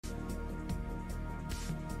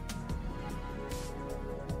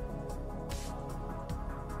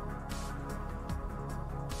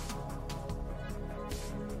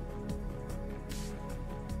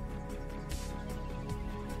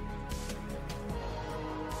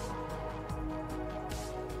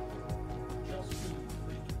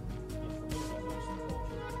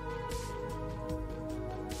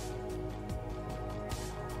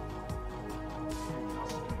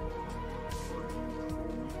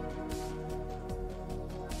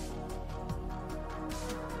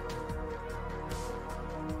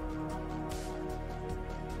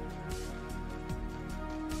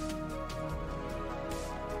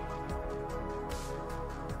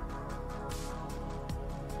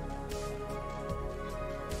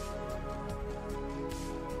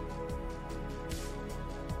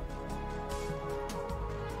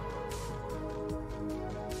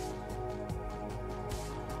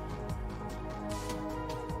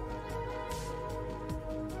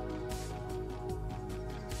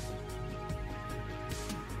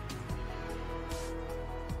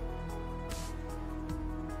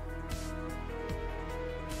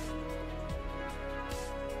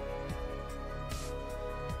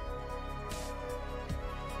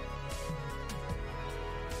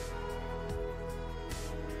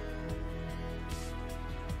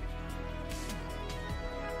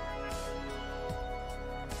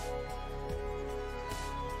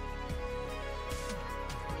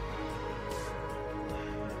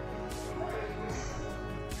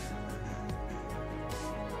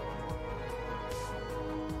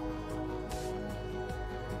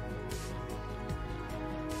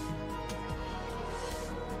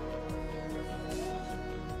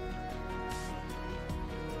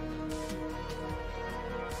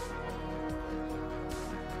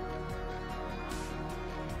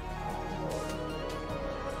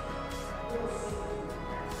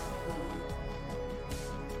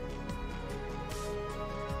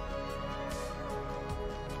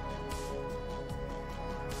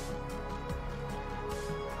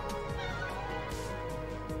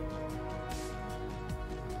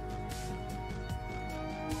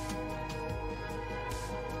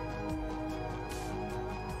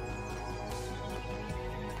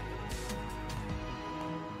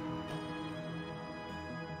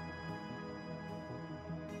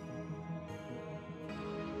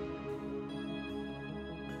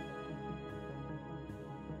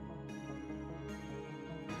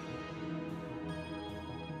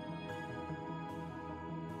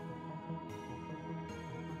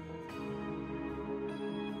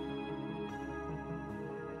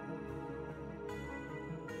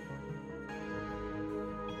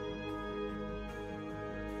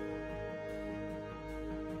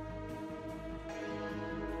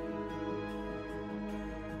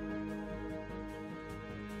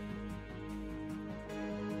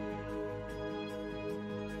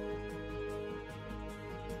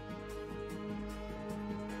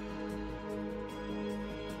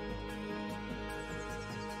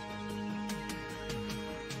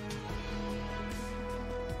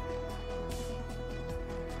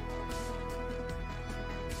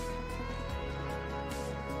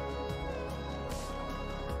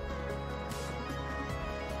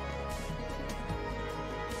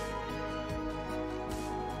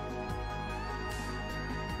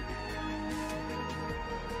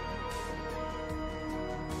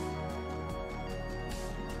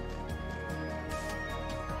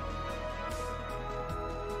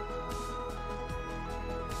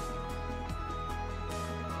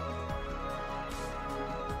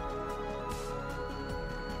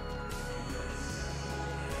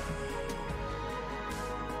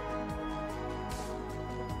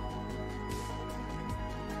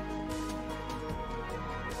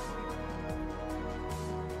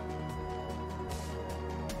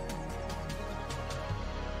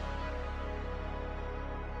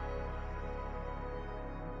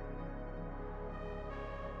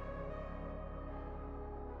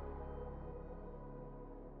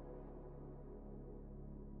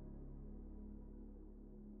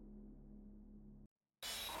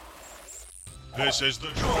This is the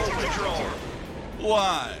Troll Patrol,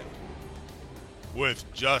 live with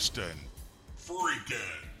Justin Freakin'.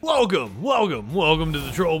 Welcome to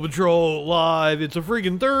the Troll Patrol Live. It's a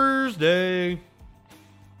freaking Thursday.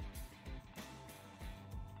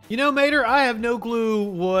 You know, Mater, I have no clue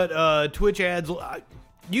what Twitch ads...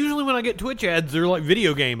 Usually when I get Twitch ads, they're like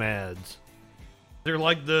video game ads. They're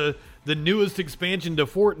like the newest expansion to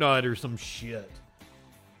Fortnite or some shit.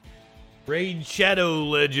 Raid Shadow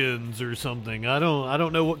Legends or something. I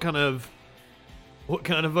don't know what kind of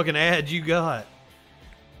fucking ad you got.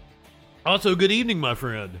 Also, good evening, my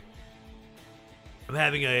friend. I'm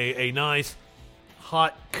having a nice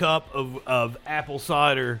hot cup of apple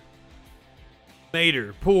cider.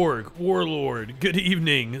 Mater, Porg, Warlord, good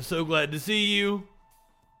evening. So glad to see you.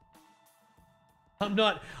 I'm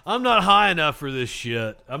not high enough for this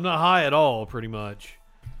shit. I'm not high at all, pretty much.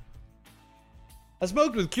 I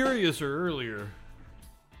smoked with Curiouser earlier.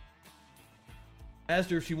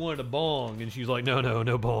 Asked her if she wanted a bong, and she's like,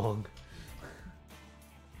 no bong.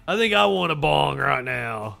 I think I want a bong right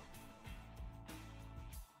now.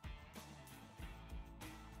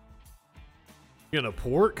 You gonna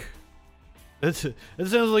pork? That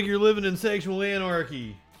sounds like you're living in sexual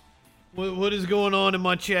anarchy. What is going on in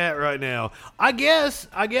my chat right now? I guess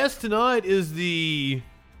tonight is the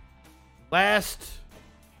last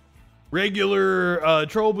regular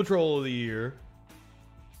Troll Patrol of the year.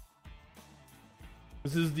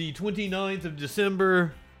 This is the 29th of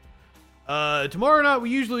December. Tomorrow night we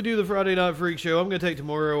usually do the Friday Night Freak Show. I'm gonna take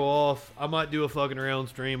tomorrow off. I might do a fucking around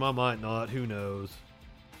stream. I might not. Who knows?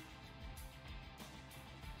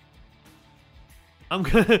 I'm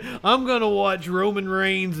gonna watch Roman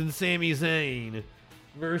Reigns and Sami Zayn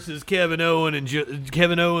versus Kevin Owens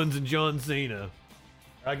and John Cena.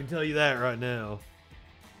 I can tell you that right now.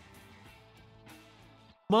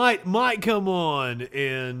 Might come on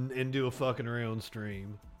and do a fucking around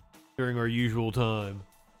stream during our usual time.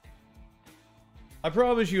 I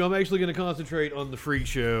promise you, I'm actually gonna concentrate on the Freak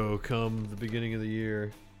Show come the beginning of the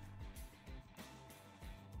year.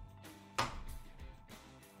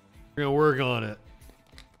 We're gonna work on it.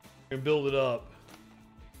 And build it up.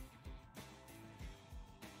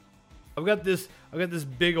 I've got this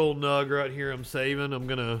big old nug right here I'm saving. I'm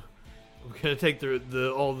gonna take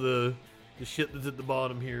all the shit that's at the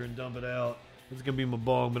bottom here and dump it out. It's gonna be my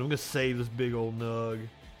bong, but I'm gonna save this big old nug.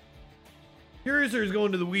 Curiouser is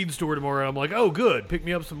going to the weed store tomorrow. I'm like, oh good, pick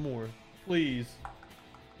me up some more. Please.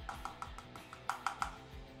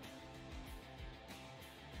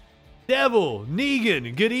 Devil,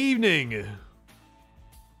 Negan, good evening.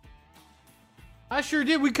 I sure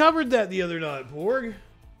did. We covered that the other night, Porg.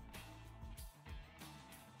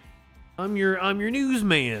 I'm your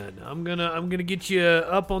newsman. I'm gonna get you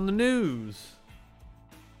up on the news.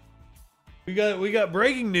 We got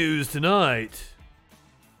breaking news tonight.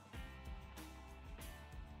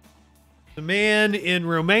 The man in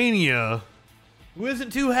Romania who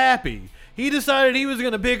isn't too happy. He decided he was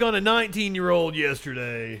gonna pick on a 19-year-old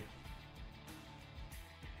yesterday.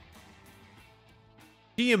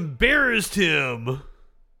 He embarrassed him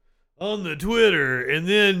on the Twitter, and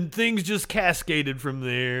then things just cascaded from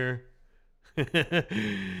there.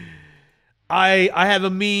 I have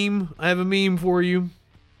a meme. I have a meme for you.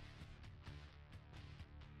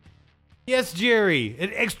 Yes, Jerry,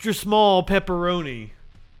 an extra small pepperoni.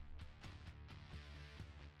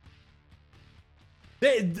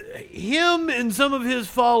 Him and some of his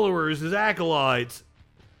followers, his acolytes,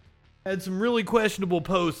 had some really questionable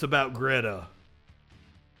posts about Greta.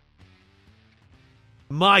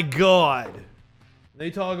 My God.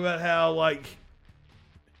 They talk about how, like,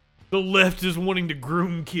 the left is wanting to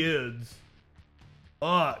groom kids.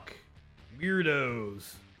 Fuck.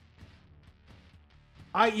 Weirdos.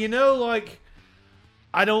 I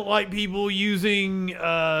don't like people using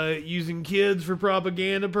kids for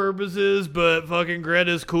propaganda purposes, but fucking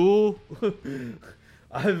Greta's cool.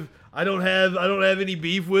 I don't have any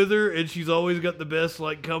beef with her, and she's always got the best,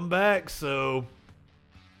 like, comebacks, so...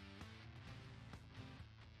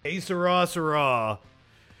 Hey, Sarah, Sarah.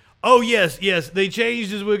 Oh, yes, they changed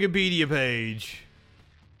his Wikipedia page.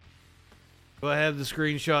 Do I have the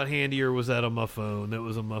screenshot handy, or was that on my phone? That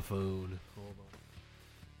was on my phone. Hold on.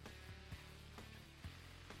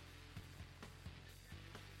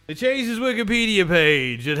 They changed his Wikipedia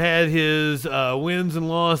page. It had his wins and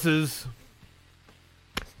losses.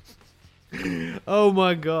 Oh,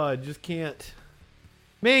 my God. Just can't.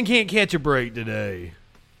 Man can't catch a break today.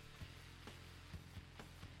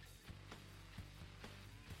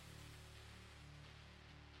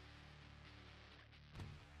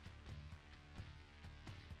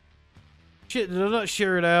 Shit, did I not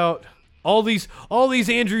share it out? All these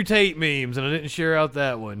Andrew Tate memes, and I didn't share out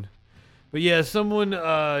that one. But yeah, someone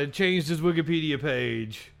changed his Wikipedia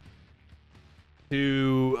page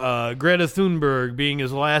to Greta Thunberg being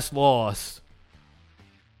his last loss.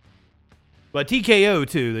 By TKO,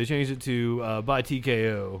 too. They changed it to by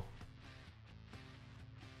TKO.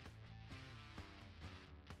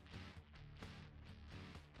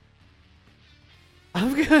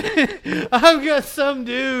 I've got some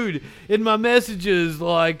dude in my messages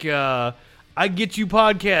like, I get you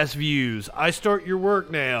podcast views. I start your work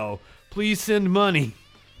now. Please send money.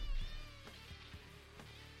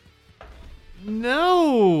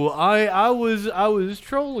 No, I was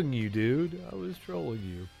trolling you, dude. I was trolling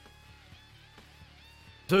you.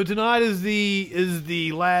 So tonight is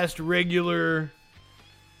the last regular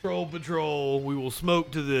Troll Patrol. We will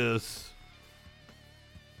smoke to this.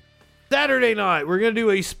 Saturday night, we're going to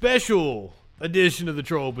do a special edition of the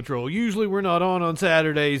Troll Patrol. Usually we're not on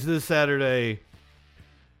Saturdays. This Saturday,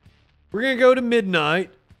 we're going to go to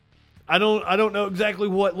midnight. I don't know exactly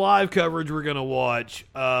what live coverage we're going to watch.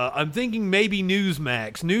 I'm thinking maybe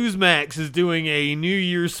Newsmax. Newsmax is doing a New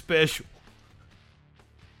Year's special.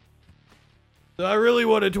 So I really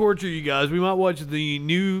want to torture you guys. We might watch the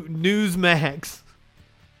new Newsmax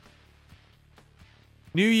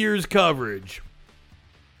New Year's coverage.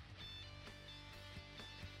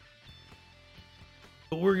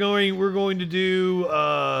 We're going to do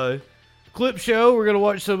clip show. We're going to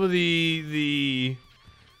watch some of the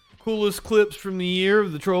coolest clips from the year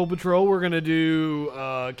of the Troll Patrol. We're going to do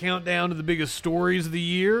countdown to the biggest stories of the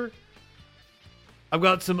year. I've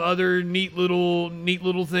got some other neat little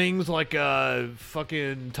things like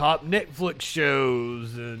fucking top Netflix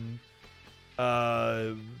shows and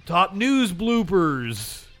top news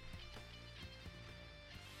bloopers.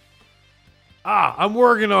 I'm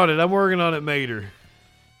working on it, Mater.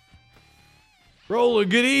 Rolla,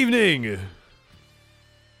 good evening.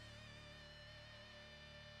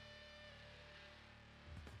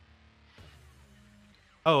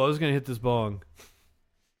 Oh, I was gonna hit this bong.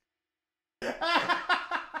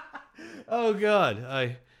 Oh God,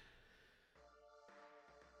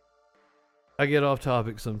 I get off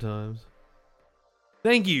topic sometimes.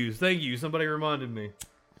 Thank you. Somebody reminded me.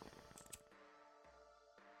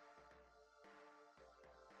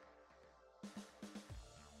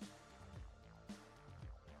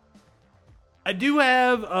 I do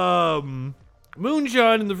have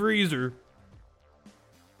moonshine in the freezer.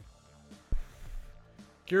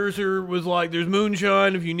 Cursor was like, there's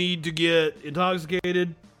moonshine if you need to get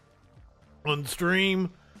intoxicated on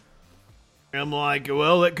stream. And I'm like,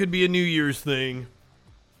 well, that could be a New Year's thing.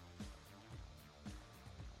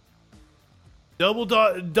 Double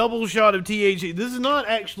shot of THC. This is not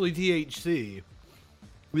actually THC.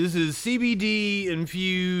 This is CBD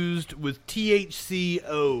infused with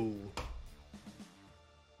THCO.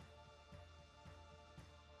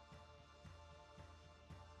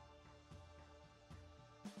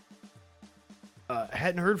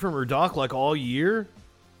 Hadn't heard from her doc like all year.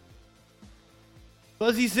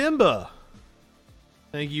 Fuzzy Simba,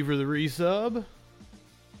 thank you for the resub.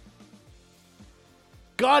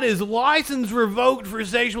 Got his license revoked for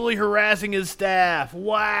sexually harassing his staff.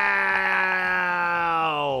 Wow.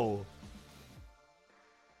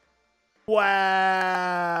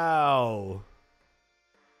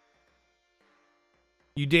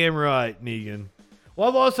 You damn right, Negan.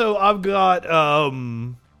 Well, I've got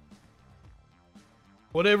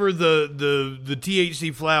whatever the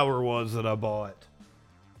THC flower was that I bought.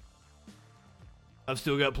 I've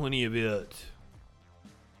still got plenty of it.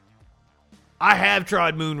 I have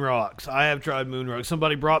tried Moon Rocks.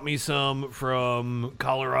 Somebody brought me some from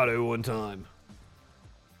Colorado one time.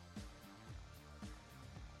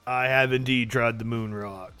 I have indeed tried the Moon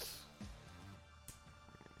Rocks.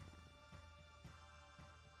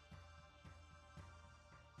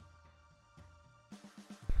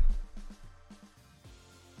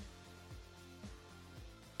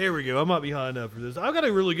 There we go. I might be high enough for this. I've got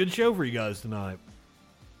a really good show for you guys tonight.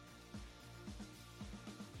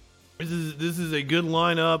 This is a good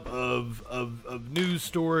lineup of news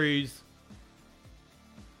stories.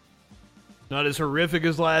 Not as horrific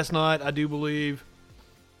as last night, I do believe.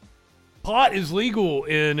 Pot is legal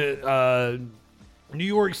in New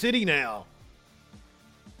York City now.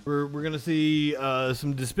 We're gonna see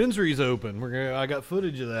some dispensaries open. I got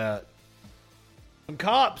footage of that. Some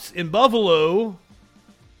cops in Buffalo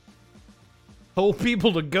told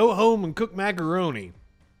people to go home and cook macaroni.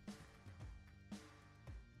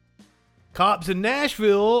 Cops in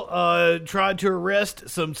Nashville tried to arrest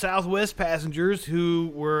some Southwest passengers who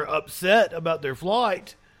were upset about their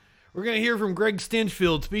flight. We're going to hear from Greg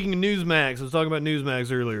Stinchfield. Speaking of Newsmax, I was talking about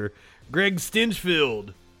Newsmax earlier. Greg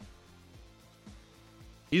Stinchfield.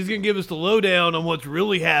 He's going to give us the lowdown on what's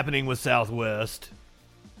really happening with Southwest.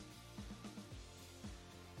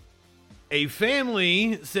 A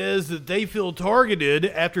family says that they feel targeted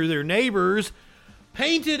after their neighbors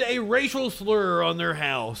painted a racial slur on their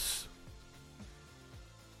house.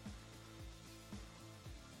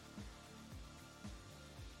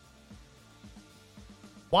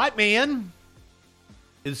 White man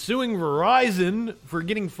is suing Verizon for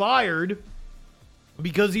getting fired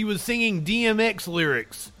because he was singing DMX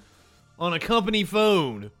lyrics on a company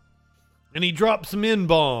phone and he dropped some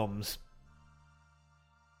N-bombs.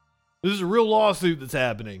 This is a real lawsuit that's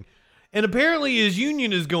happening. And apparently his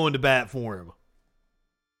union is going to bat for him.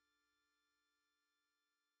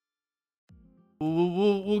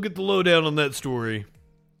 We'll get the lowdown on that story.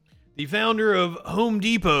 The founder of Home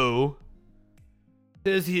Depot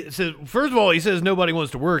says first of all, he says nobody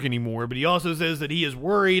wants to work anymore, but he also says that he is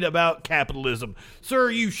worried about capitalism. Sir,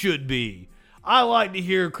 you should be. I like to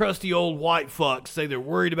hear crusty old white fucks say they're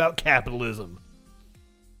worried about capitalism.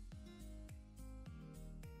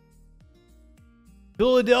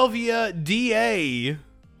 Philadelphia DA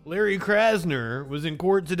Larry Krasner was in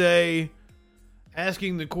court today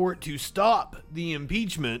asking the court to stop the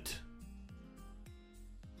impeachment.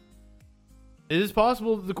 It is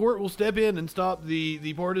possible that the court will step in and stop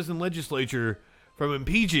the partisan legislature from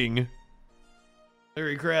impeaching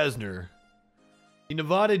Larry Krasner. The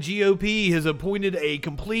Nevada GOP has appointed a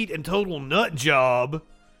complete and total nut job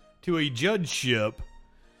to a judgeship.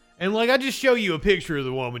 And I just show you a picture of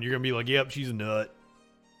the woman, you're going to be like, yep, she's a nut.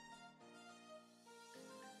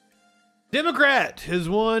 Democrat has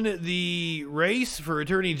won the race for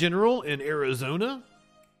Attorney General in Arizona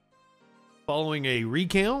following a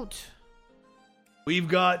recount. We've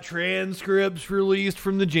got transcripts released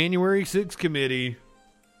from the January 6th committee.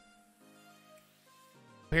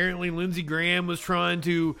 Apparently Lindsey Graham was trying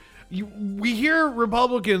to... We hear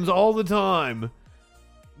Republicans all the time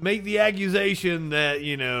make the accusation that,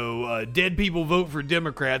 dead people vote for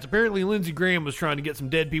Democrats. Apparently Lindsey Graham was trying to get some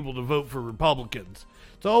dead people to vote for Republicans.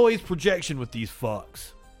 It's always projection with these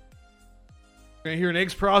fucks. We're going to hear an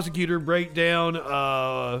ex-prosecutor break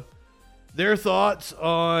down their thoughts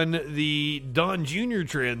on the Don Jr.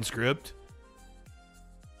 transcript.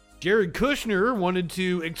 Jared Kushner wanted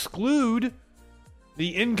to exclude the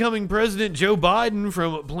incoming President Joe Biden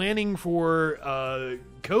from planning for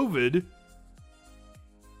COVID.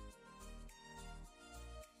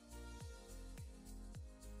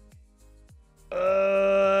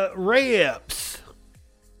 Ray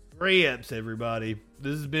Epps, everybody.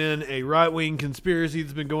 This has been a right-wing conspiracy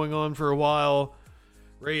that's been going on for a while.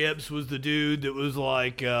 Ray Epps was the dude that was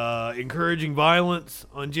encouraging violence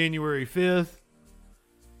on January 5th.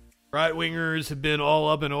 Right-wingers have been all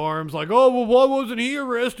up in arms why wasn't he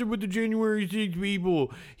arrested with the January 6th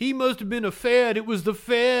people? He must have been a Fed. It was the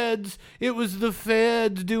Feds. It was the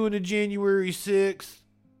Feds doing a January 6th.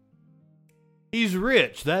 He's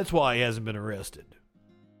rich. That's why he hasn't been arrested.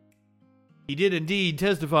 He did indeed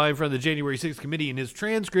testify in front of the January 6th committee, and his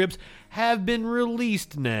transcripts have been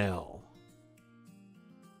released now.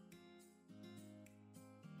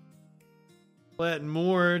 That and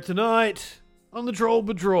more tonight on the Troll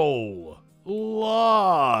Patrol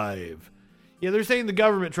live. Yeah, they're saying the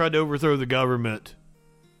government tried to overthrow the government.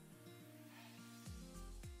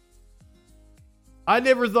 I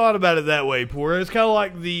never thought about it that way, Poor. It's kind of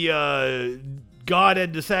like the God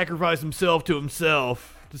had to sacrifice himself to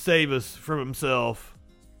himself to save us from himself.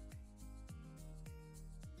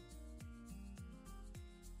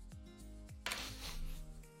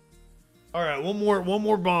 All right, one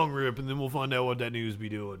more bong rip, and then we'll find out what that news be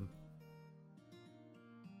doing.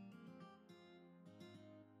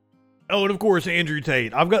 Oh, and of course, Andrew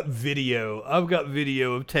Tate. I've got video of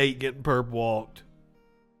Tate getting perp walked.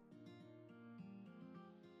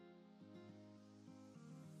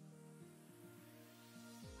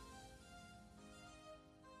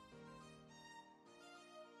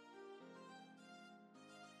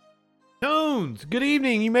 Tones, good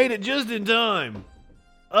evening. You made it just in time.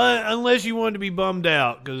 Unless you wanted to be bummed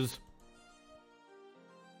out, because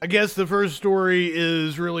I guess the first story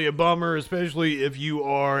is really a bummer, especially if you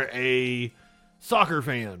are a soccer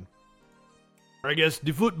fan. Or I guess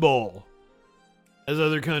the football, as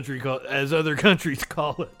other countries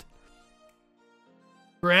call it.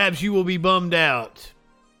 Perhaps you will be bummed out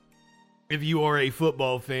if you are a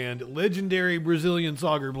football fan. Legendary Brazilian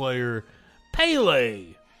soccer player Pele,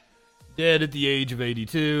 dead at the age of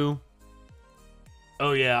 82.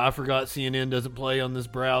 Oh yeah, I forgot CNN doesn't play on this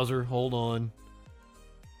browser. Hold on.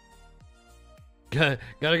 Gotta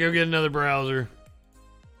go get another browser.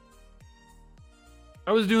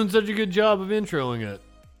 I was doing such a good job of introing it.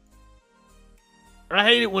 I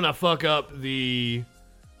hate it when I fuck up the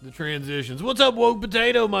transitions. What's up, Woke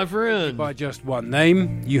Potato, my friend? By just one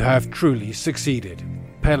name, you have truly succeeded.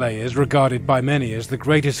 Pele is regarded by many as the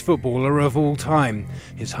greatest footballer of all time.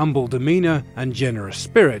 His humble demeanor and generous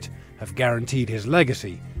spirit have guaranteed his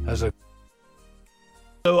legacy as a...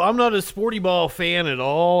 So I'm not a sporty ball fan at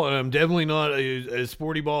all, and I'm definitely not a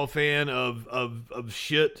sporty ball fan of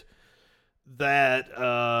shit that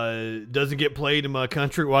doesn't get played in my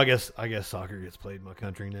country. Well, I guess soccer gets played in my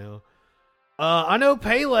country now. I know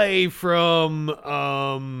Pele from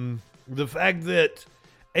the fact that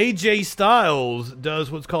AJ Styles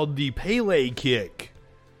does what's called the Pele kick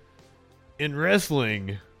in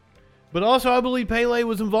wrestling. But also, I believe Pele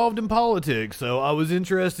was involved in politics, so I was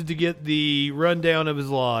interested to get the rundown of his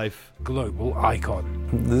life. Global icon.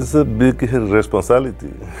 This is a big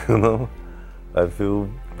responsibility, you know. I feel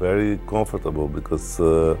very comfortable because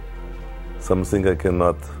something I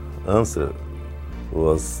cannot answer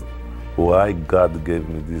was why God gave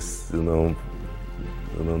me this, this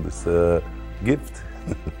gift.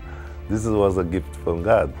 This was a gift from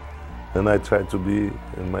God, and I try to be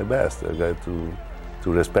in my best. I try to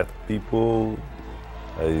respect people.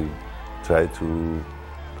 I try to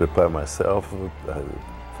prepare myself. I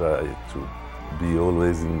try to be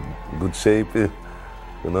always in good shape.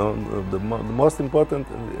 The most important,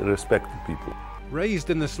 respect people.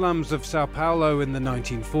 Raised in the slums of Sao Paulo in the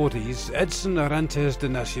 1940s, Edson Arantes de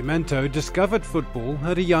Nascimento discovered football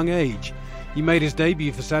at a young age. He made his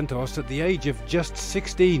debut for Santos at the age of just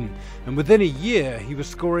 16, and within a year he was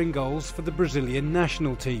scoring goals for the Brazilian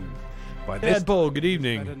national team. By this Paul, good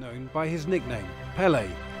evening. Better known by his nickname, Pele,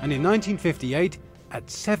 and in 1958, at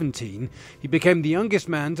 17, he became the youngest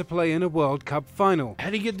man to play in a World Cup final. How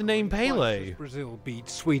did he get the name Pele? Brazil beat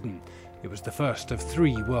Sweden. It was the first of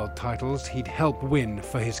 3 world titles he'd helped win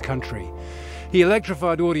for his country. He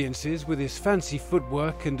electrified audiences with his fancy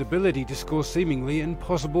footwork and ability to score seemingly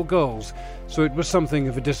impossible goals, so it was something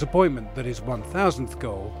of a disappointment that his 1000th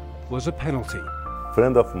goal was a penalty. A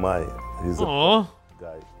friend of mine, he's a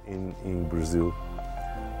guy in Brazil.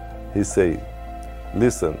 He say,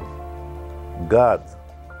 listen, God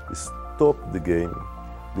stopped the game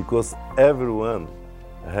because everyone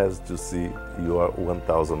has to see your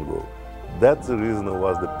 1000 goal. That's the reason it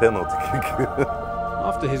was the penalty kick.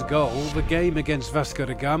 After his goal, the game against Vasco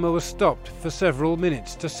da Gama was stopped for several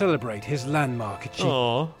minutes to celebrate his landmark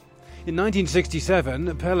achievement. In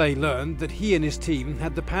 1967, Pele learned that he and his team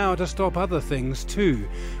had the power to stop other things too,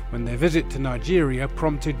 when their visit to Nigeria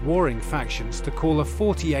prompted warring factions to call a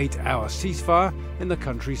 48-hour ceasefire in the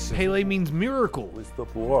country's city. Pele means miracle. We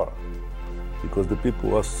stopped war because the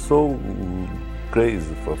people are so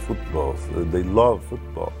crazy for football. They love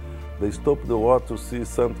football. They stopped the war to see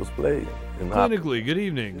Santos play. Clinically, good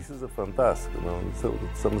evening. This is a fantastic,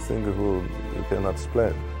 it's something you cannot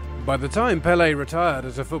explain. By the time Pele retired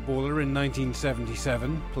as a footballer in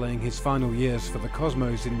 1977, playing his final years for the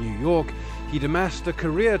Cosmos in New York, he'd amassed a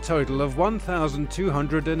career total of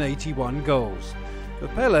 1,281 goals. For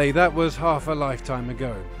Pele, that was half a lifetime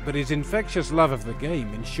ago, but his infectious love of the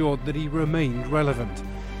game ensured that he remained relevant.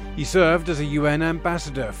 He served as a UN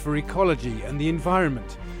ambassador for ecology and the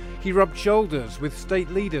environment. He rubbed shoulders with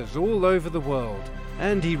state leaders all over the world,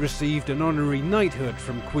 and he received an honorary knighthood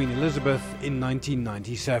from Queen Elizabeth in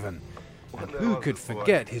 1997. And who could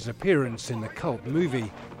forget his appearance in the cult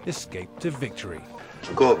movie Escape to Victory?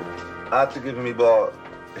 Go. After giving me ball,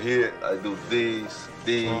 here I do these.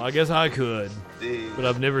 Well, I guess I could, but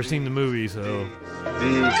I've never seen the movie, so...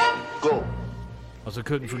 These, go. Also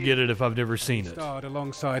couldn't forget it if I've never seen it. Starred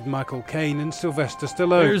alongside Michael Caine and Sylvester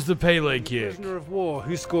Stallone. There's the Pele kick. Prisoner of war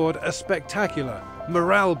who scored a spectacular,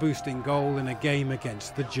 morale-boosting goal in a game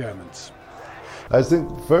against the Germans. I think,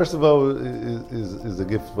 first of all, is a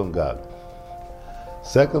gift from God.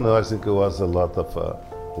 Second, I think it was a lot of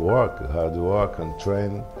hard work and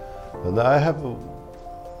training. And I have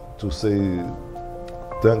to say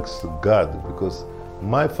thanks to God, because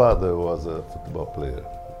my father was a football player,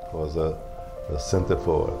 was a center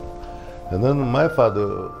forward. And then my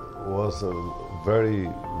father was a very,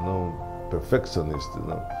 perfectionist,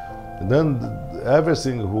 And then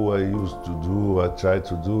everything who I used to do, I tried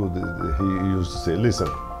to do, he used to say, listen,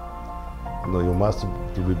 you must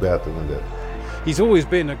be better than that. He's always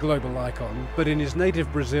been a global icon, but in his native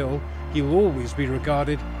Brazil, he will always be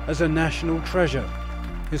regarded as a national treasure.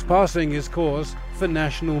 His passing is cause for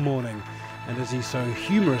national mourning, and as he so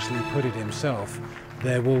humorously put it himself,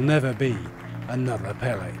 there will never be another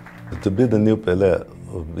Pele. To be the new Pele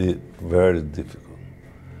would be very difficult,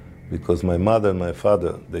 because my mother and my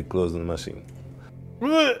father, they closed the machine.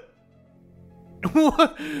 What?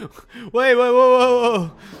 Wait,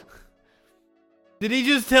 whoa. Did he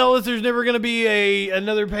just tell us there's never going to be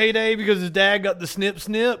another payday because his dad got the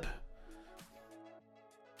snip?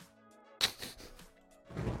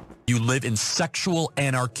 You live in sexual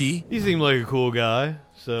anarchy? He seemed like a cool guy,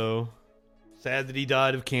 so sad that he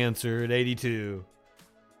died of cancer at 82.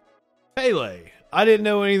 Pele. I didn't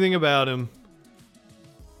know anything about him.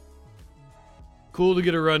 Cool to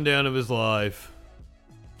get a rundown of his life.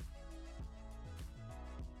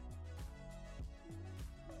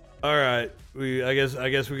 All right, I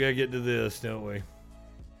guess we gotta get to this, don't we?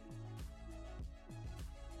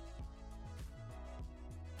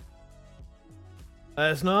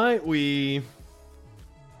 Last night we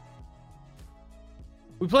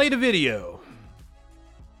played a video.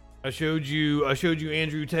 I showed you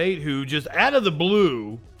Andrew Tate, who just out of the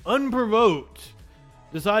blue, unprovoked,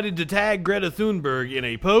 decided to tag Greta Thunberg in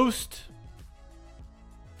a post.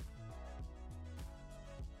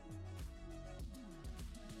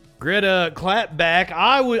 Greta clapped back.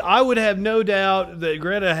 I would have no doubt that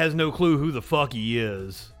Greta has no clue who the fuck he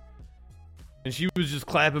is. And she was just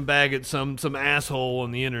clapping back at some asshole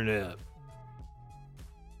on the internet.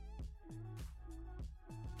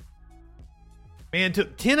 Man,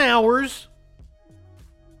 took 10 hours.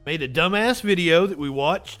 Made a dumbass video that we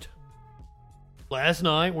watched last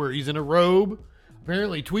night where he's in a robe.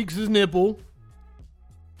 Apparently tweaks his nipple.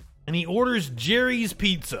 And he orders Jerry's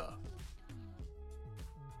Pizza.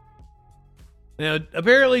 Now,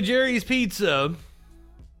 apparently Jerry's Pizza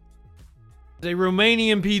is a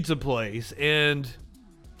Romanian pizza place, and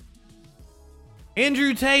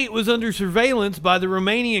Andrew Tate was under surveillance by the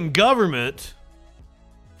Romanian government,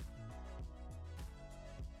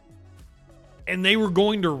 and they were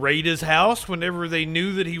going to raid his house whenever they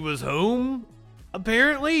knew that he was home,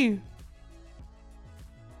 apparently,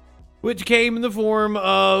 which came in the form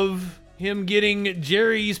of him getting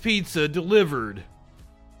Jerry's Pizza delivered.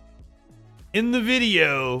 In the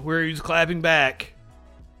video where he was clapping back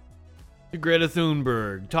to Greta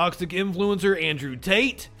Thunberg, toxic influencer Andrew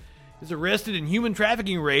Tate is arrested in human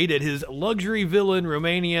trafficking raid at his luxury villa in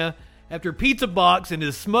Romania after Pizza Box and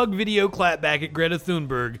his smug video clapback at Greta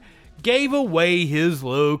Thunberg gave away his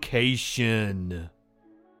location.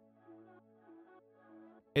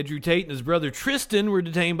 Andrew Tate and his brother Tristan were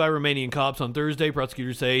detained by Romanian cops on Thursday.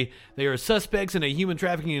 Prosecutors say they are suspects in a human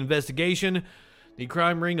trafficking investigation. The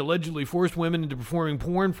crime ring allegedly forced women into performing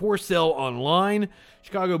porn for sale online.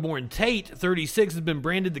 Chicago-born Tate, 36, has been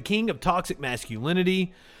branded the king of toxic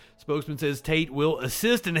masculinity. Spokesman says Tate will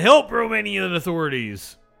assist and help Romanian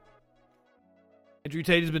authorities. Andrew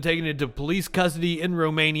Tate has been taken into police custody in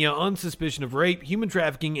Romania on suspicion of rape, human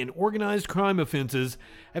trafficking, and organized crime offenses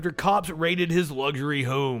after cops raided his luxury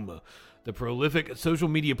home. The prolific social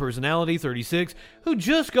media personality, 36, who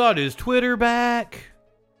just got his Twitter back,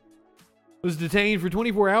 was detained for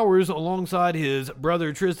 24 hours alongside his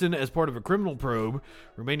brother Tristan as part of a criminal probe,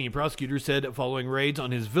 Romanian prosecutors said, following raids on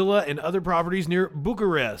his villa and other properties near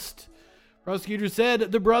Bucharest. Prosecutors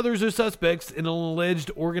said the brothers are suspects in an alleged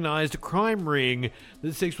organized crime ring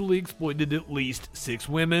that sexually exploited at least 6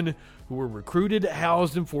 women who were recruited,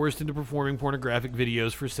 housed, and forced into performing pornographic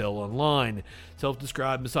videos for sale online.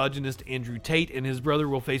 Self-described misogynist Andrew Tate and his brother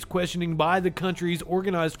will face questioning by the country's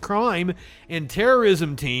organized crime and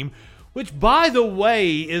terrorism team, which, by the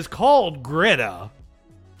way, is called Greta.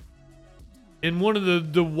 In one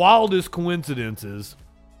of the wildest coincidences.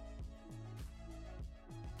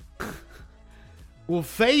 Will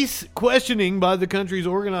face questioning by the country's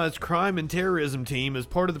organized crime and terrorism team as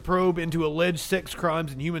part of the probe into alleged sex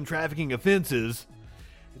crimes and human trafficking offenses.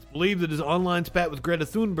 It's believed that his online spat with Greta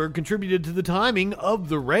Thunberg contributed to the timing of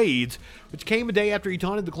the raids, which came a day after he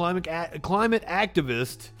taunted the climate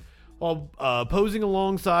activist while posing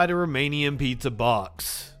alongside a Romanian pizza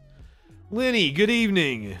box. Lenny, good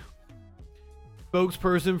evening.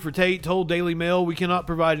 Spokesperson for Tate told Daily Mail, "We cannot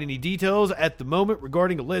provide any details at the moment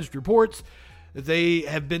regarding alleged reports that they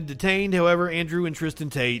have been detained. However, Andrew and Tristan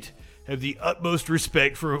Tate have the utmost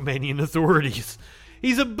respect for Romanian authorities."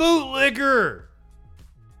 He's a bootlicker.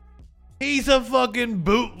 He's a fucking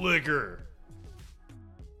bootlicker.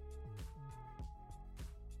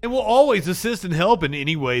 And will always assist and help in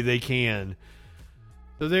any way they can.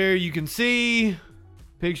 So there you can see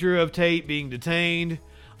picture of Tate being detained.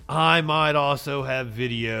 I might also have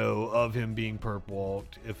video of him being perp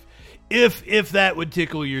walked if that would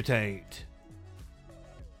tickle your taint.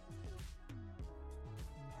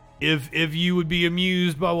 If you would be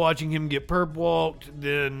amused by watching him get perp walked,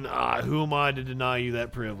 then who am I to deny you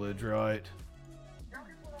that privilege, right?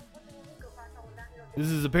 This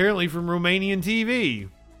is apparently from Romanian TV.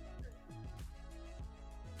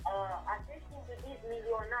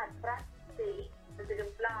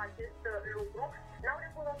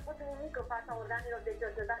 nimic în fața organelor de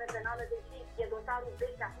cercetare penală, deși e dosarul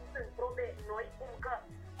vechi, acum sunt probe noi, cum că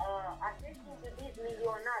acești indivizi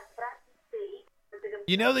milionari, practic tăi,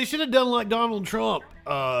 You know, they should have done like Donald Trump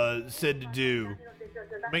said to do.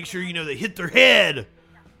 Make sure, you know, they hit their head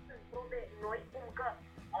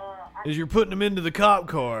as you're putting them into the cop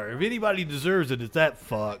car. If anybody deserves it, it's that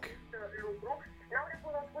fuck.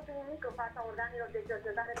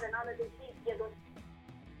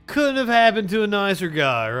 Couldn't have happened to a nicer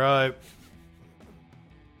guy, right?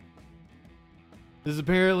 This is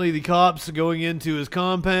apparently the cops going into his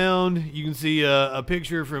compound. You can see a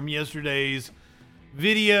picture from yesterday's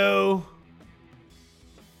video.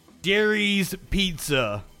 Jerry's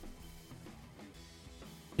Pizza.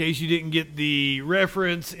 In case you didn't get the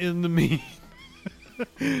reference in the meme.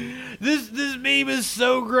 This meme is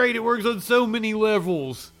so great. It works on so many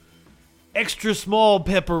levels. Extra small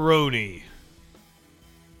pepperoni.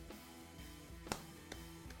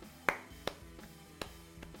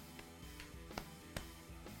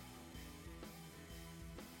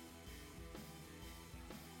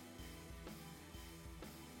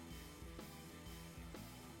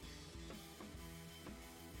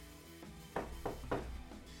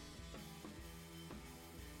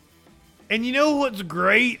 And you know what's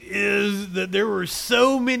great is that there were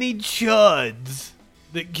so many chuds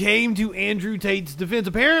that came to Andrew Tate's defense.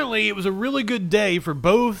 Apparently, it was a really good day for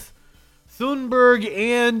both Thunberg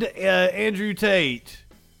and Andrew Tate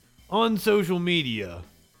on social media.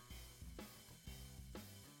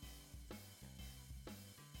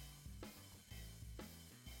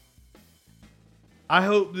 I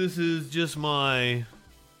hope this is just my...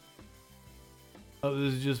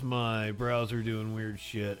 this is just my browser doing weird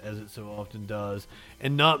shit, as it so often does.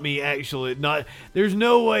 And not me actually... There's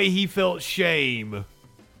no way he felt shame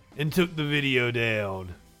and took the video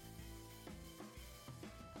down.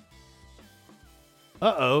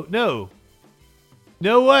 Uh-oh, no.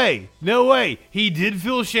 No way. No way. He did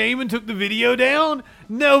feel shame and took the video down?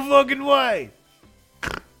 No fucking way.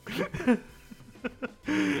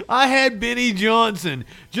 I had Benny Johnson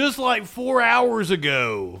just like 4 hours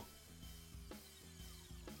ago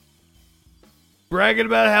bragging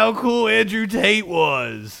about how cool Andrew Tate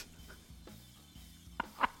was.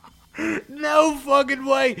 No fucking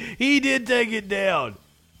way. He did take it down.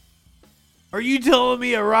 Are you telling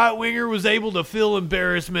me a right-winger was able to feel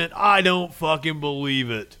embarrassment? I don't fucking believe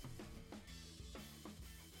it.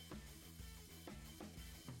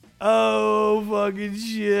 Oh fucking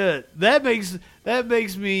shit. That makes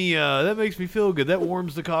me feel good. That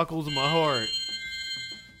warms the cockles of my heart.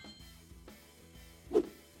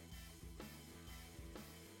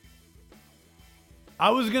 I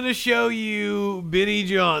was going to show you Benny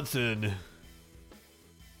Johnson.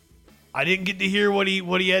 I didn't get to hear what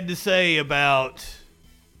he had to say about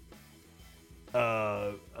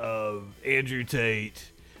Andrew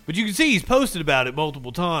Tate. But you can see he's posted about it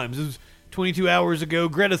multiple times. It was 22 hours ago.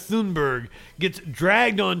 Greta Thunberg gets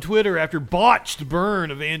dragged on Twitter after botched burn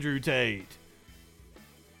of Andrew Tate.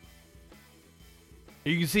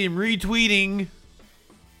 You can see him retweeting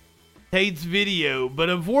Tate's video, but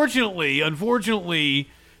unfortunately,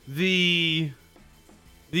 the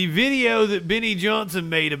video that Benny Johnson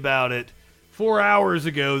made about it 4 hours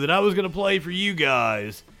ago that I was going to play for you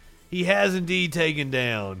guys, he has indeed taken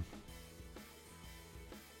down.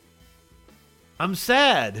 I'm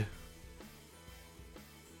sad.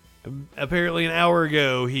 Apparently an hour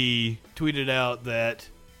ago, he tweeted out that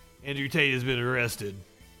Andrew Tate has been arrested.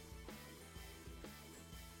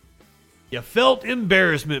 You felt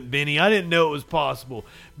embarrassment, Benny. I didn't know it was possible.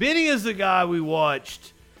 Benny is the guy we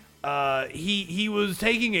watched. He was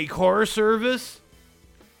taking a car service,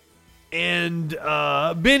 and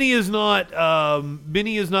Benny is not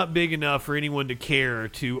big enough for anyone to care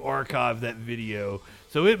to archive that video,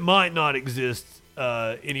 so it might not exist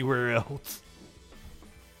anywhere else.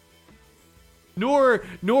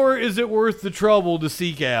 Nor is it worth the trouble to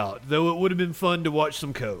seek out, though it would have been fun to watch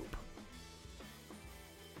some cope.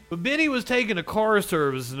 But Benny was taking a car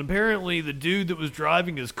service, and apparently the dude that was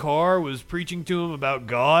driving his car was preaching to him about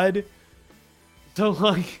God. So,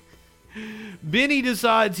 like, Benny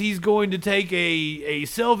decides he's going to take a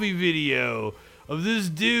selfie video of this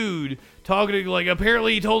dude talking to, like,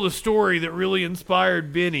 apparently he told a story that really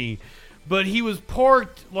inspired Benny. But he was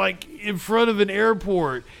parked, like, in front of an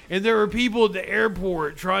airport, and there were people at the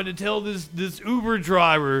airport trying to tell this Uber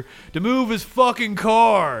driver to move his fucking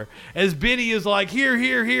car, as Benny is like,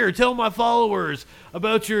 here, tell my followers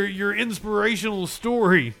about your inspirational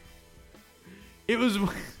story. It was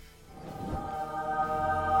one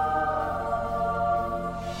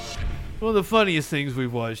of the funniest things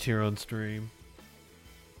we've watched here on stream.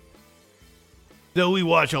 Though we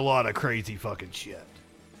watch a lot of crazy fucking shit.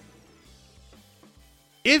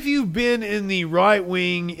 If you've been in the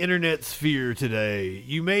right-wing internet sphere today,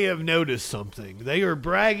 you may have noticed something. They are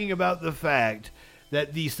bragging about the fact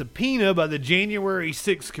that the subpoena by the January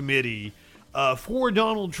 6th committee for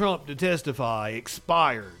Donald Trump to testify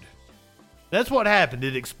expired. That's what happened.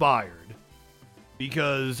 It expired.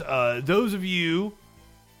 Because those of you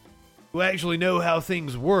who actually know how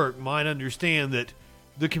things work might understand that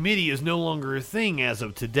the committee is no longer a thing as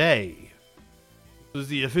of today. This was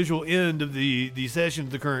the official end of the session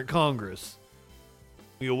of the current Congress.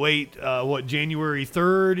 We await January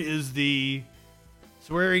 3rd is the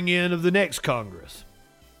swearing in of the next Congress.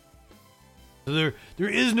 So there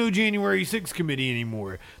is no January 6th committee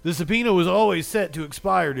anymore. The subpoena was always set to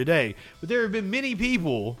expire today. But there have been many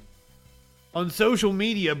people on social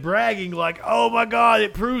media bragging like, oh my God,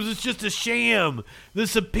 it proves it's just a sham. The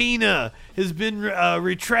subpoena has been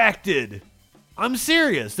retracted. I'm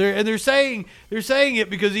serious. They're saying it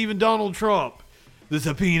because even Donald Trump, the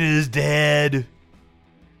subpoena is dead.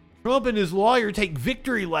 Trump and his lawyer take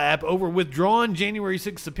victory lap over withdrawn January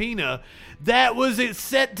 6th subpoena that was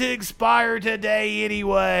set to expire today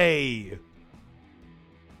anyway.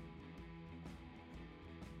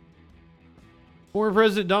 Former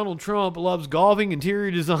President Donald Trump loves golfing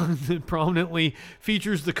interior design that prominently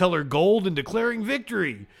features the color gold and declaring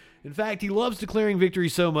victory. In fact, he loves declaring victory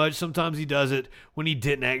so much, sometimes he does it when he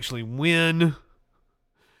didn't actually win,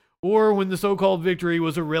 or when the so-called victory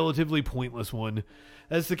was a relatively pointless one.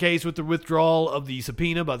 That's the case with the withdrawal of the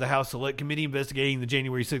subpoena by the House Select Committee investigating the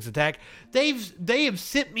January 6th attack. They have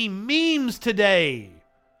sent me memes today.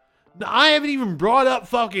 I haven't even brought up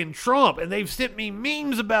fucking Trump, and they've sent me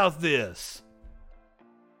memes about this.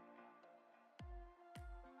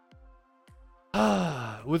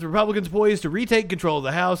 With Republicans poised to retake control of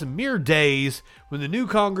the House in mere days, when the new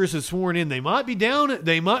Congress is sworn in, they might be down a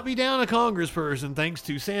congressperson thanks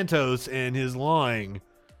to Santos and his lying.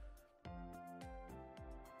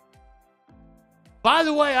 By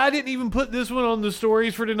the way, I didn't even put this one on the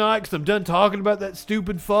stories for tonight because I'm done talking about that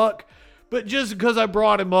stupid fuck, but just because I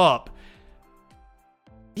brought him up.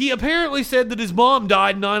 He apparently said that his mom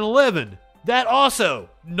died in 9/11. That also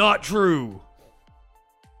not true.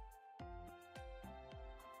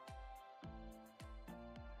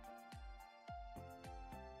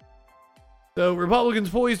 So, Republicans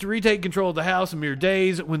poised to retake control of the House in mere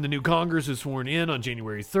days when the new Congress is sworn in on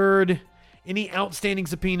January 3rd. Any outstanding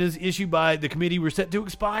subpoenas issued by the committee were set to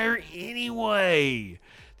expire anyway.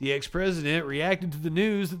 The ex-president reacted to the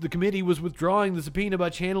news that the committee was withdrawing the subpoena by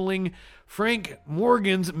channeling Frank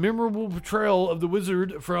Morgan's memorable portrayal of the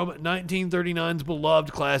wizard from 1939's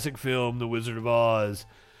beloved classic film, The Wizard of Oz.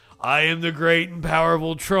 I am the great and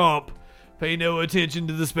powerful Trump. Pay no attention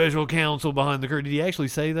to the special counsel behind the curtain. Did he actually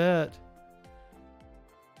say that?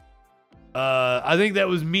 I think that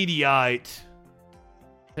was Mediaite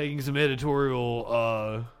taking some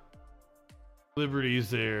editorial liberties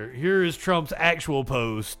there. Here is Trump's actual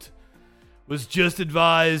post. Was just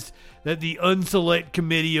advised that the Unselect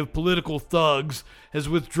Committee of Political Thugs has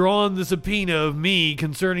withdrawn the subpoena of me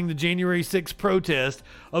concerning the January 6th protest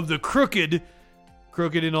of the crooked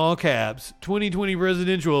in all caps, 2020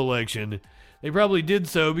 presidential election. They probably did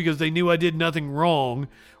so because they knew I did nothing wrong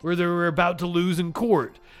or they were about to lose in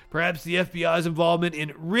court. Perhaps the FBI's involvement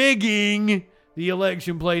in rigging the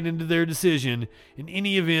election played into their decision. In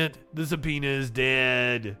any event, the subpoena is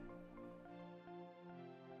dead.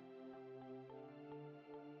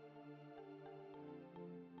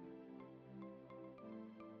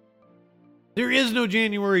 There is no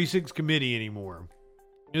January 6th committee anymore.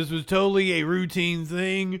 This was totally a routine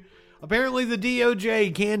thing. Apparently the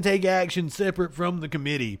DOJ can take action separate from the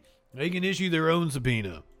committee. They can issue their own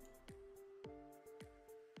subpoena.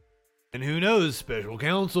 And who knows, special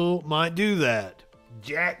counsel might do that.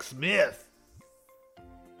 Jack Smith.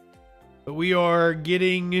 But we are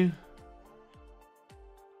getting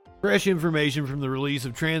fresh information from the release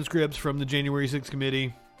of transcripts from the January 6th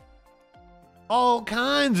committee. All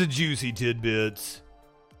kinds of juicy tidbits.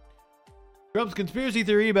 Trump's conspiracy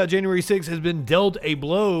theory about January 6th has been dealt a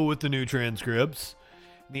blow with the new transcripts.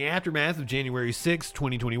 In the aftermath of January 6,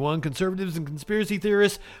 2021, conservatives and conspiracy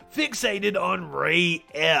theorists fixated on Ray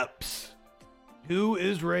Epps. Who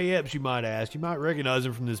is Ray Epps, you might ask? You might recognize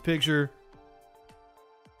him from this picture.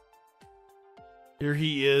 Here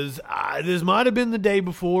he is. This might have been the day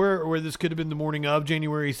before, or this could have been the morning of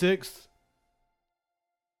January 6th.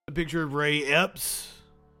 A picture of Ray Epps.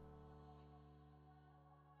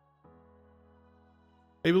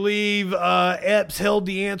 They believe Epps held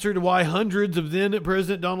the answer to why hundreds of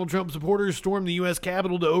then-President Donald Trump supporters stormed the U.S.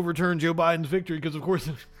 Capitol to overturn Joe Biden's victory, because, of course,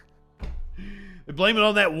 They blame it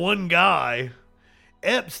on that one guy.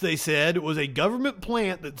 Epps, they said, was a government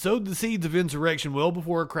plant that sowed the seeds of insurrection well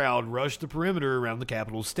before a crowd rushed the perimeter around the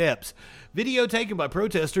Capitol steps. Video taken by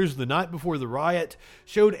protesters the night before the riot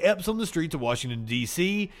showed Epps on the streets of Washington,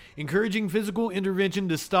 D.C., encouraging physical intervention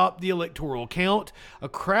to stop the electoral count, a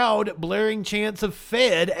crowd blaring chants of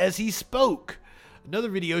 "Fed" as he spoke. Another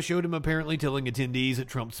video showed him apparently telling attendees at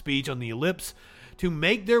Trump's speech on the Ellipse to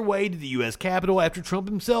make their way to the U.S. Capitol after Trump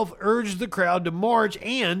himself urged the crowd to march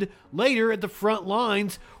and, later at the front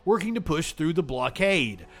lines, working to push through the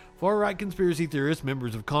blockade. Far-right conspiracy theorists,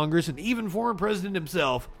 members of Congress, and even former president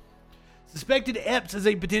himself suspected Epps as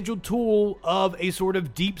a potential tool of a sort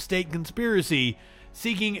of deep state conspiracy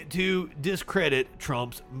seeking to discredit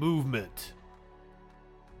Trump's movement.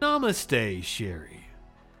 Namaste, Sherry.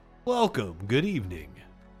 Welcome. Good evening.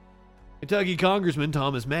 Kentucky Congressman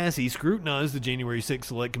Thomas Massie scrutinized the January 6th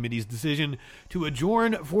Select Committee's decision to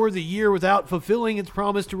adjourn for the year without fulfilling its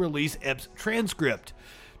promise to release Epps' transcript.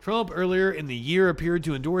 Trump earlier in the year appeared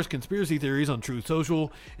to endorse conspiracy theories on Truth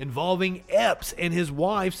Social involving Epps and his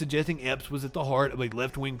wife, suggesting Epps was at the heart of a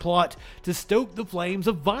left-wing plot to stoke the flames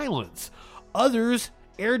of violence. Others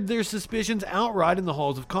aired their suspicions outright in the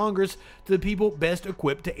halls of Congress to the people best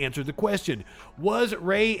equipped to answer the question. Was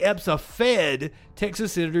Ray Epps a Fed?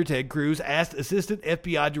 Texas Senator Ted Cruz asked Assistant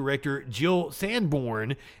FBI Director Jill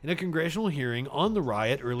Sanborn in a congressional hearing on the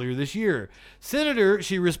riot earlier this year. Senator,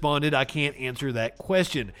 she responded, I can't answer that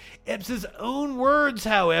question. Epps' own words,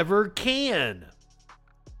 however, can.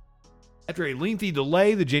 After a lengthy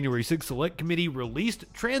delay, the January 6th Select Committee released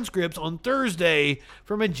transcripts on Thursday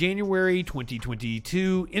from a January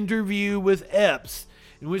 2022 interview with Epps,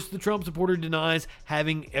 in which the Trump supporter denies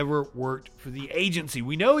having ever worked for the agency.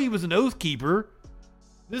 We know he was an oath keeper.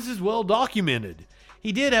 This is well documented.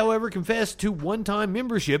 He did, however, confess to one-time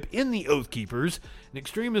membership in the Oath Keepers, an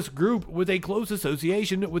extremist group with a close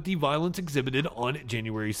association with the violence exhibited on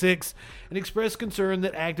January 6, and expressed concern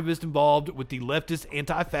that activists involved with the leftist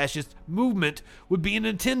anti-fascist movement would be in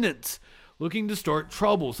attendance, looking to start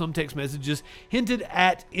trouble. Some text messages hinted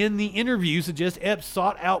at in the interview suggest Epps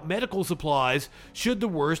sought out medical supplies should the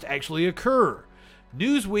worst actually occur.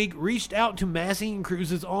 Newsweek reached out to Massie and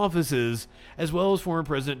Cruz's offices, as well as former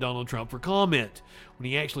President Donald Trump, for comment. When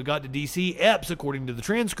he actually got to D.C., Epps, according to the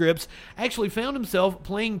transcripts, actually found himself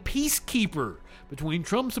playing peacekeeper between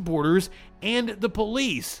Trump supporters and the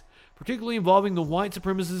police, particularly involving the white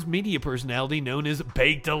supremacist media personality known as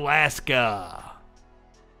Baked Alaska.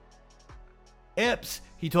 Epps,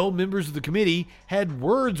 he told members of the committee, had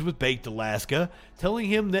words with Baked Alaska, telling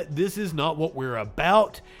him that this is not what we're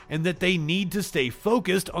about and that they need to stay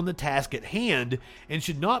focused on the task at hand and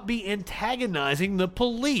should not be antagonizing the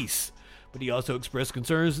police. But he also expressed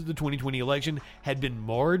concerns that the 2020 election had been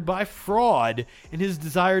marred by fraud and his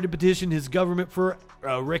desire to petition his government for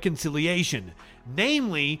reconciliation,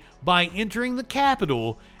 namely by entering the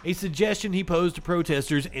Capitol, a suggestion he posed to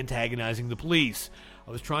protesters antagonizing the police.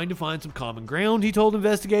 I was trying to find some common ground, he told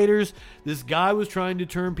investigators. This guy was trying to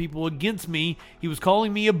turn people against me. He was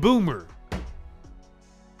calling me a boomer.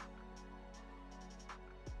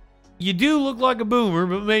 You do look like a boomer,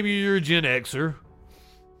 but maybe you're a Gen Xer.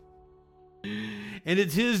 And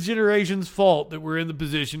it's his generation's fault that we're in the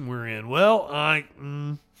position we're in. Well, I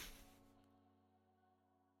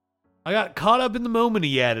got caught up in the moment,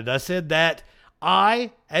 he added. I said that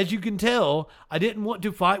as you can tell, I didn't want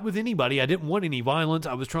to fight with anybody. I didn't want any violence.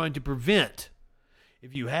 I was trying to prevent.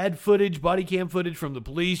 If you had footage, body cam footage from the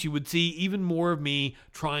police, you would see even more of me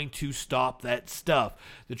trying to stop that stuff.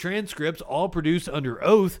 The transcripts, all produced under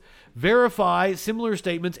oath, verify similar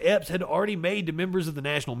statements Epps had already made to members of the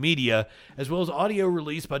national media, as well as audio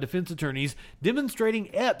released by defense attorneys demonstrating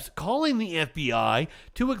Epps calling the FBI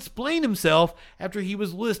to explain himself after he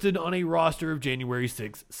was listed on a roster of January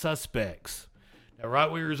 6 suspects. Now,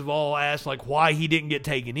 right-wingers have all asked, why he didn't get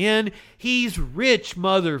taken in. He's rich,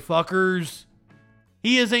 motherfuckers.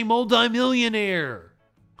 He is a multimillionaire.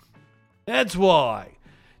 That's why.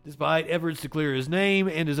 Despite efforts to clear his name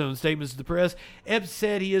and his own statements to the press, Epps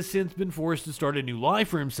said he has since been forced to start a new life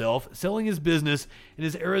for himself, selling his business in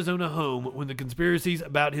his Arizona home when the conspiracies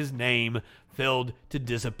about his name failed to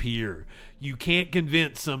disappear. You can't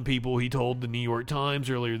convince some people, he told the New York Times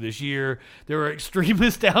earlier this year. There are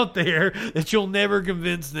extremists out there that you'll never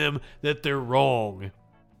convince them that they're wrong.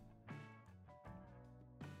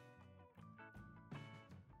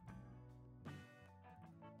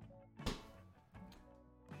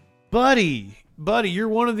 Buddy, you're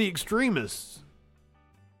one of the extremists.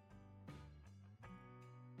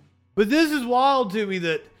 But this is wild to me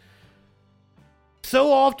that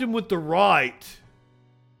so often with the right,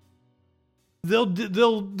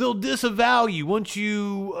 they'll disavow you once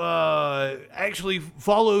you actually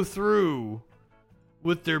follow through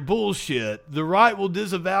with their bullshit. The right will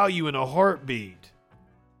disavow you in a heartbeat.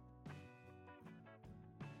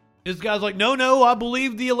 This guy's like, no, I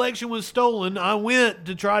believe the election was stolen. I went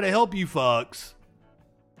to try to help you fucks.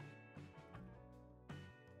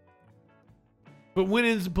 But when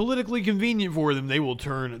it's politically convenient for them, they will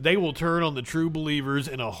turn on the true believers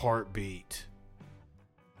in a heartbeat.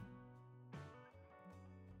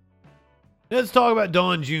 Let's talk about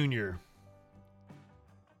Don Jr.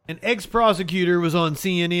 An ex-prosecutor was on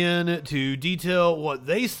CNN to detail what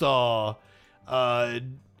they saw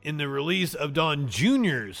in the release of Don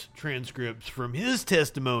Jr.'s transcripts from his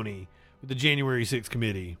testimony with the January 6th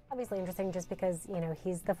committee. Obviously interesting just because,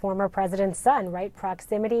 he's the former president's son, right?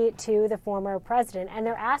 Proximity to the former president. And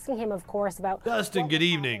they're asking him, of course, about Dustin, good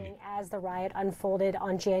evening. As the riot unfolded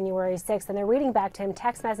on January 6th. And they're reading back to him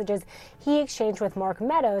text messages he exchanged with Mark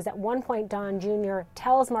Meadows. At one point, Don Jr.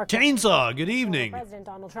 tells Mark Chainsaw, good evening. President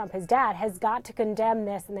Donald Trump, his dad, has got to condemn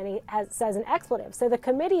this. And then he says an expletive. So the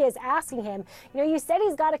committee is asking him, you said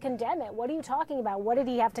he's got to condemn it. What are you talking about? What did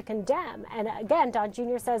he have to condemn? And again, Don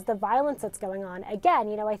Jr. says the violence that's going on.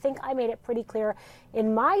 Again, I think I made it pretty clear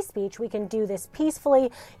in my speech, we can do this peacefully,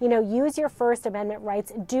 use your First Amendment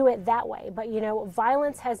rights, do it that way. But,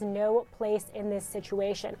 violence has no place in this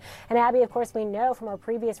situation. And Abby, of course, we know from our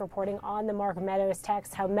previous reporting on the Mark Meadows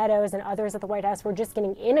text how Meadows and others at the White House were just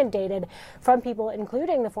getting inundated from people,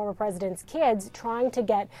 including the former president's kids, trying to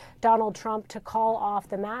get Donald Trump to call off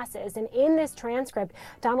the masses. And in this transcript,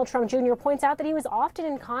 Donald Trump Jr. points out that he was often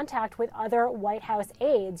in contact with other White House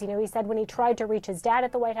aides. He said when he tried to reach his dad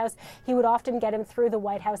at the White House, he would often get him through the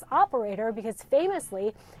White House operator because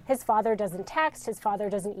famously his father doesn't text, his father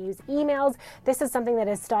doesn't use emails. This is something that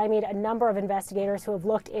has stymied a number of investigators who have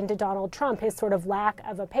looked into Donald Trump, his sort of lack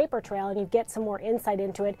of a paper trail, and you get some more insight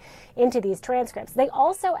into these transcripts. They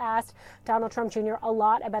also asked Donald Trump Jr. a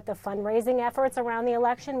lot about the fundraising efforts around the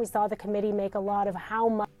election. We saw the committee make a lot of how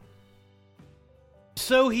much.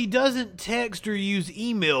 So he doesn't text or use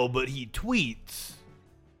email, but he tweets.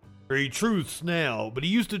 Or he truths now, but he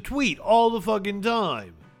used to tweet all the fucking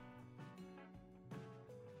time.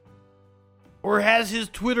 Or has his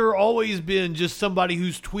Twitter always been just somebody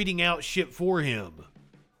who's tweeting out shit for him?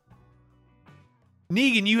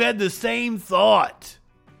 Negan, you had the same thought.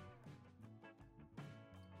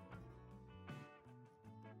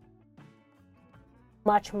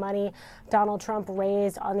 Much money Donald Trump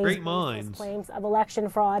raised on these claims of election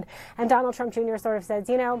fraud. And Donald Trump Jr. sort of says,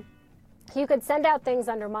 you could send out things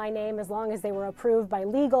under my name as long as they were approved by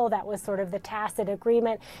legal. That was sort of the tacit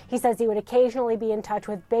agreement. He says he would occasionally be in touch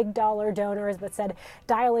with big dollar donors, but said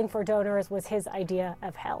dialing for donors was his idea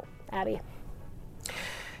of hell. Abby.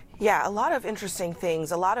 Yeah, a lot of interesting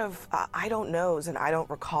things, a lot of I don't knows and I don't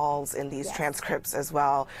recalls in these transcripts as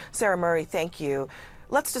well. Sarah Murray, thank you.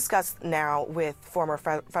 Let's discuss now with former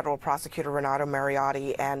federal prosecutor Renato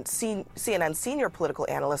Mariotti and CNN senior political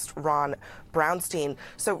analyst Ron Brownstein.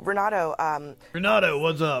 So, Renato,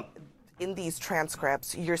 what's up? In these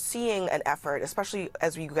transcripts, you're seeing an effort, especially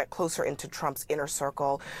as we get closer into Trump's inner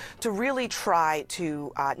circle, to really try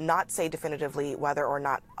to not say definitively whether or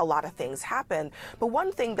not a lot of things happen. But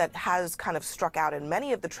one thing that has kind of struck out in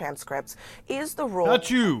many of the transcripts is the role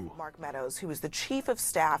of Mark Meadows, who was the chief of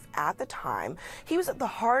staff at the time. He was at the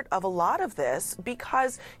heart of a lot of this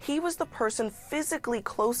because he was the person physically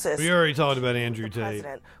closest. We already talked about Andrew Tate.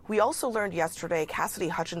 We also learned yesterday Cassidy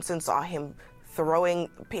Hutchinson saw him throwing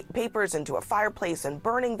papers into a fireplace and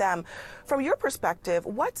burning them. From your perspective,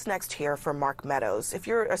 what's next here for Mark Meadows? If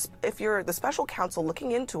you're the special counsel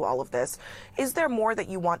looking into all of this, is there more that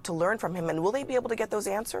you want to learn from him, and will they be able to get those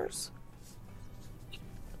answers?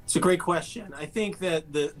 It's a great question. I think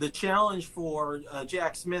that the challenge for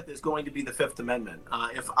Jack Smith is going to be the Fifth Amendment.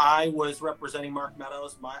 If I was representing Mark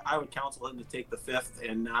Meadows, I would counsel him to take the Fifth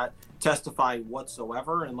and not testify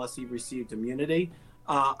whatsoever unless he received immunity.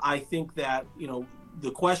 I think that,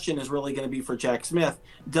 the question is really going to be for Jack Smith.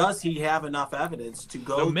 Does he have enough evidence to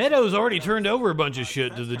go? So Meadows already turned over a bunch of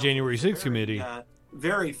shit to the January 6th committee.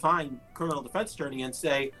 Very fine criminal defense attorney and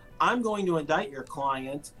say, I'm going to indict your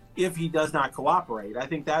client if he does not cooperate. I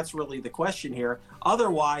think that's really the question here.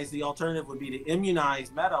 Otherwise, the alternative would be to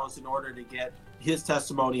immunize Meadows in order to get his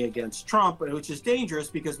testimony against Trump, which is dangerous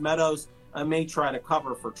because Meadows may try to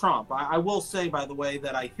cover for Trump. I will say, by the way,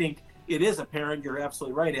 that I think it is apparent, you're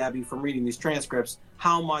absolutely right, Abby, from reading these transcripts,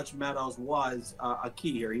 how much Meadows was a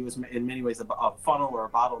key here. He was in many ways a funnel or a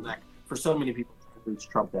bottleneck for so many people to reach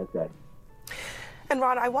Trump that day. And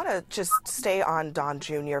Ron, I want to just stay on Don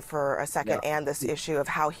Jr. for a second and this issue of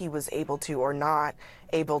how he was able to or not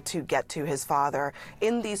able to get to his father.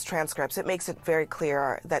 In these transcripts, it makes it very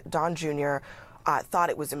clear that Don Jr. Thought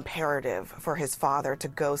it was imperative for his father to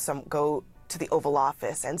go to the Oval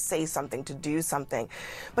Office and say something, to do something.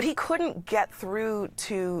 But he couldn't get through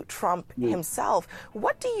to Trump himself.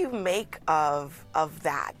 What do you make of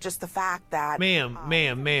that? Just the fact that...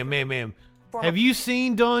 Ma'am. Have you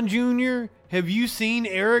seen Don Jr.? Have you seen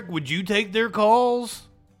Eric? Would you take their calls?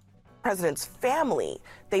 President's family,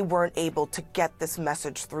 they weren't able to get this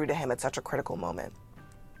message through to him at such a critical moment.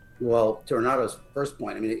 Well, to Renato's first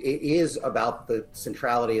point, I mean, it is about the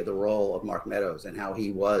centrality of the role of Mark Meadows and how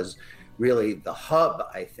he was really the hub,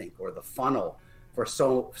 I think, or the funnel for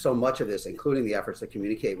so much of this, including the efforts to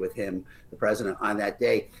communicate with him, the president, on that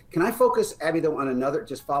day. Can I focus, Abby, though, on another,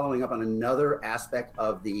 just following up on another aspect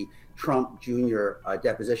of the Trump Jr.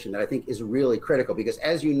 Deposition that I think is really critical? Because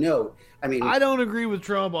as you know, I mean... I don't agree with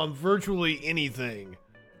Trump on virtually anything.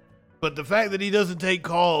 But the fact that he doesn't take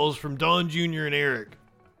calls from Don Jr. and Eric,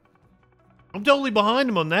 I'm totally behind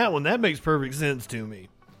him on that one. That makes perfect sense to me.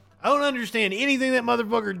 I don't understand anything that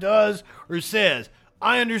motherfucker does or says.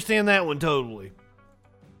 I understand that one totally.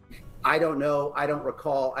 I don't know. I don't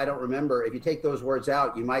recall. I don't remember. If you take those words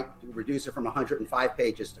out, you might reduce it from 105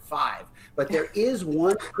 pages to 5. But there is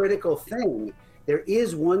one critical thing. There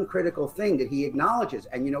is one critical thing that he acknowledges.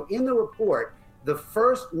 And, you know, in the report, the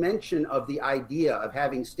first mention of the idea of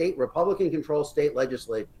having Republican-controlled state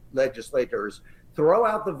legislators throw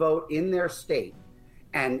out the vote in their state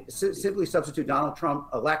and simply substitute Donald Trump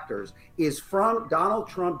electors is from Donald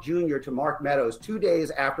Trump Jr. to Mark Meadows 2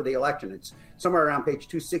 days after the election. It's somewhere around page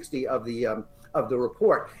 260 of the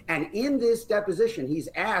report. And in this deposition, he's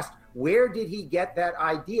asked, where did he get that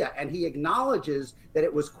idea? And he acknowledges that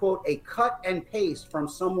it was, quote, a cut and paste from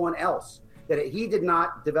someone else, that he did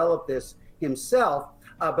not develop this himself.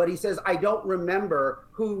 But he says, I don't remember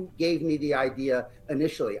who gave me the idea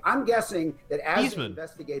initially. I'm guessing that as we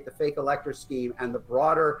investigate the fake elector scheme and the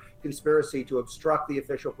broader conspiracy to obstruct the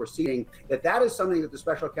official proceeding, that is something that the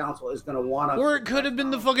special counsel is going to want to... Or it could have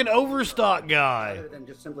been the fucking Overstock guy. Rather than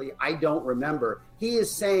just simply, I don't remember. He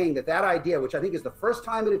is saying that idea, which I think is the first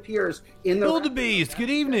time it appears in the... Wildebeest,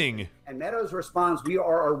 good evening. And Meadows responds, we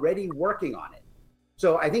are already working on it.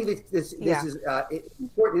 So I think this is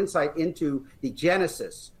important insight into the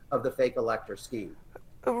genesis of the fake elector scheme.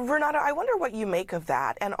 Renato, I wonder what you make of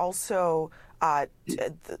that, and also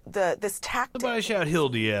this tactic. Somebody shout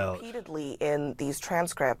Hildy out. Repeatedly in these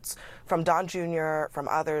transcripts from Don Jr., from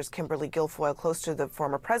others, Kimberly Guilfoyle, close to the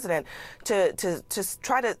former president, to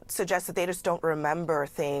try to suggest that they just don't remember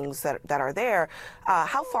things that are there.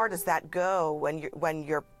 How far does that go when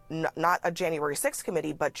you're not a January 6th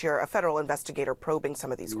committee, but you're a federal investigator probing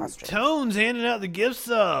some of these questions? Tones handing out the gift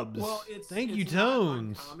subs. Well, Thank you,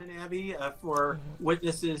 Tones. It's not uncommon, Abby, for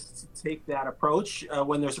witnesses to take that approach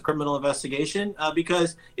when there's a criminal investigation,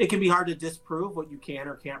 because it can be hard to disprove what you can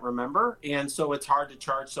or can't remember, and so it's hard to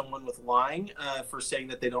charge someone with lying for saying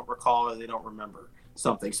that they don't recall or they don't remember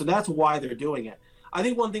something. So that's why they're doing it. I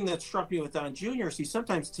think one thing that struck me with Don Jr. is he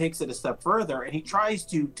sometimes takes it a step further and he tries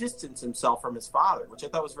to distance himself from his father, which I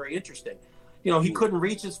thought was very interesting. You know, he couldn't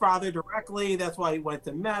reach his father directly. That's why he went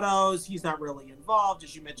to Meadows. He's not really involved.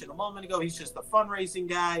 As you mentioned a moment ago, he's just a fundraising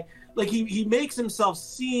guy. Like he makes himself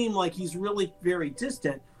seem like he's really very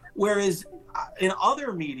distant. Whereas in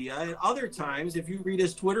other media, at other times, if you read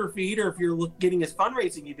his Twitter feed or if you're getting his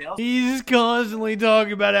fundraising emails, he's constantly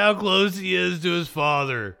talking about how close he is to his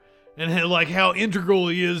father. And like how integral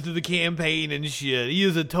he is to the campaign and shit. He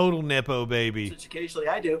is a total Nepo baby. Which occasionally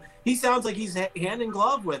I do. He sounds like he's hand in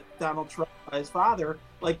glove with Donald Trump, his father.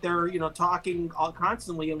 Like they're, talking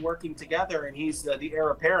constantly and working together, and he's the heir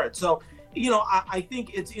apparent. So, I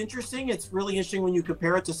think it's interesting. It's really interesting when you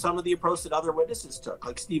compare it to some of the approach that other witnesses took,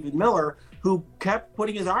 like Stephen Miller, who kept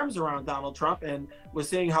putting his arms around Donald Trump and was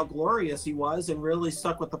saying how glorious he was and really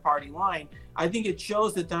stuck with the party line. I think it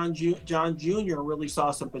shows that John Jr. really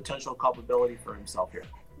saw some potential culpability for himself here.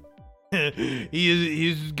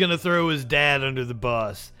 He's going to throw his dad under the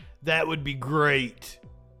bus. That would be great.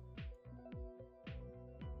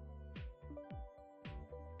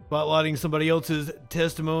 Spotlighting somebody else's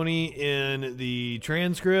testimony in the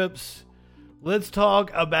transcripts. Let's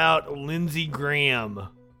talk about Lindsey Graham.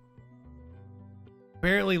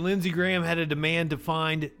 Apparently, Lindsey Graham had a demand to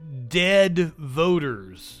find dead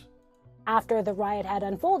voters after the riot had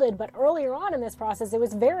unfolded. But earlier on in this process, it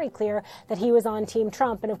was very clear that he was on Team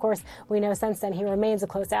Trump. And of course, we know since then he remains a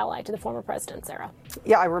close ally to the former president, Sarah.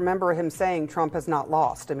 Yeah, I remember him saying Trump has not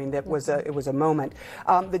lost. I mean, it was a moment.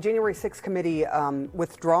 The January 6th committee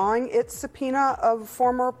withdrawing its subpoena of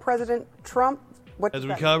former President Trump. As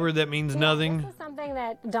we covered, that means nothing. This is something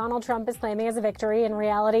that Donald Trump is claiming as a victory. In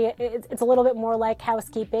reality, it's a little bit more like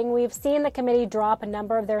housekeeping. We've seen the committee drop a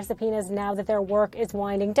number of their subpoenas now that their work is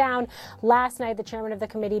winding down. Last night, the chairman of the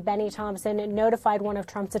committee, Benny Thompson, notified one of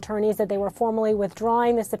Trump's attorneys that they were formally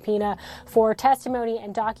withdrawing the subpoena for testimony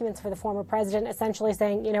and documents for the former president, essentially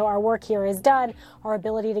saying, you know, our work here is done. Our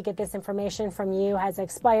ability to get this information from you has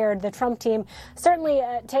expired. The Trump team certainly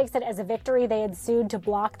takes it as a victory. They had sued to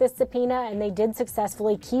block this subpoena, and they did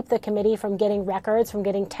successfully keep the committee from getting records, from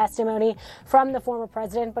getting testimony from the former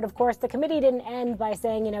president. But of course, the committee didn't end by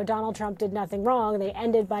saying, you know, Donald Trump did nothing wrong. They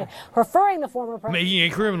ended by referring the former president, making a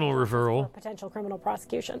criminal referral, for potential criminal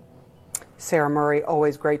prosecution. Sarah Murray,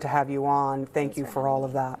 always great to have you on. Thank you for all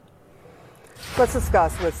of that. Let's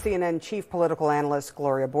discuss with CNN chief political analyst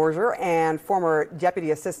Gloria Borger and former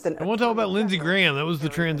deputy assistant. I want to talk about Lindsey Graham. That was the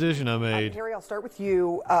transition I made. Harry, I'll start with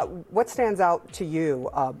you. What stands out to you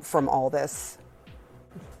from all this?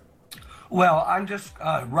 Well, I'm just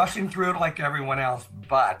rushing through it like everyone else,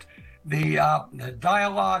 but the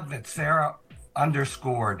dialogue that Sarah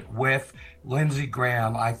underscored with Lindsey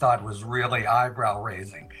Graham, I thought was really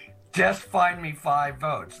eyebrow-raising. Just find me 5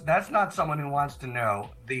 votes. That's not someone who wants to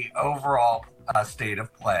know the overall state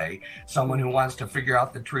of play, someone who wants to figure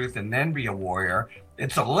out the truth and then be a warrior.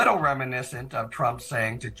 It's a little reminiscent of Trump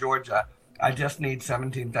saying to Georgia, I just need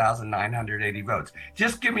 17,980 votes.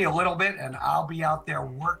 Just give me a little bit and I'll be out there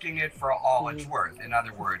working it for all it's worth. In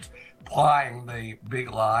other words, plying the big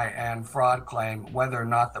lie and fraud claim, whether or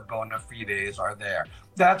not the bona fides are there.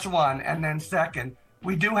 That's one. And then second,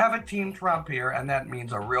 we do have a Team Trump here, and that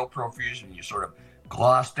means a real profusion. You sort of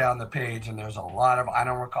gloss down the page, and there's a lot of I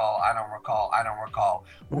don't recall.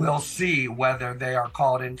 We'll see whether they are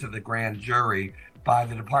called into the grand jury by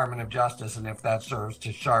the Department of Justice and if that serves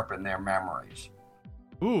to sharpen their memories.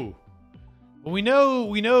 Ooh. Well, we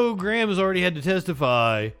know Graham has already had to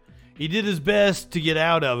testify. He did his best to get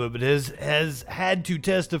out of it, but has had to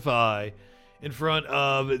testify in front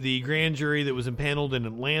of the grand jury that was impaneled in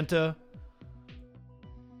Atlanta.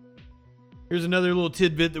 Here's another little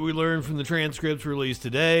tidbit that we learned from the transcripts released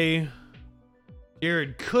today.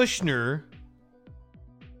 Jared Kushner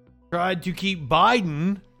tried to keep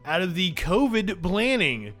Biden out of the COVID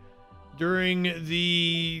planning during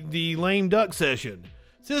the lame duck session.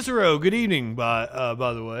 Cicero, good evening, by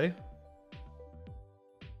the way.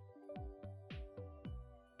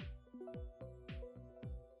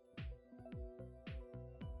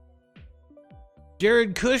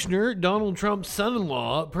 Jared Kushner, Donald Trump's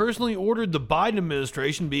son-in-law, personally ordered the Biden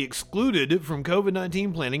administration be excluded from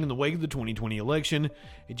COVID-19 planning in the wake of the 2020 election,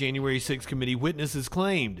 a January 6th committee witness has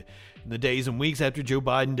claimed. In the days and weeks after Joe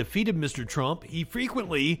Biden defeated Mr. Trump, he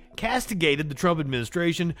frequently castigated the Trump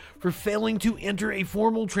administration for failing to enter a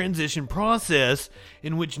formal transition process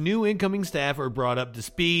in which new incoming staff are brought up to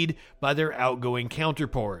speed by their outgoing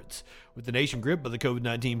counterparts. With the nation gripped by the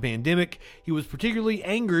COVID-19 pandemic, he was particularly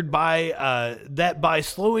angered by that by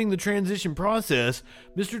slowing the transition process,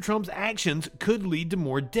 Mr. Trump's actions could lead to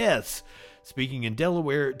more deaths. Speaking in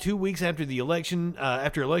Delaware 2 weeks after the election,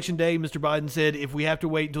 after Election Day, Mr. Biden said, if we have to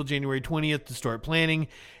wait until January 20th to start planning,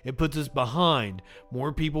 it puts us behind.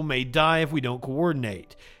 More people may die if we don't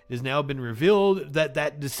coordinate. It has now been revealed that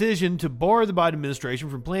that decision to bar the Biden administration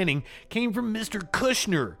from planning came from Mr.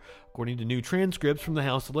 Kushner, according to new transcripts from the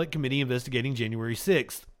House Select Committee investigating January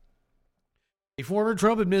 6th. A former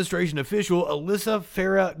Trump administration official, Alyssa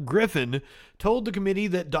Farah Griffin, told the committee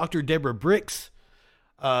that Dr. Deborah Birx,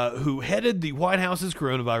 who headed the White House's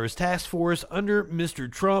coronavirus task force under Mr.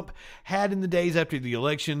 Trump, had in the days after the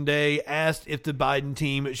election day asked if the Biden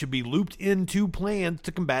team should be looped into plans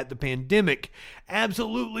to combat the pandemic.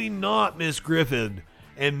 Absolutely not, Miss Griffin,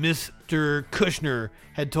 and Mr. Kushner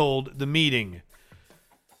had told the meeting.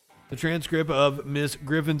 The transcript of Ms.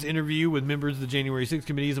 Griffin's interview with members of the January 6th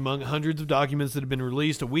committee is among hundreds of documents that have been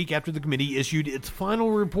released a week after the committee issued its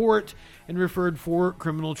final report and referred 4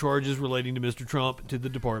 criminal charges relating to Mr. Trump to the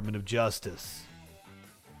Department of Justice.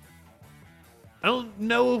 I don't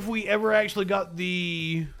know if we ever actually got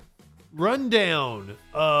the rundown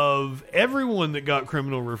of everyone that got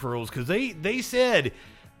criminal referrals, because they said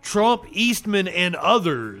Trump, Eastman, and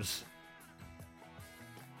others.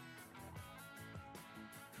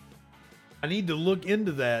 I need to look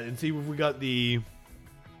into that and see if we got the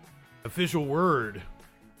official word.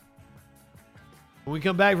 When we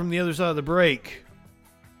come back from the other side of the break,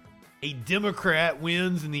 a Democrat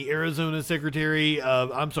wins in the Arizona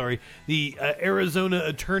Arizona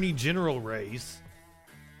Attorney General race.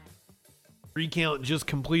 Recount just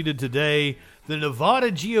completed today. The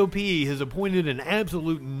Nevada GOP has appointed an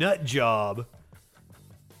absolute nut job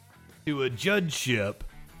to a judgeship.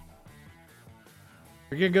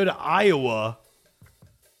 We're going to go to Iowa,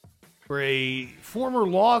 where a former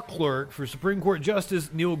law clerk for Supreme Court Justice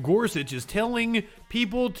Neil Gorsuch is telling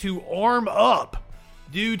people to arm up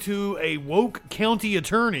due to a woke county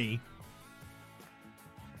attorney.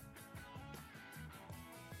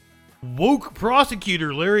 Woke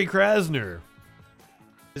prosecutor Larry Krasner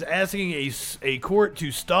is asking a court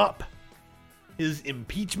to stop his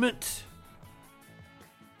impeachment.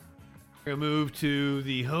 We're going to move to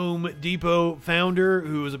the Home Depot founder,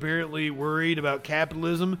 who is apparently worried about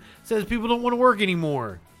capitalism, says people don't want to work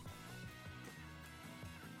anymore.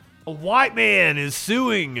 A white man is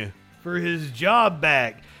suing for his job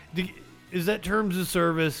back. Is that terms of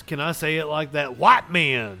service? Can I say it like that? White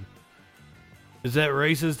man. Is that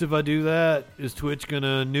racist if I do that? Is Twitch going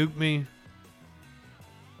to nuke me?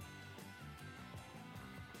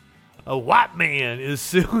 A white man is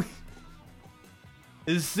suing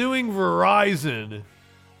Verizon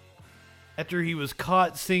after he was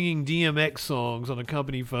caught singing DMX songs on a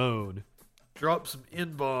company phone. Dropped some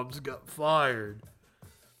N-bombs, got fired.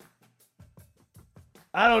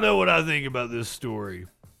 I don't know what I think about this story.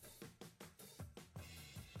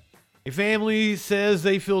 A family says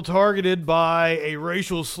they feel targeted by a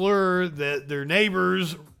racial slur that their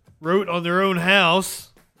neighbors wrote on their own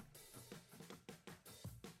house.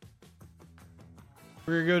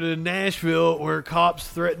 We're going to go to Nashville, where cops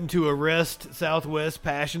threaten to arrest Southwest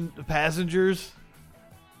passengers.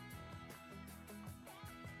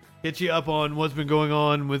 Hit you up on what's been going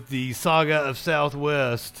on with the saga of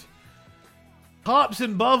Southwest. Cops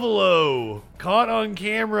in Buffalo caught on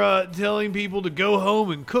camera telling people to go home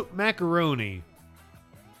and cook macaroni.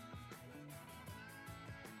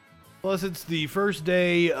 Plus, it's the first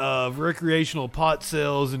day of recreational pot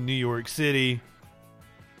sales in New York City.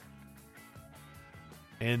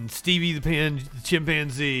 And Stevie the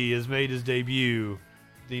chimpanzee has made his debut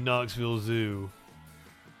at the Knoxville Zoo.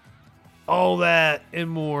 All that and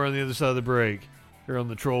more on the other side of the break. Here on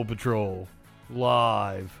the Troll Patrol.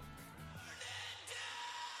 Live.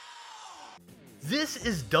 This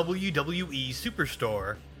is WWE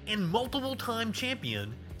superstar and multiple-time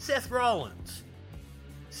champion Seth Rollins.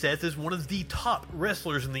 Seth is one of the top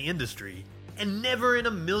wrestlers in the industry, and never in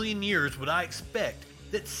a million years would I expect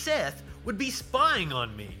that Seth would be spying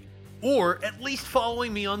on me, or at least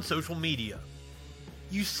following me on social media.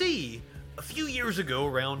 You see, a few years ago,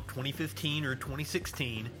 around 2015 or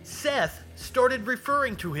 2016, Seth started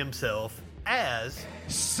referring to himself as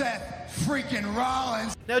Seth freaking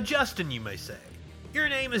Rollins. Now, Justin, you may say, your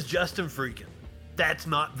name is Justin Freakin'. That's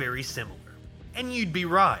not very similar. And you'd be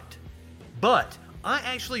right. But I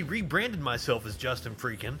actually rebranded myself as Justin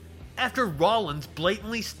Freakin' after Rollins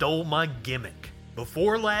blatantly stole my gimmick.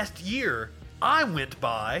 Before last year, I went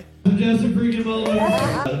by Justin Freakin'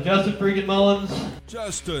 Mullins. Justin Freakin' Mullins.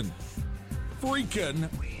 Justin Freakin'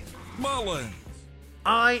 Mullins.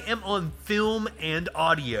 I am on film and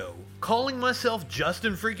audio, calling myself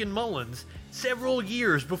Justin Freakin' Mullins several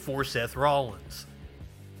years before Seth Rollins.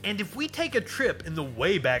 And if we take a trip in the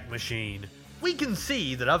Wayback Machine, we can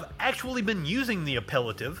see that I've actually been using the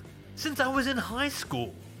appellative since I was in high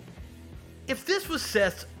school. If this was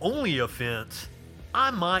Seth's only offense, I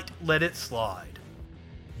might let it slide.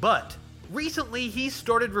 But recently he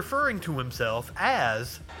started referring to himself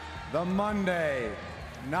as the Monday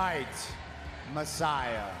Night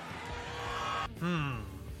Messiah.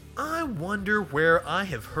 I wonder where I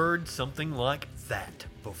have heard something like that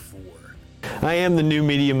before. I am the new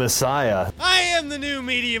media messiah. I am the new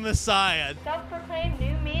media messiah. Self-proclaimed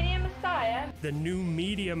new media messiah. The new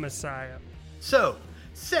media messiah. So,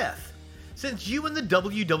 Seth, since you and the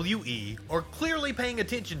WWE are clearly paying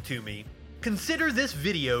attention to me, consider this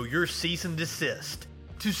video your cease and desist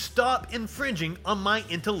to stop infringing on my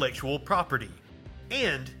intellectual property.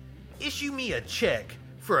 And issue me a check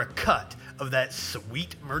for a cut of that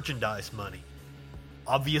sweet merchandise money.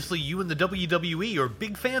 Obviously, you and the WWE are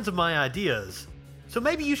big fans of my ideas, so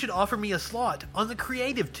maybe you should offer me a slot on the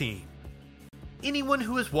creative team. Anyone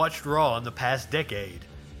who has watched Raw in the past decade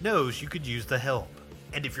knows you could use the help.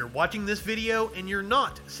 And if you're watching this video and you're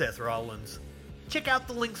not Seth Rollins, check out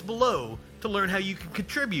the links below to learn how you can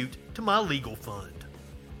contribute to my legal fund.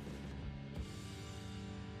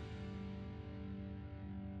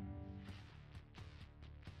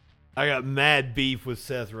 I got mad beef with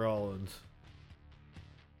Seth Rollins.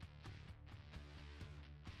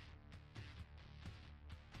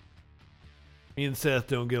 Me and Seth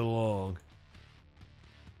don't get along.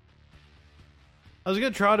 I was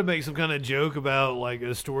going to try to make some kind of joke about like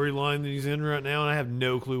a storyline that he's in right now, and I have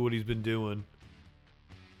no clue what he's been doing.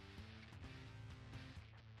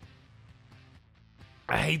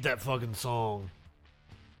 I hate that fucking song.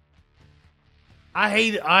 I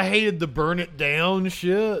hated the burn it down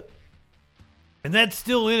shit. And that's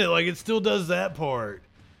still in it. Like, it still does that part.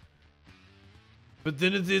 But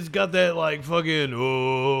then it's got that, like, fucking,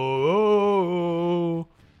 oh.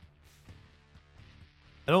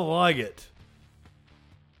 I don't like it.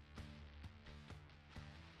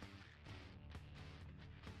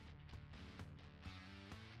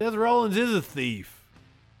 Seth Rollins is a thief.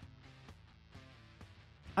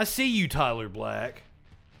 I see you, Tyler Black.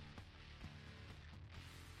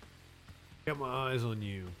 Got my eyes on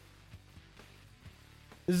you.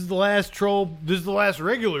 This is the last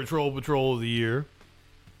regular Troll Patrol of the year.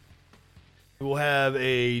 We'll have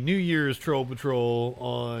a New Year's Troll Patrol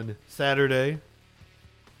on Saturday.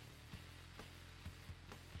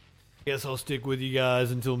 Guess I'll stick with you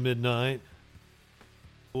guys until midnight.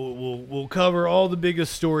 We'll cover all the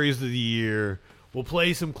biggest stories of the year. We'll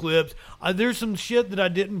play some clips. There's some shit that I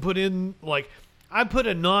didn't put in. Like, I put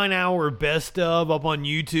a 9-hour best of up on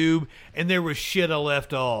YouTube, and there was shit I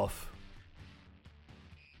left off.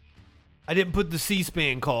 I didn't put the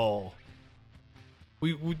C-SPAN call.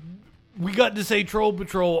 We got to say Troll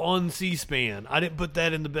Patrol on C-SPAN. I didn't put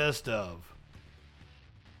that in the best of.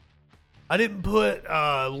 I didn't put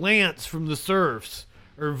Lance from the Surfs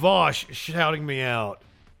or Vosh shouting me out.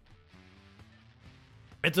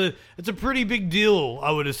 It's a pretty big deal,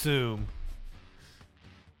 I would assume.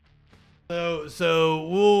 So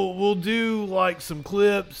we'll do like some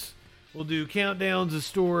clips. We'll do countdowns of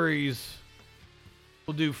stories.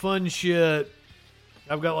 We'll do fun shit.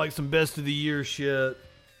 I've got like some best of the year shit.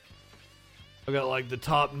 I've got like the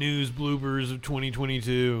top news bloopers of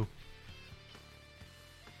 2022.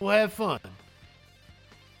 We'll have fun.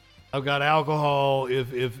 I've got alcohol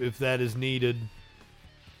if that is needed.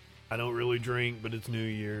 I don't really drink, but it's New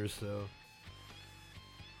Year's, so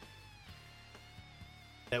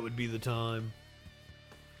that would be the time.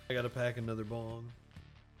 I gotta pack another bong.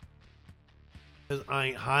 Because I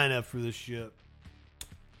ain't high enough for this shit.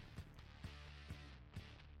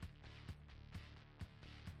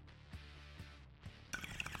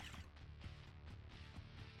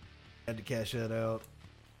 Had to cash that out.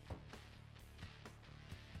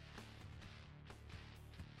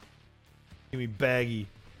 Give me baggy.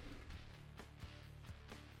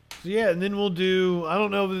 So yeah, and then we'll do. I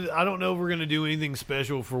don't know if we're gonna do anything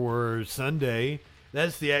special for Sunday.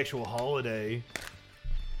 That's the actual holiday.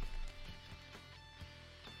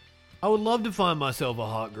 I would love to find myself a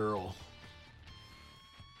hot girl.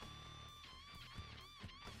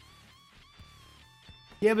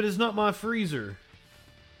 Yeah, but it's not my freezer.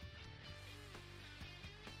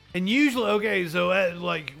 And usually, okay, so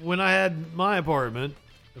like when I had my apartment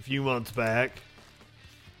a few months back,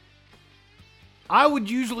 I would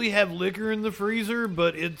usually have liquor in the freezer,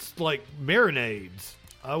 but it's like marinades.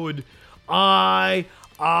 I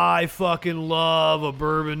fucking love a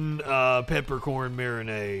bourbon peppercorn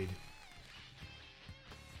marinade.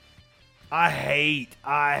 I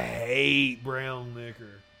hate brown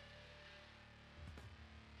liquor.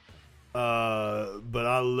 But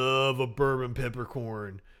I love a bourbon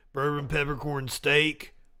peppercorn. Bourbon peppercorn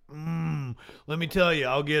steak. Let me tell you,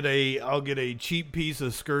 I'll get a cheap piece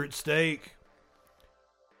of skirt steak.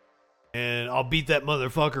 And I'll beat that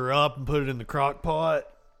motherfucker up and put it in the crock pot.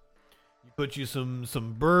 You put you some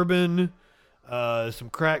bourbon, some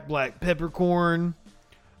cracked black peppercorn,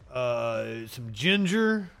 some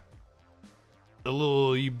ginger,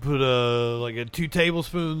 you put like 2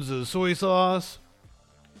 tablespoons of soy sauce,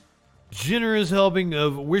 generous helping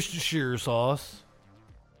of Worcestershire sauce,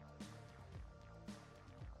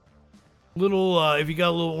 if you got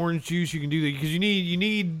a little orange juice, you can do that because you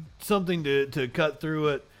need something to cut through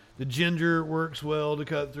it. The ginger works well to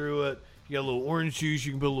cut through it. If you got a little orange juice,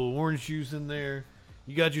 you can put a little orange juice in there.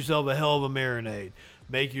 You got yourself a hell of a marinade.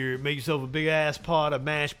 Make yourself a big ass pot of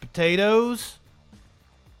mashed potatoes.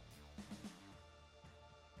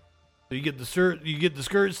 So you get the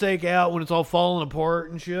skirt steak out when it's all falling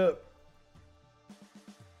apart and shit.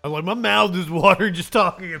 I'm like, my mouth is watering just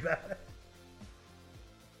talking about it.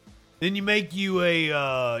 Then you make you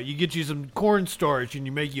you get you some cornstarch and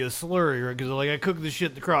you make you a slurry, right? Because like I cook this shit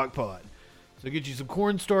in the crock pot. So get you some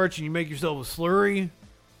cornstarch and you make yourself a slurry.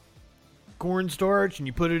 Cornstarch and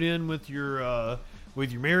you put it in with your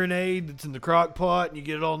marinade that's in the crock pot and you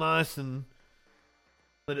get it all nice and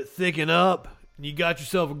let it thicken up. And you got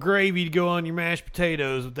yourself a gravy to go on your mashed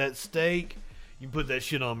potatoes with that steak. You can put that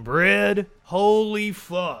shit on bread. Holy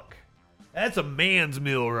fuck. That's a man's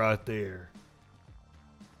meal right there.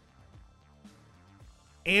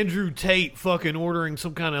 Andrew Tate fucking ordering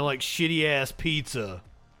some kind of like shitty ass pizza.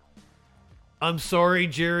 I'm sorry,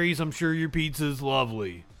 Jerry's. I'm sure your pizza's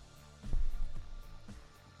lovely.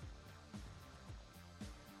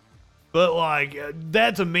 But like,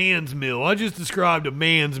 that's a man's meal. I just described a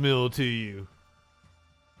man's meal to you.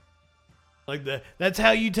 Like that's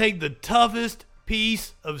how you take the toughest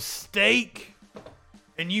piece of steak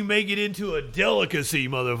and you make it into a delicacy,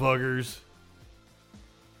 motherfuckers.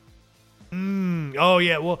 Oh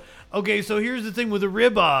yeah, well, okay, so here's the thing with a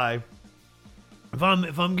ribeye. If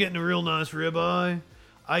I'm getting a real nice ribeye,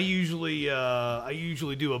 I usually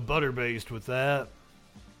do a butter baste with that.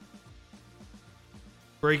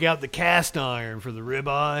 Break out the cast iron for the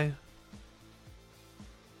ribeye.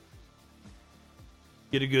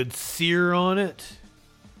 Get a good sear on it.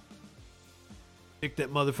 Stick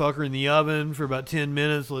that motherfucker in the oven for about 10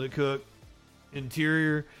 minutes. Let it cook.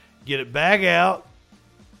 Interior. Get it back out.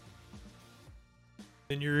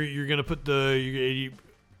 Then you're gonna put the.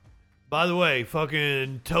 By the way,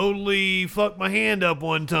 fucking totally fucked my hand up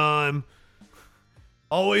one time.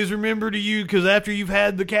 Always remember to use, because after you've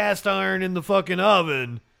had the cast iron in the fucking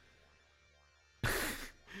oven,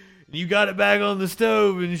 you got it back on the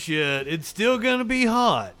stove and shit, it's still gonna be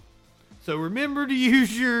hot. So remember to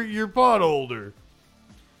use your pot holder.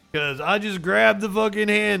 Because I just grabbed the fucking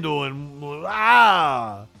handle and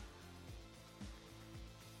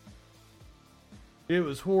it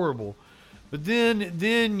was horrible. But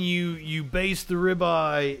then you baste the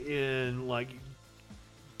ribeye in, like,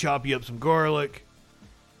 chop you up some garlic,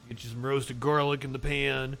 get you some roasted garlic in the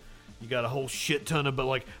pan. You got a whole shit ton of, but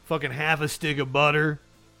like fucking half a stick of butter.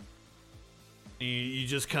 You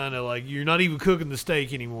just kind of like, you're not even cooking the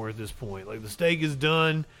steak anymore at this point. Like, the steak is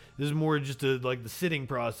done. This is more just like the sitting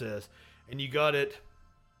process, and you got it.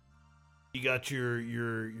 You got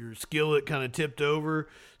your skillet kind of tipped over,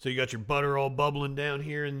 so you got your butter all bubbling down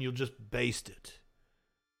here, and you'll just baste it.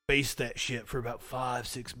 Baste that shit for about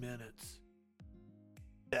 5-6 minutes.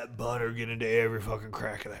 That butter get into every fucking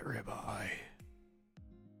crack of that ribeye.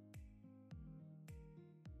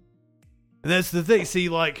 And that's the thing. See,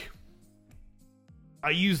 like,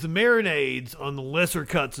 I use the marinades on the lesser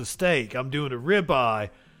cuts of steak. I'm doing a ribeye.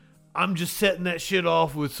 I'm just setting that shit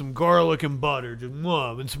off with some garlic and butter. Just,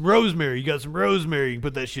 and some rosemary. You got some rosemary, you can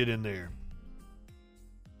put that shit in there.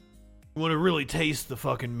 You want to really taste the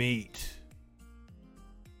fucking meat.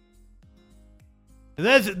 And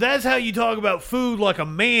that's how you talk about food like a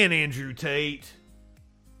man, Andrew Tate.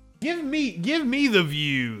 Give me the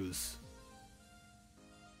views.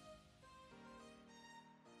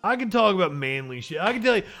 I can talk about manly shit. I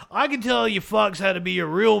can tell you fucks how to be a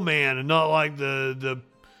real man and not like the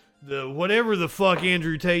whatever the fuck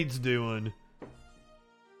Andrew Tate's doing.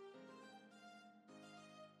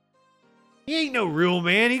 He ain't no real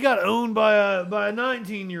man. He got owned by a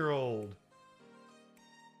 19-year-old.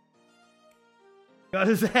 Got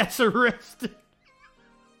his ass arrested.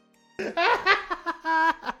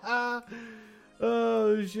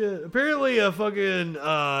 Oh shit. Apparently a fucking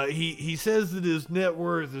he says that his net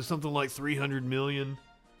worth is something like $300 million.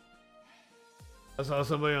 I saw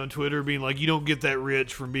somebody on Twitter being like, you don't get that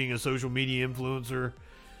rich from being a social media influencer.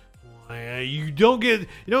 You don't get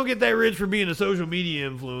that rich from being a social media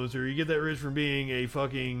influencer. You get that rich from being a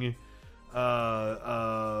fucking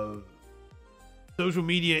social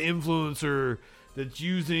media influencer that's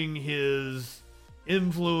using his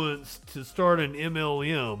influence to start an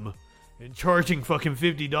MLM and charging fucking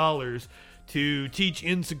 $50 to teach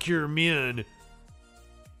insecure men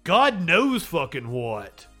God knows fucking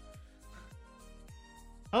what.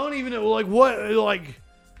 I don't even know, like, what, like,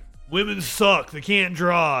 women suck, they can't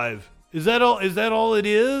drive. Is that all it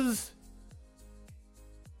is? Is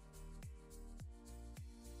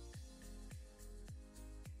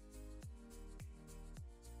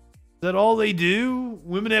that all they do?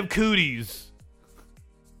 Women have cooties.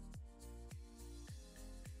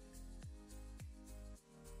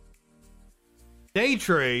 Day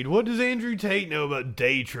trade? What does Andrew Tate know about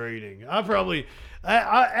day trading?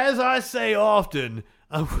 As I say often,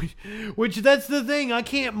 which that's the thing, I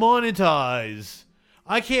can't monetize.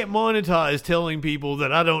 I can't monetize telling people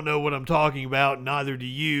that I don't know what I'm talking about, neither do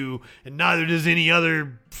you, and neither does any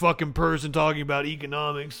other fucking person talking about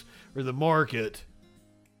economics or the market.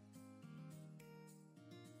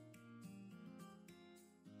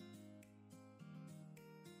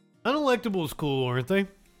 Unelectable is cool, aren't they?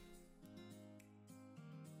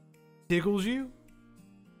 Tickles you?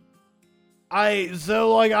 I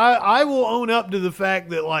will own up to the fact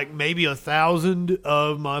that, like, maybe 1,000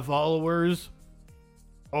 of my followers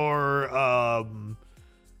are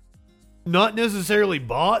not necessarily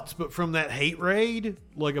bots, but from that hate raid.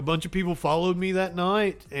 Like, a bunch of people followed me that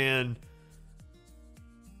night, and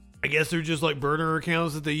I guess they're just like burner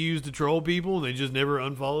accounts that they use to troll people, and they just never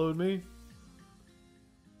unfollowed me.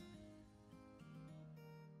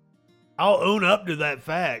 I'll own up to that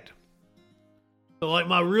fact. So, like,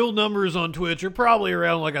 my real numbers on Twitch are probably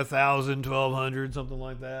around like 1,000, 1,200, something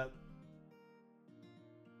like that.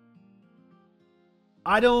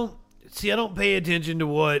 I don't pay attention to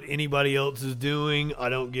what anybody else is doing. I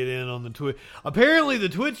don't get in on the Twitch. Apparently the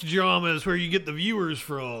Twitch drama is where you get the viewers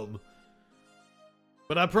from.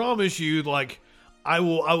 But I promise you, like, I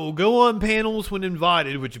will go on panels when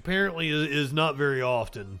invited, which apparently is not very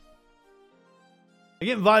often. I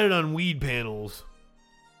get invited on weed panels.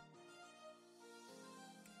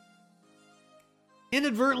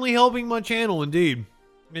 Inadvertently helping my channel, indeed.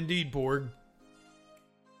 Indeed, Porg.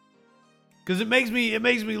 Because it makes me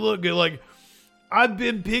look good. Like, I've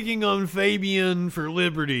been picking on Fabian for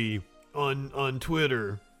Liberty on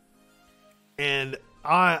Twitter, and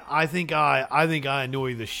I think I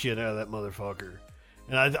annoy the shit out of that motherfucker,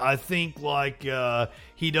 and I think like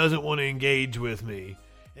he doesn't want to engage with me.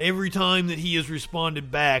 Every time that he has responded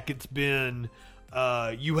back, it's been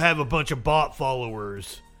you have a bunch of bot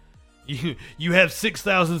followers. You have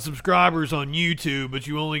 6,000 subscribers on YouTube, but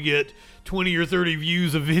you only get 20 or 30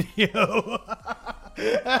 views a video.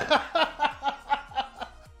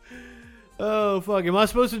 Oh, fuck. Am I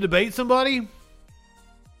supposed to debate somebody?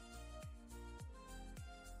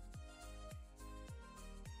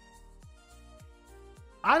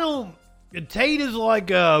 I don't... Tate is like...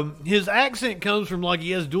 his accent comes from like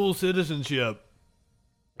he has dual citizenship.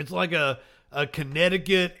 It's like a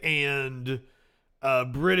Connecticut and...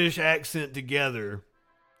 British accent together.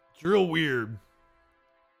 It's real weird.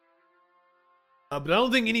 But I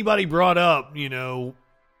don't think anybody brought up, you know,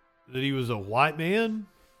 that he was a white man.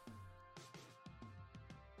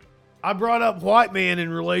 I brought up white man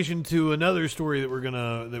in relation to another story that we're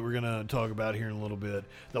gonna talk about here in a little bit.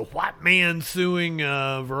 The white man suing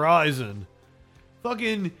Verizon.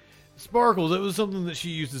 Fucking Sparkles, that was something that she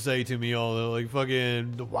used to say to me all the like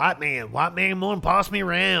fucking the white man won't pass me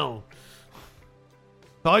around.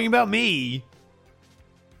 Talking about me.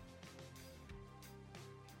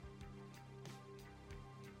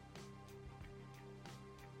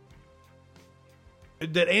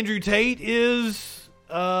 That Andrew Tate is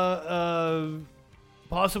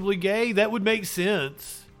possibly gay. That would make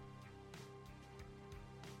sense.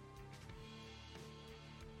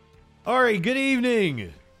 Alright, good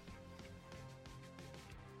evening.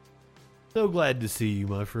 So glad to see you,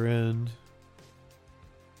 my friend.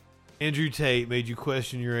 Andrew Tate made you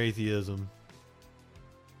question your atheism.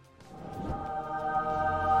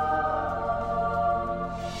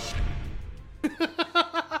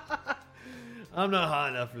 I'm not high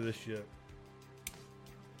enough for this shit.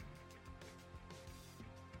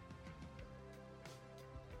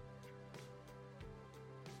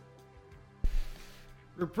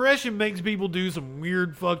 Repression makes people do some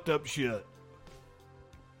weird, fucked up shit.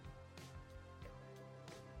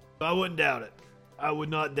 I wouldn't doubt it. I would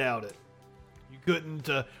not doubt it. You couldn't,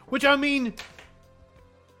 which I mean,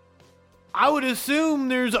 I would assume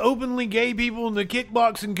there's openly gay people in the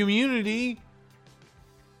kickboxing community.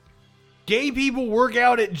 Gay people work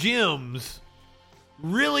out at gyms.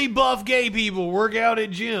 Really buff gay people work out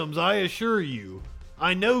at gyms, I assure you.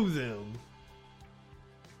 I know them.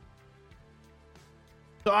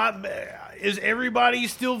 So is everybody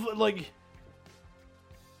still, like...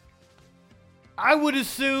 I would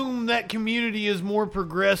assume that community is more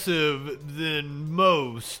progressive than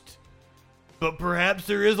most. But perhaps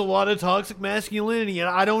there is a lot of toxic masculinity, and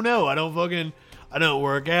I don't know. I don't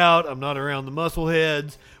work out. I'm not around the muscle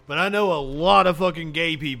heads. But I know a lot of fucking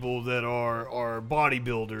gay people that are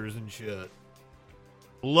bodybuilders and shit.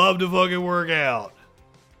 Love to fucking work out.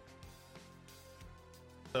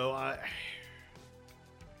 So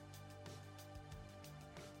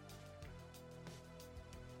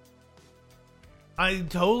it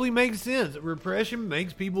totally makes sense. Repression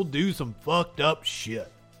makes people do some fucked up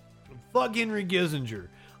shit. Fuck Henry Kissinger.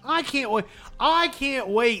 I can't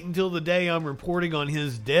wait until the day I'm reporting on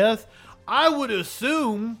his death. I would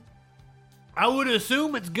assume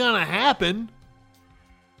it's gonna happen.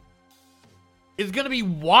 It's gonna be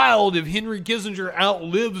wild if Henry Kissinger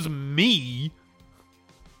outlives me.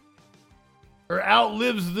 Or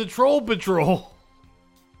outlives the Troll Patrol.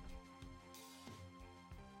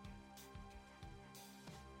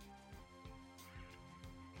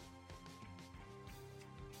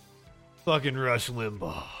 Fucking Rush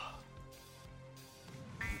Limbaugh.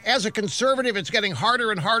 as a conservative, it's getting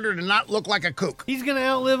harder and harder to not look like a kook. He's going to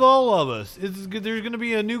outlive all of us. There's going to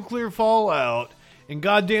be a nuclear fallout, and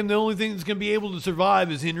goddamn, the only thing that's going to be able to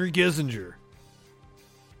survive is Henry Kissinger.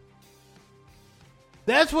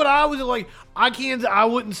 That's what I was like. I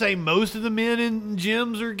wouldn't say most of the men in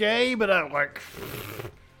gyms are gay, but I'm like,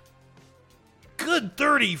 good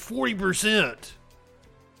 30-40%.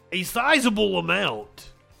 A sizable amount.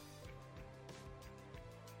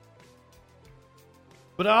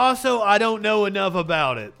 But I don't know enough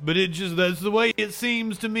about it. But that's the way it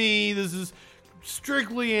seems to me. This is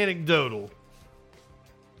strictly anecdotal.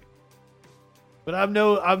 But I've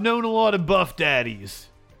known a lot of buff daddies.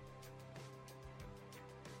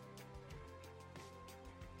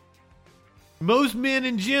 Most men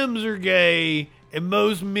in gyms are gay, and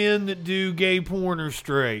most men that do gay porn are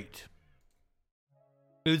straight.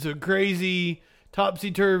 It's a crazy,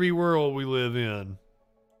 topsy-turvy world we live in.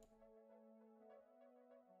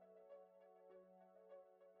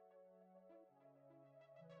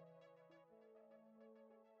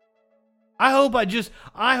 I hope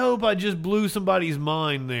I just blew somebody's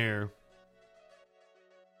mind there.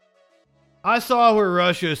 I saw where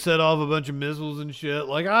Russia set off a bunch of missiles and shit.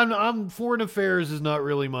 Like, I'm foreign affairs is not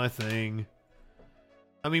really my thing.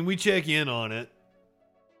 I mean, we check in on it.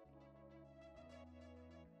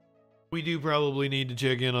 We do probably need to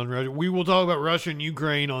check in on Russia. We will talk about Russia and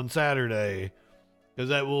Ukraine on Saturday, because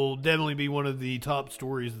that will definitely be one of the top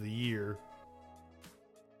stories of the year.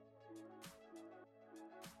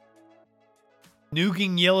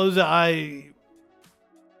 Nuking Yellowstone, I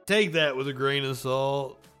take that with a grain of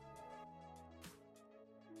salt.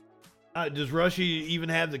 Does Russia even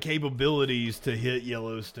have the capabilities to hit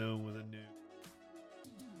Yellowstone with a nuke?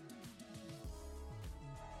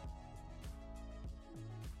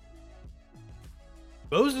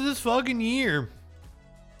 Most of this fucking year,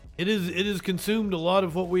 it has consumed a lot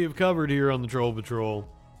of what we have covered here on the Troll Patrol.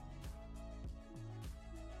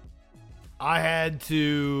 I had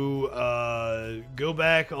to go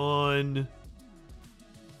back on...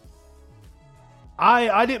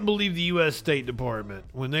 I didn't believe the U.S. State Department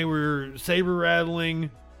when they were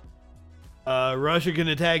saber-rattling Russia can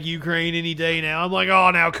attack Ukraine any day now. I'm like,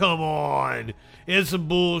 oh, now come on. It's some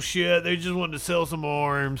bullshit. They just wanted to sell some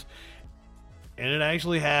arms. And it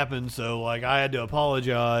actually happened, so like I had to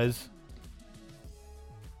apologize.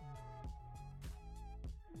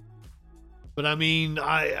 But I mean,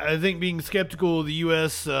 I think being skeptical of the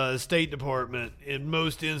U.S. State Department in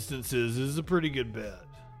most instances is a pretty good bet.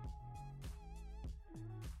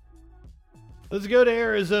 Let's go to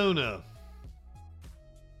Arizona.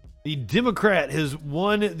 The Democrat has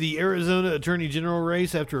won the Arizona Attorney General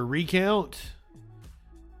race after a recount.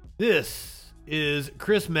 This is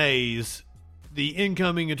Chris Mays, the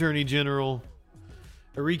incoming Attorney General.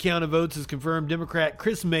 A recount of votes has confirmed Democrat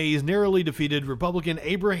Chris Mays narrowly defeated Republican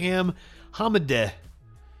Abraham Hamadeh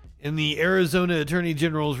in the Arizona Attorney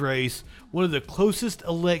General's race, one of the closest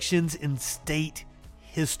elections in state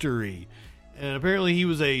history. And apparently he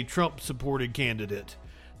was a Trump-supported candidate.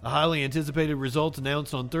 The highly anticipated results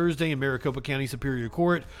announced on Thursday in Maricopa County Superior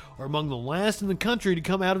Court are among the last in the country to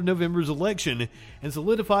come out of November's election and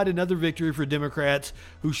solidified another victory for Democrats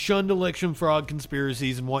who shunned election fraud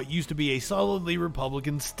conspiracies in what used to be a solidly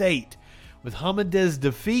Republican state. With Hamadeh's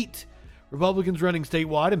defeat, Republicans running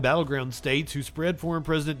statewide and battleground states who spread former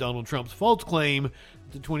President Donald Trump's false claim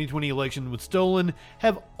that the 2020 election was stolen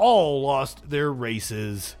have all lost their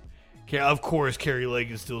races. Of course, Kari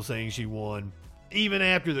Lake is still saying she won, even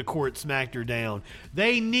after the court smacked her down.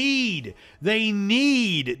 They need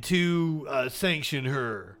to sanction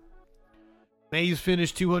her. Mays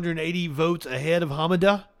finished 280 votes ahead of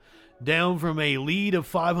Hamadeh, down from a lead of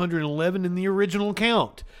 511 in the original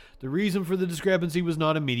count. The reason for the discrepancy was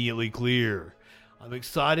not immediately clear. I'm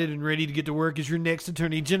excited and ready to get to work as your next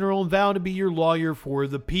Attorney General and vow to be your lawyer for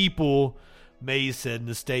the people, Mays said in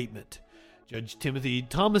a statement. Judge Timothy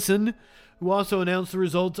Thomason, who also announced the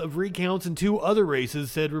results of recounts in two other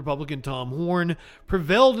races, said Republican Tom Horn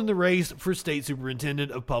prevailed in the race for State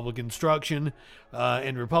Superintendent of Public Instruction,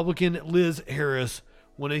 and Republican Liz Harris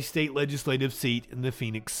won a state legislative seat in the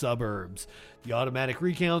Phoenix suburbs. The automatic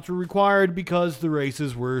recounts were required because the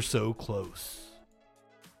races were so close.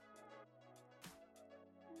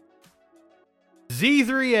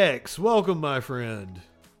 Z3X, welcome, my friend.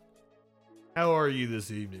 How are you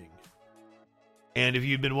this evening? And if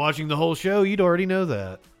you've been watching the whole show, you'd already know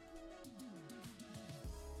that.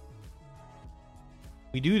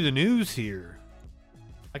 We do the news here.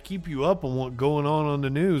 I keep you up on what's going on the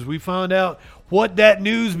news. We find out what that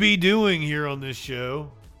news be doing here on this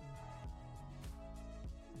show.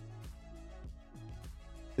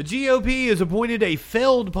 The GOP has appointed a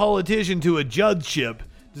failed politician to a judgeship,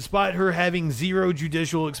 despite her having zero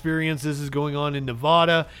judicial experience. This is going on in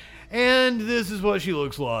Nevada, and this is what she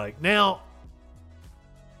looks like. Now,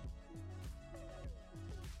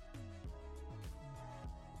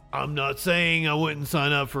 I'm not saying I wouldn't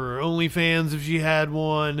sign up for her OnlyFans if she had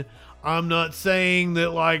one. I'm not saying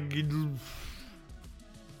that, like,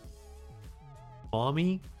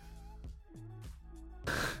 mommy?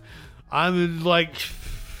 I'm like...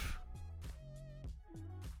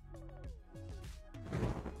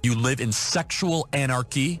 You live in sexual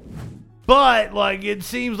anarchy? But, like, it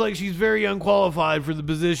seems like she's very unqualified for the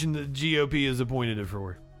position that the GOP has appointed her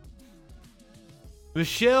for.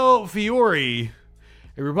 Michelle Fiore,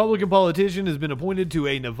 a Republican politician, has been appointed to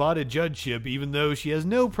a Nevada judgeship, even though she has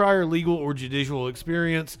no prior legal or judicial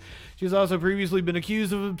experience. She has also previously been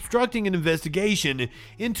accused of obstructing an investigation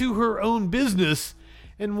into her own business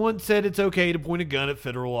and once said it's okay to point a gun at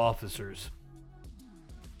federal officers.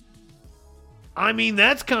 I mean,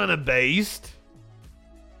 that's kind of based.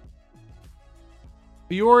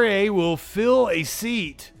 Fiore will fill a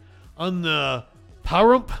seat on the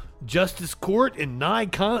Pahrump Justice Court in Nye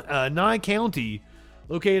County,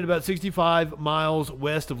 located about 65 miles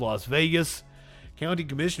west of Las Vegas. County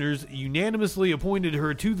commissioners unanimously appointed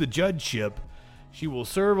her to the judgeship. She will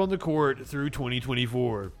serve on the court through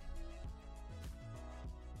 2024.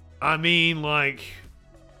 I mean, like,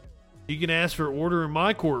 you can ask for order in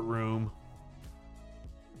my courtroom.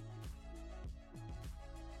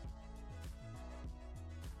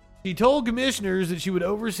 She told commissioners that she would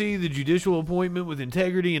oversee the judicial appointment with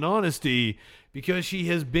integrity and honesty because she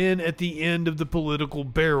has been at the end of the political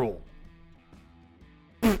barrel.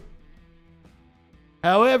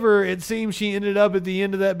 However, it seems she ended up at the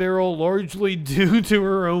end of that barrel largely due to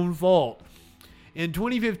her own fault. In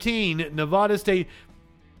 2015, Nevada State...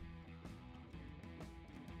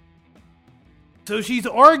 So she's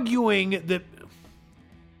arguing that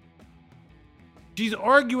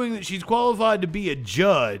she's qualified to be a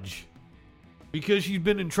judge because she's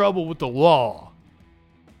been in trouble with the law.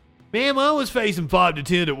 Ma'am, I was facing 5 to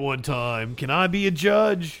 10 at one time. Can I be a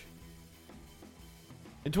judge?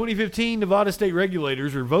 In 2015, Nevada state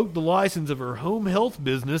regulators revoked the license of her home health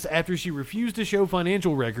business after she refused to show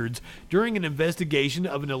financial records during an investigation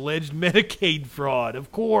of an alleged Medicaid fraud.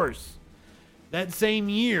 Of course. That same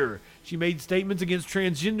year, she made statements against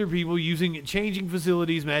transgender people using changing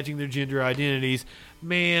facilities matching their gender identities.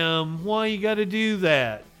 Ma'am, why you gotta do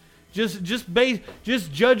that? Just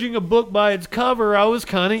judging a book by its cover, I was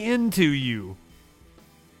kind of into you.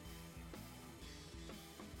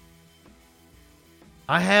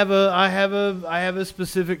 I have a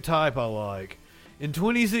specific type I like. In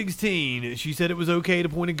 2016, she said it was okay to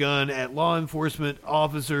point a gun at law enforcement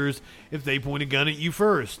officers if they point a gun at you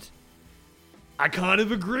first. I kind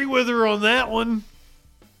of agree with her on that one.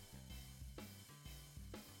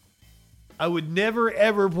 I would never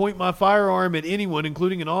ever point my firearm at anyone,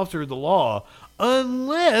 including an officer of the law,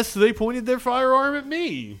 unless they pointed their firearm at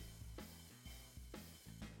me.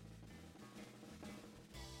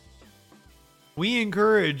 We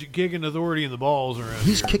encourage kicking authority in the balls around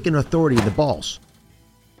He's here. kicking authority in the balls.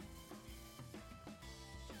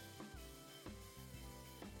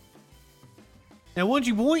 Now, once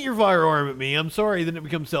you point your firearm at me, I'm sorry, then it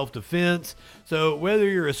becomes self-defense. So whether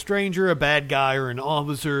you're a stranger, a bad guy, or an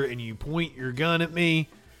officer, and you point your gun at me,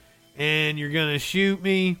 and you're going to shoot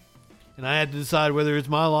me, and I have to decide whether it's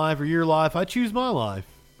my life or your life, I choose my life.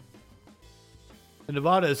 The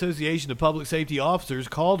Nevada Association of Public Safety Officers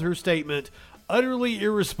called her statement utterly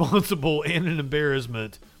irresponsible and an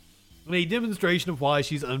embarrassment, and a demonstration of why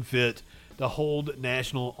she's unfit to hold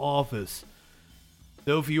national office.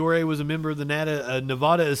 Though Fiore was a member of the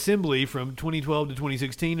Nevada Assembly from 2012 to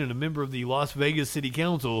 2016 and a member of the Las Vegas City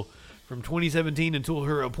Council from 2017 until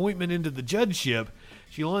her appointment into the judgeship,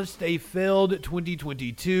 she launched a failed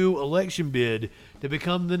 2022 election bid to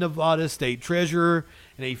become the Nevada State Treasurer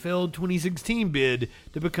and a failed 2016 bid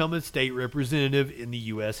to become a state representative in the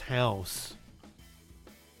U.S. House.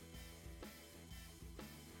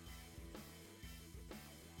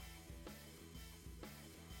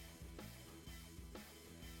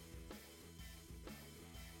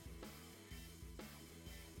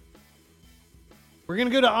 We're going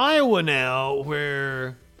to go to Iowa now,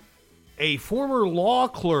 where a former law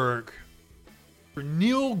clerk for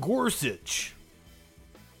Neil Gorsuch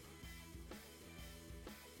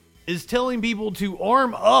is telling people to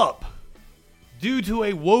arm up due to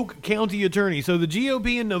a woke county attorney. So the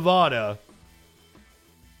GOP in Nevada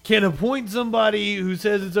can appoint somebody who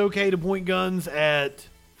says it's okay to point guns at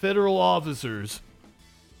federal officers.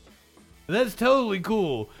 And that's totally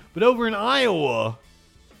cool. But over in Iowa,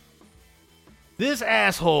 This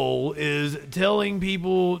asshole is telling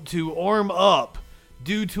people to arm up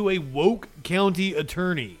due to a woke county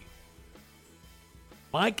attorney.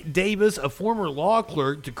 Mike Davis, a former law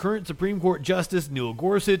clerk to current Supreme Court Justice Neil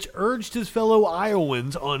Gorsuch, urged his fellow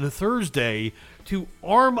Iowans on Thursday to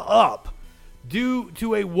arm up due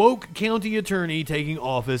to a woke county attorney taking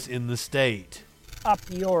office in the state. Up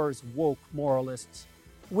yours, woke moralists.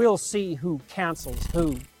 We'll see who cancels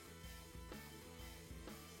who.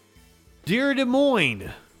 Dear Des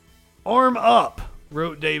Moines, arm up,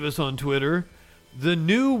 wrote Davis on Twitter. The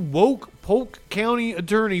new woke Polk County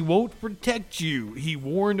attorney won't protect you, he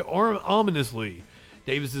warned ominously.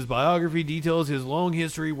 Davis's biography details his long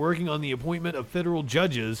history working on the appointment of federal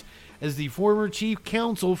judges as the former chief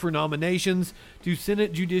counsel for nominations to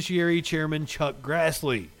Senate Judiciary Chairman Chuck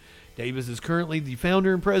Grassley. Davis is currently the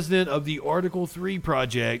founder and president of the Article 3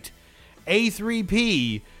 Project.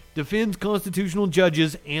 A3P defends constitutional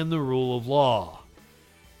judges and the rule of law.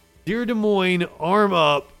 Dear Des Moines, arm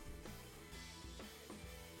up.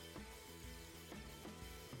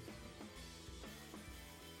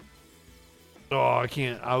 Oh, I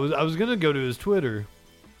can't. I was going to go to his Twitter.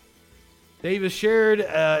 Davis shared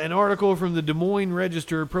an article from the Des Moines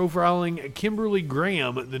Register profiling Kimberly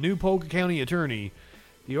Graham, the new Polk County attorney.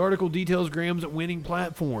 The article details Graham's winning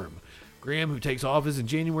platform. Graham, who takes office in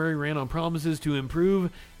January, ran on promises to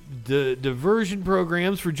improve the diversion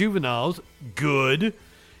programs for juveniles, good,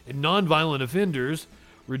 and nonviolent offenders,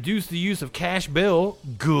 reduce the use of cash bail,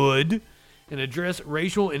 good, and address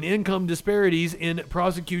racial and income disparities in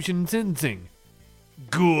prosecution and sentencing,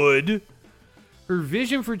 good. Her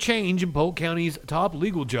vision for change in Polk County's top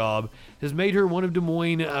legal job has made her one of Des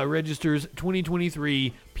Moines Register's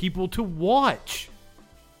 2023 people to watch.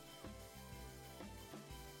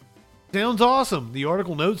 Sounds awesome. The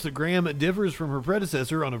article notes that Graham differs from her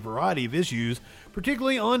predecessor on a variety of issues,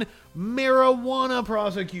 particularly on marijuana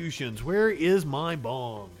prosecutions. Where is my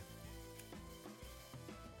bong?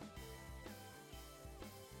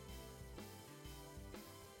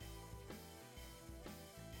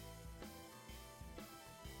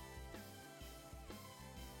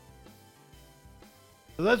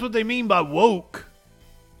 So that's what they mean by woke.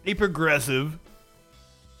 A progressive.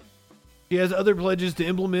 She has other pledges to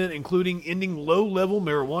implement, including ending low-level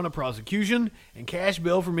marijuana prosecution and cash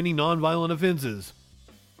bail for many nonviolent offenses.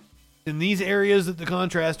 In these areas that the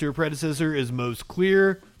contrast to her predecessor is most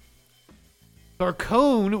clear.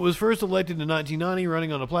 Sarcone was first elected in 1990,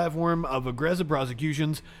 running on a platform of aggressive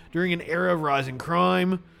prosecutions during an era of rising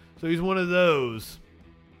crime. So he's one of those.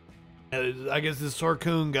 I guess this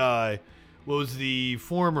Sarcone guy was the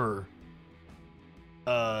former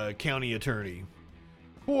county attorney.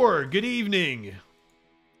 Good evening.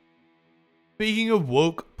 Speaking of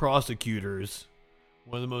woke prosecutors,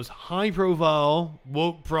 one of the most high-profile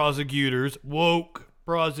woke prosecutors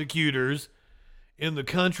in the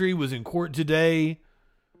country was in court today,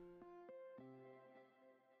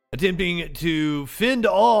 attempting to fend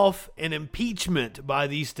off an impeachment by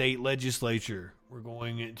the state legislature. We're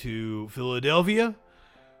going to Philadelphia,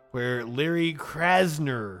 where Larry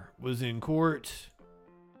Krasner was in court.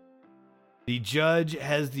 The judge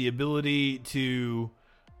has the ability to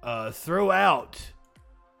throw out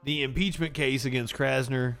the impeachment case against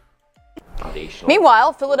Krasner.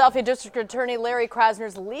 Meanwhile, Philadelphia District Attorney Larry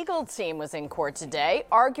Krasner's legal team was in court today,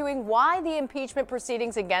 arguing why the impeachment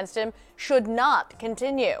proceedings against him should not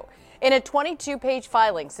continue. In a 22-page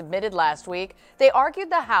filing submitted last week, they argued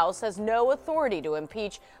the House has no authority to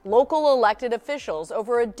impeach local elected officials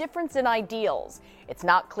over a difference in ideals. It's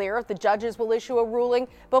not clear if the judges will issue a ruling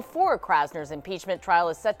before Krasner's impeachment trial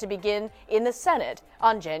is set to begin in the Senate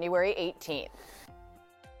on January 18th.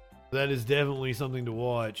 That is definitely something to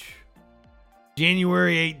watch.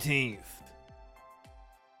 January 18th.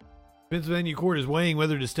 Pennsylvania court is weighing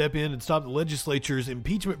whether to step in and stop the legislature's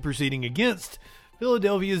impeachment proceeding against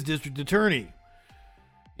Philadelphia's district attorney.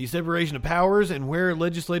 The separation of powers and where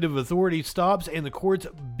legislative authority stops and the courts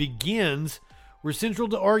begins were central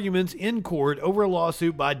to arguments in court over a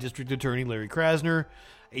lawsuit by District Attorney Larry Krasner,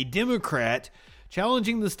 a Democrat,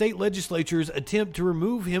 challenging the state legislature's attempt to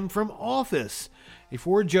remove him from office. A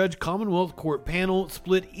four-judge Commonwealth Court panel,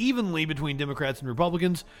 split evenly between Democrats and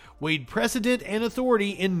Republicans, weighed precedent and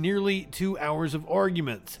authority in nearly 2 hours of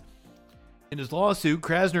arguments. In his lawsuit,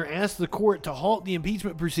 Krasner asked the court to halt the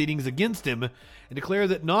impeachment proceedings against him and declare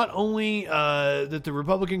that not only that the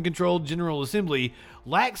Republican-controlled General Assembly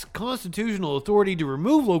lacks constitutional authority to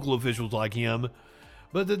remove local officials like him,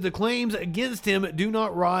 but that the claims against him do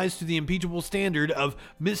not rise to the impeachable standard of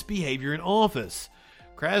misbehavior in office.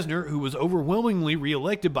 Krasner, who was overwhelmingly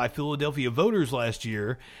reelected by Philadelphia voters last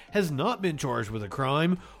year, has not been charged with a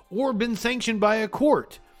crime or been sanctioned by a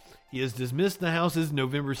court. He has dismissed the House's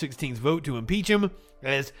November 16th vote to impeach him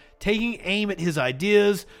as taking aim at his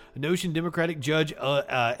ideas, a notion Democratic Judge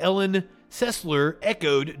Ellen Sessler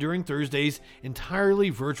echoed during Thursday's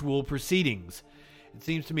entirely virtual proceedings. It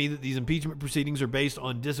seems to me that these impeachment proceedings are based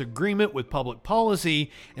on disagreement with public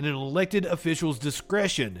policy and an elected official's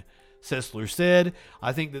discretion, Sessler said.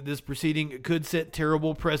 I think that this proceeding could set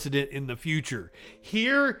terrible precedent in the future.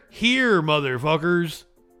 Hear, hear, motherfuckers.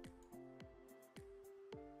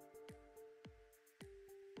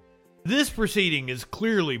 This proceeding is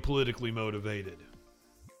clearly politically motivated.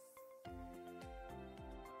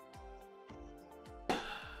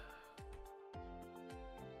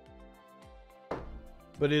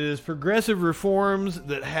 But it is progressive reforms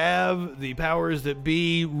that have the powers that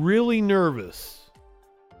be really nervous.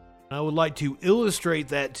 I would like to illustrate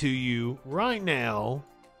that to you right now.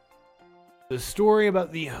 The story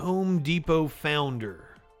about the Home Depot founder.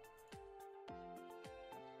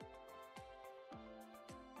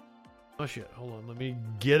 Oh shit, hold on. Let me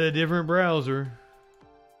get a different browser.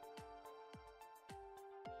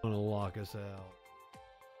 I'm gonna lock us out.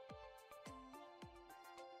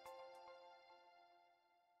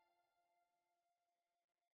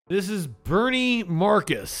 This is Bernie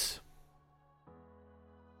Marcus.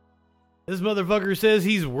 This motherfucker says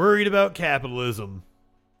he's worried about capitalism.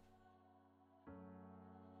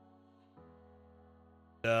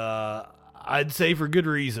 I'd say for good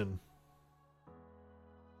reason.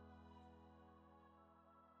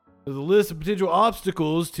 The list of potential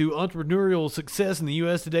obstacles to entrepreneurial success in the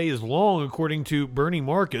U.S. today is long, according to Bernie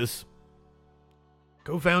Marcus,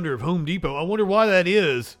 co-founder of Home Depot. I wonder why that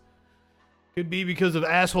is. Could be because of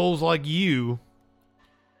assholes like you.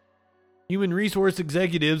 Human resource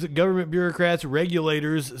executives, government bureaucrats,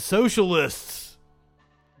 regulators, socialists.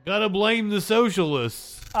 Gotta blame the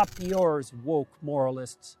socialists. Up yours, woke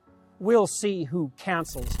moralists. We'll see who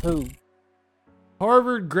cancels who.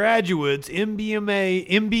 Harvard graduates, MBAs,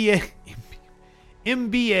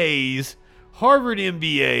 Harvard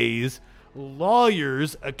MBAs,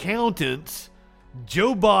 lawyers, accountants,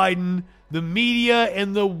 Joe Biden, the media,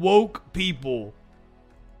 and the woke people.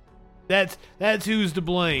 That's who's to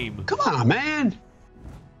blame. Come on, man.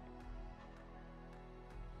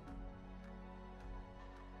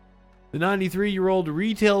 The 93-year-old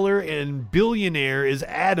retailer and billionaire is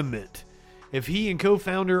adamant. If he and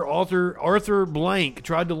co-founder Arthur Blank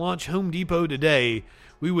tried to launch Home Depot today,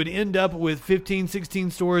 we would end up with 15,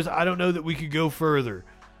 16 stores. I don't know that we could go further.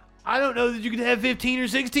 I don't know that you could have 15 or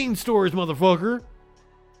 16 stores, motherfucker.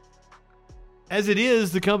 As it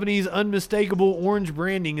is, the company's unmistakable orange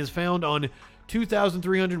branding is found on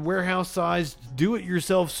 2,300 warehouse-sized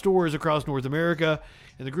do-it-yourself stores across North America,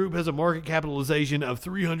 and the group has a market capitalization of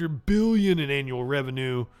 $300 billion in annual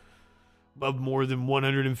revenue, of more than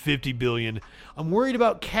 $150 billion. I'm worried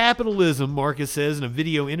about capitalism, Marcus says in a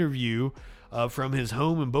video interview from his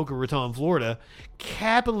home in Boca Raton, Florida.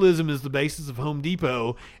 Capitalism is the basis of Home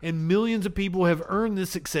Depot, and millions of people have earned this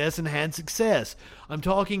success and had success. I'm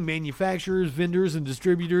talking manufacturers, vendors, and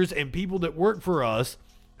distributors, and people that work for us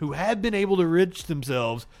who have been able to enrich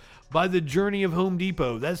themselves by the journey of Home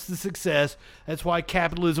Depot. That's the success. That's why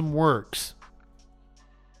capitalism works.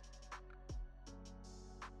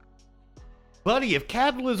 Buddy, if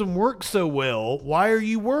capitalism works so well, why are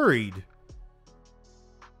you worried?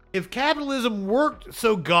 If capitalism worked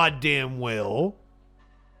so goddamn well,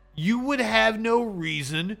 you would have no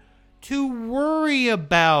reason to worry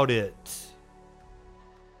about it.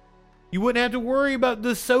 You wouldn't have to worry about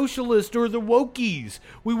the socialists or the wokies.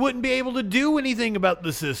 We wouldn't be able to do anything about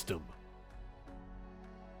the system.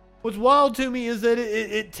 What's wild to me is that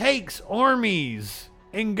it takes armies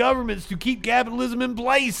and governments to keep capitalism in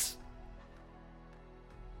place.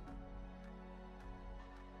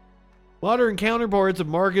 Modern counterparts of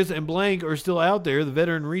Marcus and Blank are still out there, the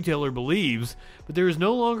veteran retailer believes, but there is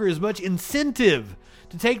no longer as much incentive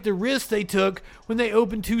to take the risks they took when they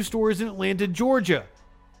opened 2 stores in Atlanta, Georgia.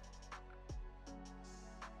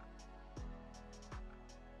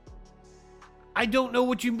 I don't know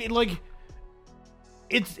what you mean. Like,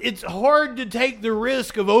 it's hard to take the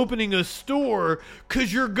risk of opening a store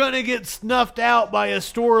because you're going to get snuffed out by a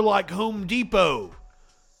store like Home Depot.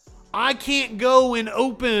 I can't go and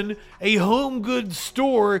open a home goods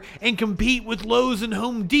store and compete with Lowe's and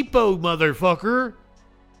Home Depot, motherfucker.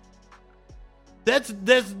 That's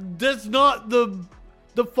not the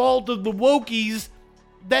fault of the wokies.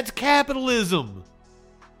 That's capitalism.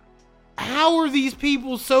 How are these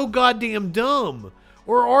people so goddamn dumb?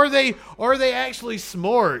 Or are they actually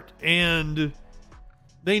smart and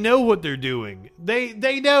They know what they're doing. They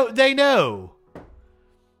know.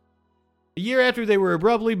 A year after they were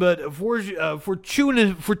abruptly but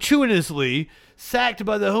fortuitously sacked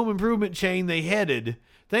by the home improvement chain they headed.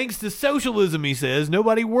 Thanks to socialism, he says,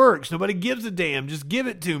 nobody works. Nobody gives a damn. Just give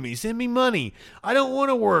it to me. Send me money. I don't want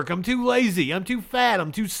to work. I'm too lazy. I'm too fat.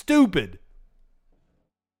 I'm too stupid.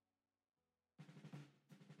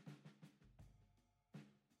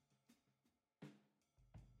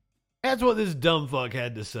 That's what this dumb fuck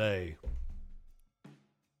had to say.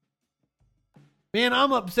 Man,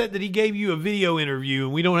 I'm upset that he gave you a video interview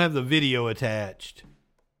and we don't have the video attached.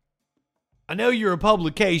 I know you're a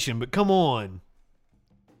publication, but come on.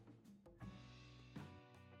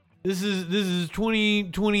 This is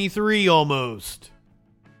 2023 almost.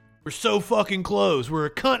 We're so fucking close. We're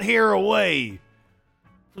a cunt hair away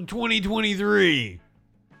from 2023.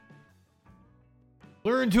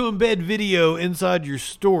 Learn to embed video inside your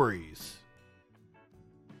stories.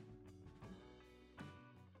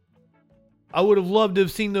 I would have loved to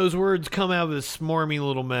have seen those words come out of his smarmy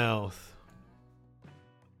little mouth.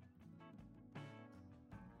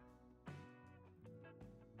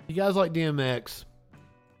 You guys like DMX?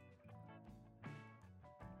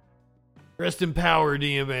 Rest in power,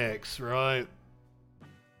 DMX, right?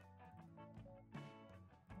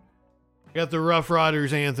 I got the Rough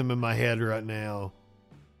Riders anthem in my head right now.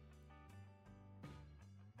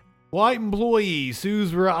 White employee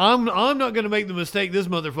sues. I'm not going to make the mistake this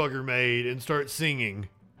motherfucker made and start singing.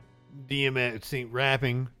 DMX,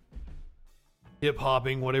 rapping, hip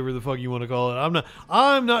hopping, whatever the fuck you want to call it.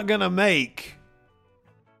 I'm not going to make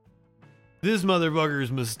this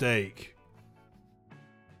motherfucker's mistake.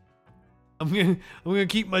 I'm gonna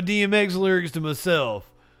keep my DMX lyrics to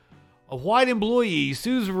myself. A white employee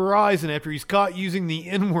sues Verizon after he's caught using the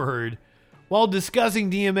N-word while discussing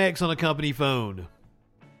DMX on a company phone.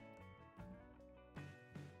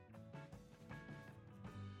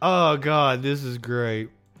 Oh God, this is great.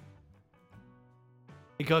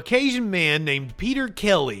 A Caucasian man named Peter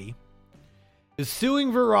Kelly is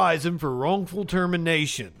suing Verizon for wrongful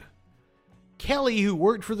termination. Kelly, who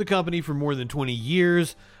worked for the company for more than 20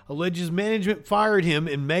 years, alleges management fired him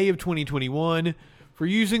in May of 2021 for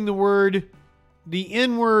using the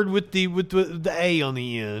N-word with the A on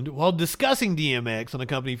the end while discussing DMX on a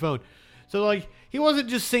company phone. So, like, he wasn't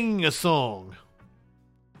just singing a song.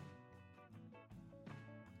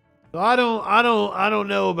 So I don't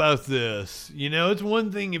know about this. You know, it's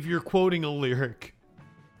one thing if you're quoting a lyric.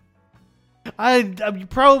 You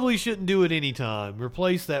probably shouldn't do it anytime.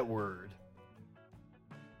 Replace that word.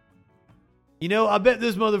 You know, I bet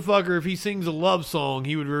this motherfucker, if he sings a love song,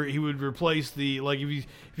 he would replace the, like, if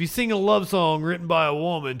you sing a love song written by a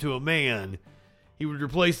woman to a man, he would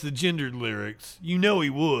replace the gendered lyrics. You know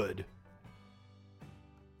he would.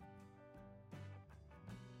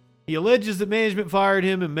 He alleges that management fired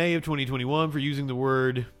him in May of 2021 for using the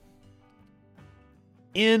word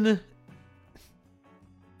Nigga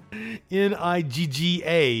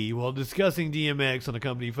while discussing DMX on a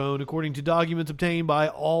company phone, according to documents obtained by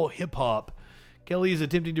All Hip Hop. Kelly is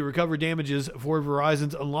attempting to recover damages for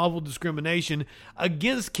Verizon's unlawful discrimination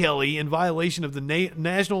against Kelly in violation of the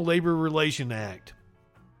National Labor Relations Act.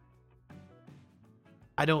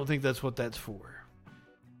 I don't think that's what that's for.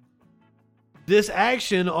 This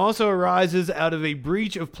action also arises out of a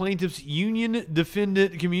breach of plaintiff's Union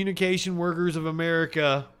Defendant Communication Workers of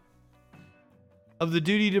America of the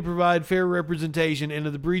duty to provide fair representation and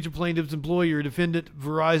of the breach of plaintiff's employer, Defendant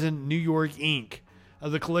Verizon New York, Inc.,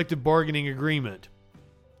 of the collective bargaining agreement.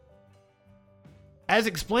 As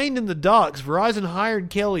explained in the docs, Verizon hired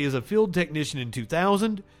Kelly as a field technician in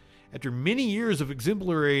 2000. After many years of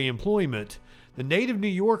exemplary employment, the native New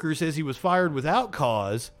Yorker says he was fired without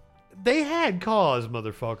cause. They had cause,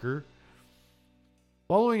 motherfucker.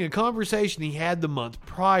 Following a conversation he had the month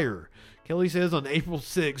prior, Kelly says on April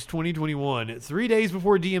 6, 2021, 3 days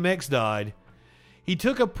before DMX died, he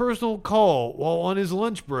took a personal call while on his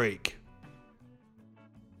lunch break.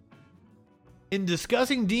 In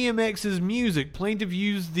discussing DMX's music, plaintiff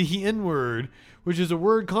used the N-word, which is a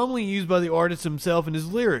word commonly used by the artist himself in his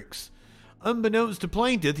lyrics. Unbeknownst to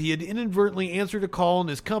plaintiff, he had inadvertently answered a call on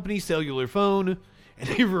his company's cellular phone, and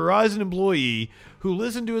a Verizon employee who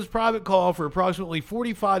listened to his private call for approximately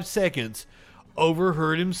 45 seconds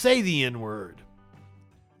overheard him say the N-word.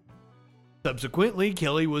 Subsequently,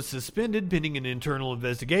 Kelly was suspended pending an internal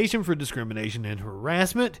investigation for discrimination and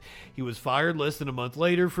harassment. He was fired less than a month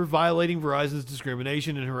later for violating Verizon's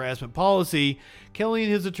discrimination and harassment policy. Kelly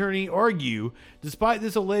and his attorney argue, despite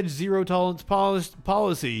this alleged zero-tolerance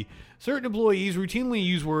policy, certain employees routinely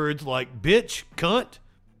use words like bitch, cunt,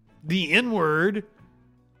 the N-word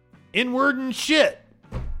and shit.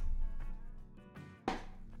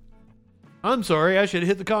 I'm sorry, I should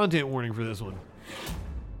hit the content warning for this one.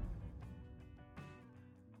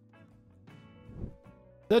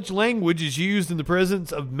 Such language is used in the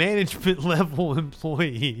presence of management level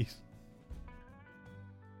employees.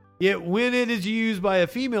 Yet when it is used by a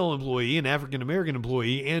female employee, an African American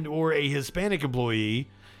employee, and or a Hispanic employee,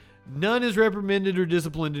 none is reprimanded or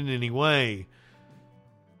disciplined in any way.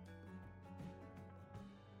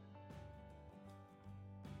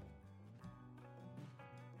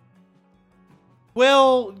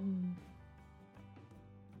 Well,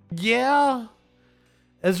 yeah.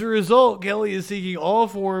 As a result, Kelly is seeking all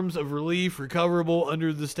forms of relief recoverable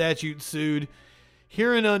under the statute sued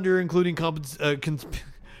hereunder, including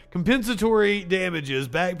compensatory damages,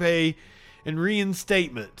 back pay, and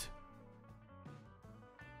reinstatement.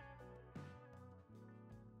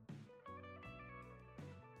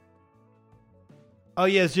 Oh,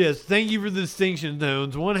 yes. Thank you for the distinction,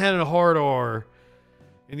 Tones. One had a hard R,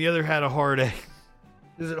 and the other had a hard A.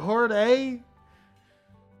 Is it hard A?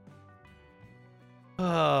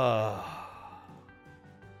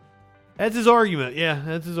 That's his argument. Yeah,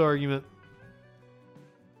 that's his argument.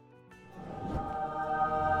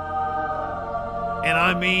 And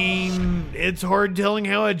I mean, it's hard telling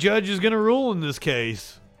how a judge is going to rule in this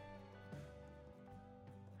case.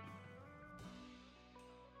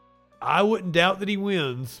 I wouldn't doubt that he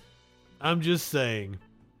wins. I'm just saying.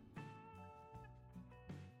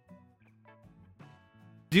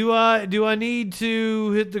 Do I need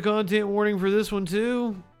to hit the content warning for this one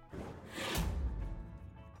too?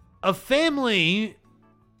 A family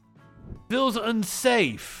feels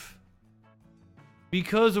unsafe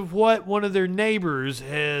because of what one of their neighbors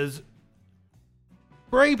has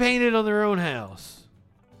spray painted on their own house.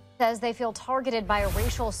 Says they feel targeted by a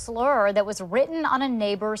racial slur that was written on a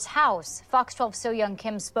neighbor's house. Fox 12's So Young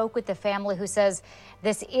Kim spoke with the family, who says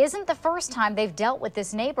this isn't the first time they've dealt with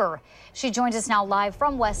this neighbor. She joins us now live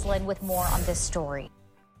from West Linn with more on this story.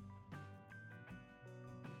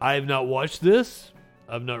 I have not watched this.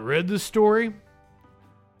 I've not read this story.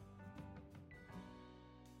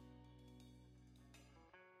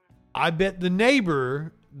 I bet the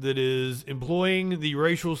neighbor that is employing the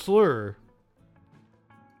racial slur,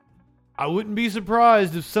 I wouldn't be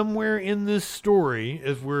surprised if somewhere in this story,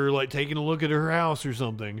 if we're like taking a look at her house or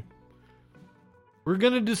something, we're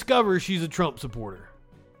going to discover she's a Trump supporter.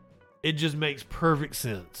 It just makes perfect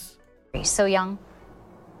sense. So Young.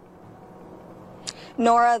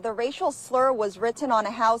 Nora, the racial slur was written on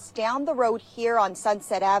a house down the road here on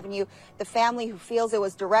Sunset Avenue. The family, who feels it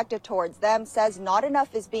was directed towards them, says not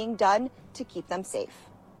enough is being done to keep them safe.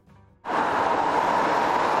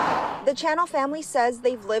 The Channel family says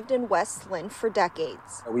they've lived in West Linn for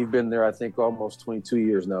decades. We've been there, I think, almost 22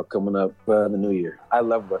 years now, coming up in the new year. I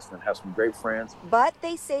love West Linn, have some great friends. But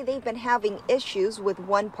they say they've been having issues with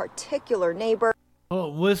one particular neighbor. Oh,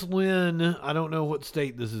 West Linn, I don't know what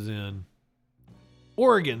state this is in.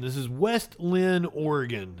 Oregon. This is West Linn,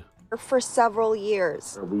 Oregon. For several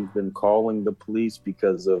years. We've been calling the police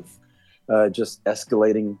because of just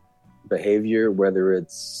escalating behavior, whether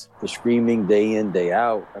it's the screaming day in, day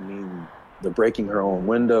out. I mean, the breaking her own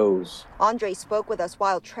windows. Andre spoke with us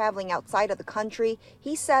while traveling outside of the country.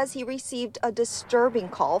 He says he received a disturbing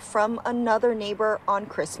call from another neighbor on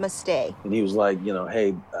Christmas Day. And he was like,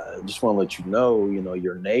 hey, just want to let you know,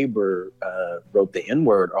 your neighbor wrote the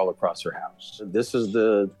N-word all across her house. This is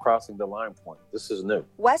the crossing the line point. This is new.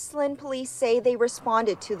 West Linn police say they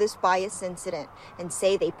responded to this bias incident and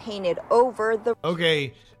say they painted over the...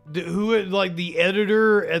 Okay, who, like the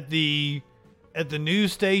editor at the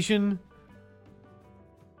news station,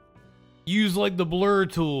 use like the blur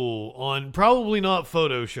tool on probably not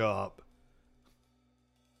Photoshop.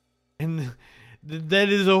 And that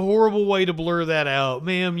is a horrible way to blur that out.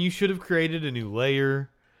 Ma'am, you should have created a new layer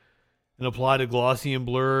and applied a Gaussian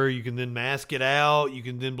blur. You can then mask it out. You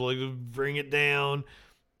can then bring it down.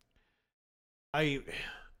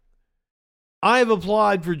 I've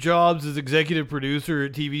applied for jobs as executive producer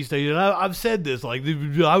at TV station. I've said this, like,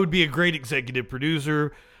 I would be a great executive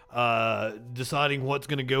producer, deciding what's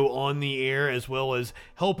going to go on the air, as well as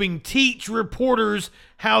helping teach reporters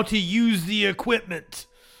how to use the equipment,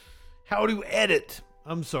 how to edit.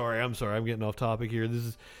 I'm sorry. I'm getting off topic here.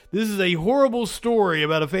 This is a horrible story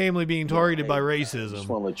about a family being targeted by racism. I just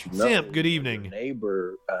want to let you know. Simp, good evening. Your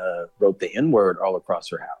neighbor wrote the N-word all across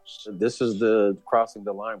her house. This is the crossing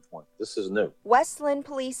the line point. This is new. West Linn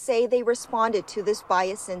police say they responded to this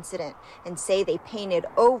bias incident and say they painted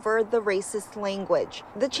over the racist language.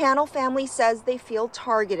 The Channel family says they feel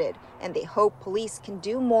targeted and they hope police can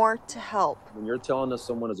do more to help. When you're telling us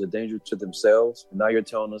someone is a danger to themselves, now you're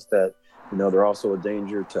telling us that You know, they're also a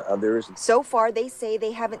danger to others. So far, they say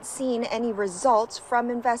they haven't seen any results from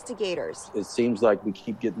investigators. It seems like we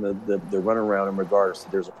keep getting the runaround in regards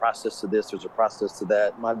to there's a process to this, there's a process to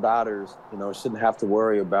that. My daughters, you know, shouldn't have to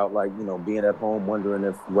worry about, like, you know, being at home wondering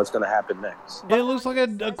if what's going to happen next. It looks like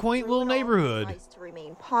a quaint little neighborhood. Tries to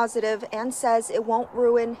remain positive and says it won't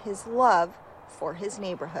ruin his love for his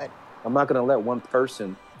neighborhood. I'm not going to let one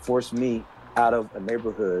person force me out of a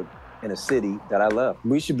neighborhood in a city that I love.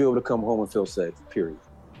 We should be able to come home and feel safe, period.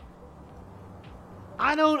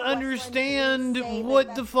 I don't understand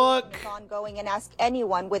what the fuck. Ongoing and ask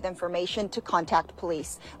anyone with information to contact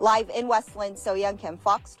police. Live in Westland, So Young Kim,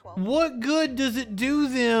 Fox 12. What good does it do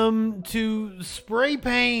them to spray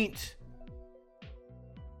paint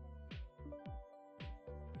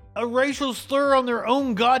a racial slur on their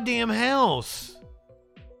own goddamn house?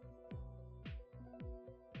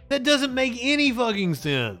 That doesn't make any fucking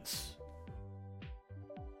sense.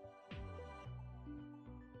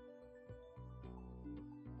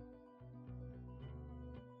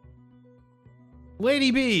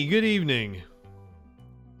 Lady B, good evening.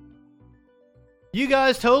 You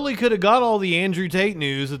guys totally could have got all the Andrew Tate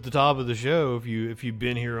news at the top of the show if you'd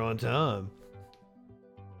been here on time.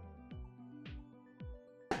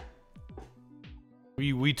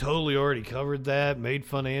 We totally already covered that, made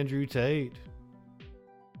fun of Andrew Tate.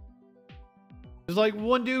 It's like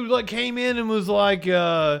one dude like came in and was like,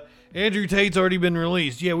 Andrew Tate's already been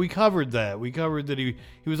released. Yeah, we covered that. We covered that he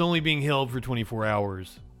was only being held for 24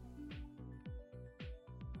 hours.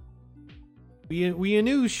 We a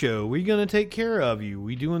news show. We gonna take care of you.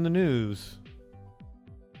 We doing the news.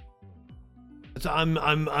 So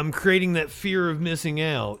I'm creating that fear of missing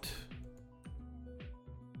out.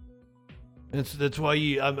 That's why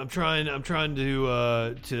I'm trying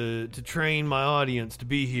to train my audience to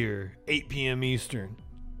be here 8 p.m. Eastern.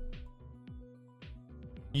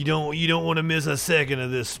 You don't want to miss a second of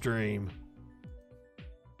this stream.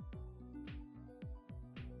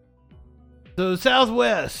 So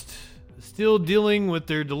Southwest still dealing with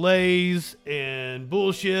their delays and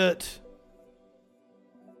bullshit.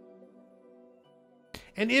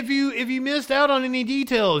 And if you missed out on any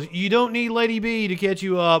details, you don't need Lady B to catch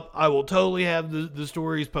you up. I will totally have the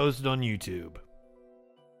stories posted on YouTube.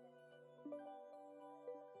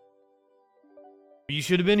 You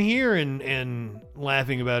should have been here and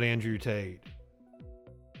laughing about Andrew Tate.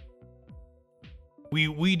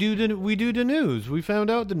 We do the news. We found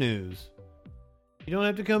out the news. You don't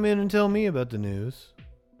have to come in and tell me about the news.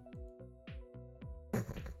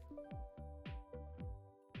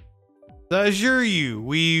 I assure you,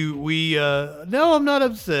 no, I'm not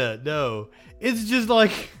upset. No, it's just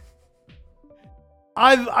like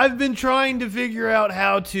I've been trying to figure out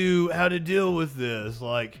how to deal with this.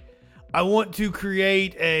 Like, I want to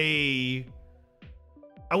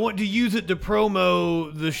use it to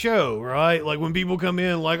promo the show, right? Like when people come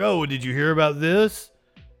in, like, oh, did you hear about this?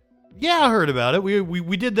 Yeah, I heard about it.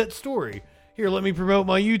 We did that story. Here, let me promote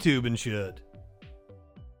my YouTube and shit.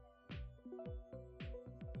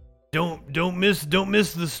 Don't miss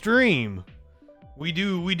the stream. We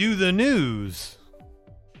do the news.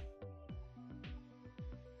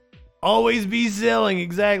 Always be selling,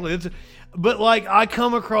 exactly. But like, I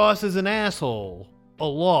come across as an asshole a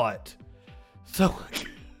lot. So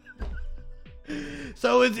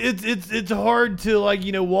it's hard to, like,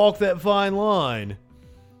 you know, walk that fine line.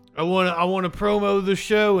 I want to promo the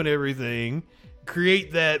show and everything,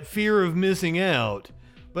 create that fear of missing out,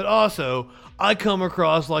 but also I come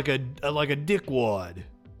across like a dickwad.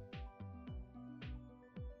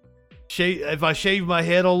 If I shave my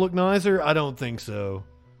head, I'll look nicer? I don't think so.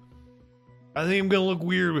 I think I'm gonna look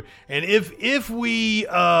weird. And if we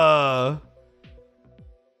don't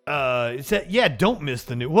miss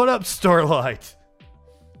the news. What up, Starlight?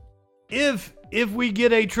 If we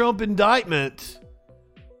get a Trump indictment,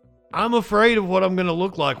 I'm afraid of what I'm going to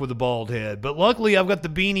look like with a bald head. But luckily, I've got the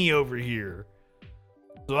beanie over here.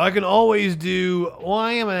 So I can always do... Well,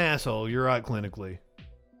 I am an asshole. You're right, clinically.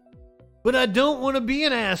 But I don't want to be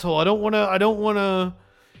an asshole. I don't want to...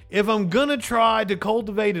 If I'm going to try to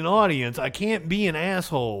cultivate an audience, I can't be an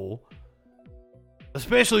asshole.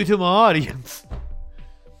 Especially to my audience.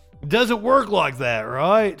 It doesn't work like that,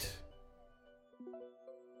 right?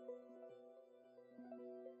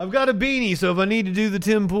 I've got a beanie, so if I need to do the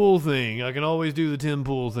Tim Pool thing, I can always do the Tim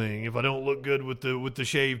Pool thing if I don't look good with the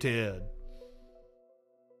shaved head.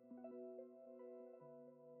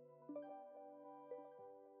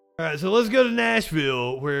 Alright, so let's go to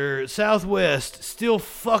Nashville, where Southwest still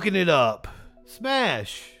fucking it up.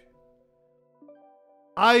 Smash.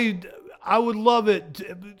 I would love it.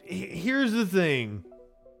 Here's the thing.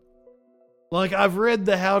 Like, I've read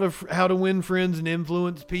the How to Win Friends and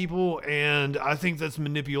Influence People, and I think that's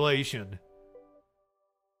manipulation.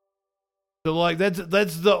 So, like, that's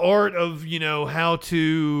the art of, you know, how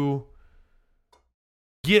to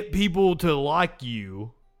get people to like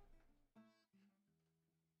you.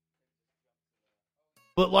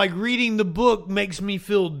 But, like, reading the book makes me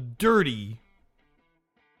feel dirty.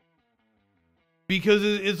 Because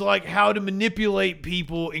it's like how to manipulate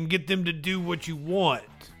people and get them to do what you want.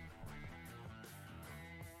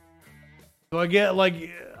 So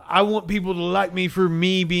I want people to like me for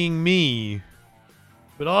me being me.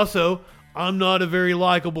 But also, I'm not a very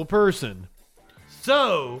likable person.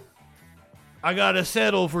 So, I gotta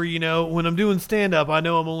settle for, you know, when I'm doing stand-up, I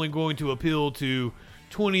know I'm only going to appeal to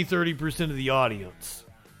 20-30% of the audience.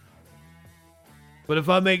 But if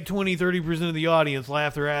I make 20-30% of the audience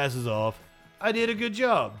laugh their asses off, I did a good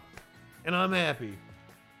job. And I'm happy.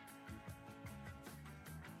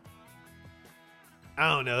 I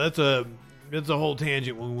don't know, that's a whole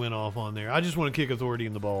tangent we went off on there. I just want to kick authority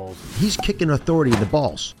in the balls. He's kicking authority in the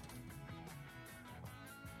balls.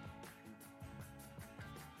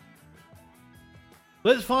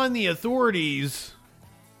 Let's find the authorities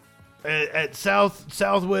at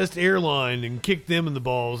Southwest Airline and kick them in the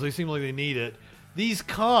balls. They seem like they need it. These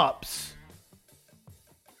cops.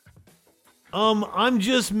 I'm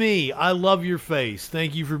just me. I love your face.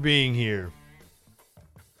 Thank you for being here.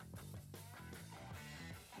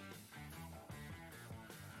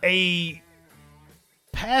 A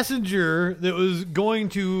passenger that was going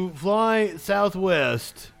to fly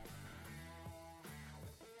Southwest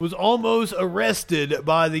was almost arrested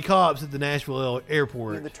by the cops at the Nashville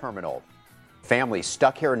airport. In the terminal. Families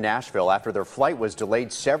stuck here in Nashville after their flight was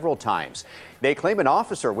delayed several times. They claim an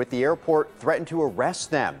officer with the airport threatened to arrest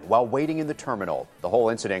them while waiting in the terminal. The whole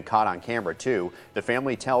incident caught on camera, too. The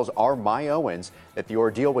family tells R. My Owens that the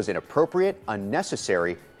ordeal was inappropriate,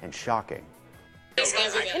 unnecessary, and shocking.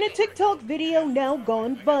 In a TikTok video now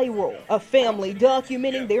gone viral, a family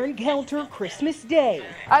documenting their encounter Christmas Day.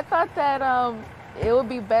 I thought that it would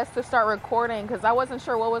be best to start recording because I wasn't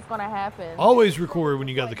sure what was going to happen. Always record when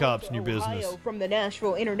you got the cops in your business. From the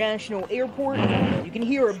Nashville International Airport, you can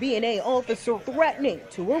hear a B&A officer threatening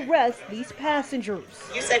to arrest these passengers.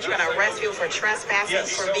 You said you're going to arrest people for trespassing,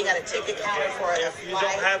 for being at a ticket counter for a If you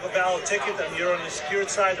don't have a valid ticket and you're on the secured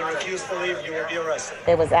side or refuse to leave, you will be arrested.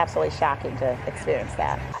 It was absolutely shocking to experience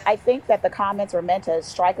that. I think that the comments were meant to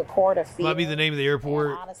strike a chord of fear. Might be the name of the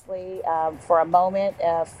airport. And honestly, for a moment,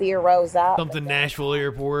 fear rose up. Something Nashville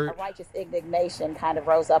airport. A righteous indignation kind of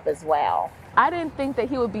rose up as well. I didn't think that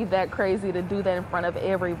he would be that crazy to do that in front of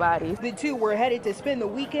everybody. The two were headed to spend the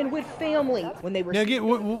weekend with family when they were. Now,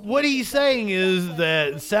 what he's saying is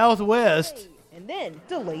that Southwest. And then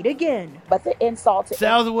delayed again. But the insult to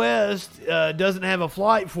Southwest doesn't have a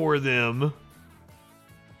flight for them.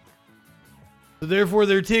 So therefore,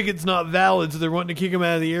 their ticket's not valid, so they're wanting to kick them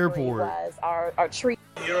out of the airport. Was our treat.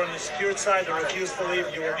 You're on the secured side or refuse to leave,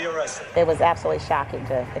 you will be arrested. It was absolutely shocking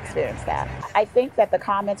to experience that. I think that the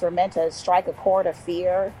comments were meant to strike a chord of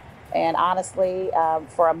fear. And honestly,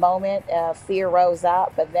 for a moment, fear rose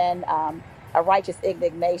up, but then a righteous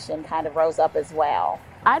indignation kind of rose up as well.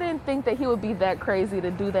 I didn't think that he would be that crazy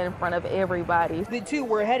to do that in front of everybody. The two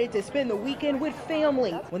were headed to spend the weekend with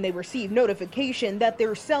family when they received notification that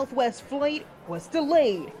their Southwest flight was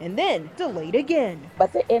delayed and then delayed again.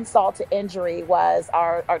 But the insult to injury was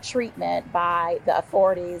our treatment by the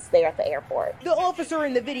authorities there at the airport. The officer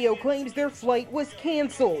in the video claims their flight was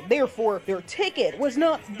canceled. Therefore, their ticket was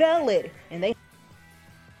not valid. And they...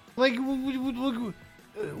 Like,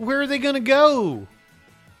 where are they going to go?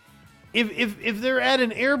 If they're at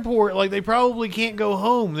an airport, like, they probably can't go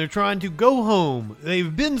home. They're trying to go home.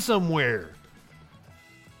 They've been somewhere.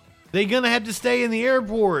 They're going to have to stay in the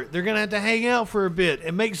airport. They're going to have to hang out for a bit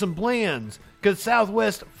and make some plans because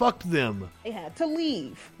Southwest fucked them. They had to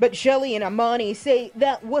leave. But Shelly and Amani say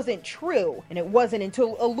that wasn't true. And it wasn't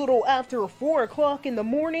until a little after 4 o'clock in the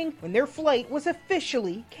morning when their flight was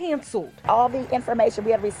officially canceled. All the information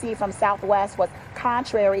we had received from Southwest was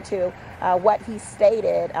contrary to what he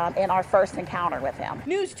stated in our first encounter with him.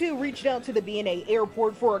 News 2 reached out to the B&A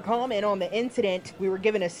airport for a comment on the incident. We were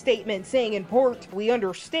given a statement saying in part, "We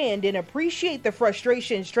understand and appreciate the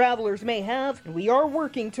frustrations travelers may have, and we are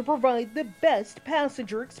working to provide the best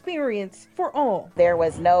passenger experience for all." There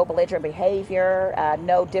was no belligerent behavior,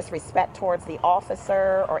 no disrespect towards the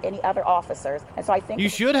officer or any other officers. And so I think you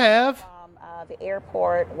should have. The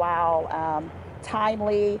airport while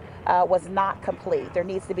timely, was not complete. There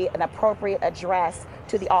needs to be an appropriate address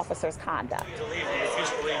to the officer's conduct.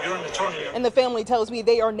 And the family tells me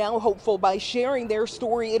they are now hopeful by sharing their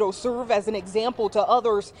story, it'll serve as an example to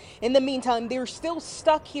others. In the meantime, they're still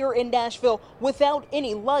stuck here in Nashville without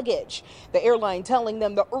any luggage. The airline telling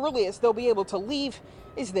them the earliest they'll be able to leave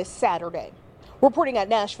is this Saturday. Reporting at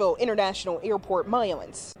Nashville International Airport, Maya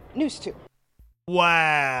Owens, News 2.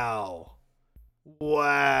 Wow.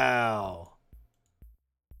 Wow.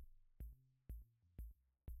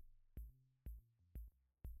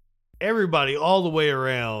 Everybody all the way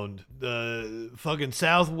around. The fucking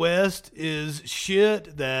Southwest is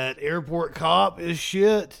shit. That airport cop is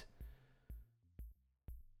shit.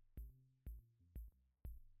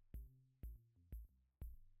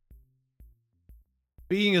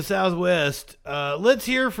 Speaking of Southwest, let's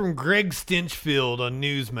hear from Greg Stinchfield on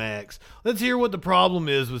Newsmax. Let's hear what the problem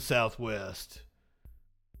is with Southwest.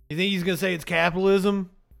 You think he's going to say it's capitalism?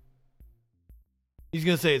 He's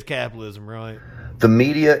going to say it's capitalism, right? The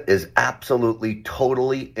media is absolutely,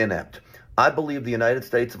 totally inept. I believe the United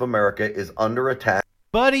States of America is under attack.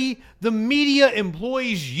 Buddy, the media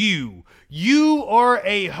employs you. You are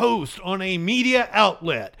a host on a media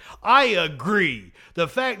outlet. I agree. The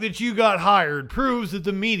fact that you got hired proves that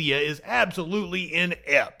the media is absolutely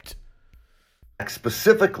inept.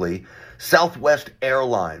 Specifically, Southwest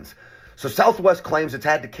Airlines. So Southwest claims it's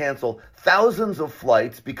had to cancel thousands of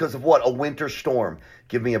flights because of what? A winter storm.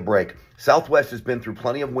 Give me a break. Southwest has been through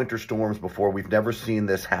plenty of winter storms before. We've never seen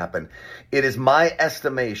this happen. It is my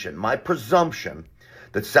estimation, my presumption,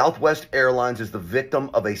 that Southwest Airlines is the victim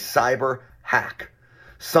of a cyber hack.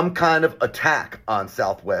 Some kind of attack on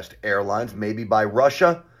Southwest Airlines, maybe by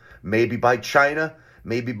Russia, maybe by China,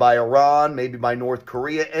 maybe by Iran, maybe by North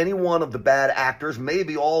Korea, any one of the bad actors,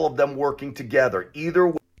 maybe all of them working together. Either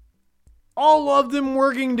way. All of them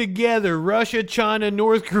working together. Russia, China,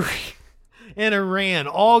 North Korea, and Iran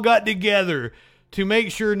all got together to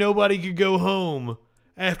make sure nobody could go home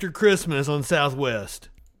after Christmas on Southwest.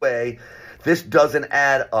 This doesn't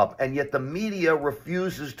add up, and yet the media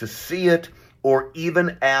refuses to see it or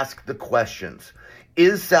even ask the questions.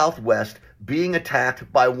 Is Southwest being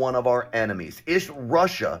attacked by one of our enemies? Is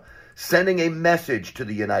Russia sending a message to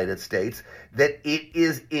the United States that it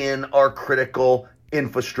is in our critical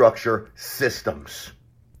infrastructure systems?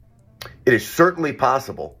 It is certainly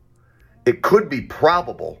possible. It could be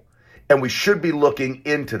probable, and we should be looking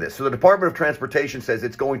into this. So the Department of Transportation says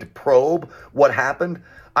it's going to probe what happened.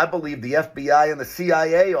 I believe the FBI and the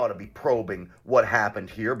CIA ought to be probing what happened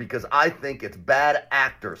here because I think it's bad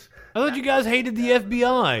actors. I thought you guys hated the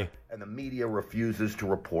FBI. And the media refuses to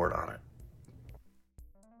report on it.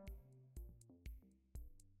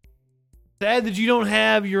 Sad that you don't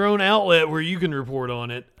have your own outlet where you can report on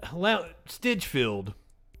it. Stitchfield.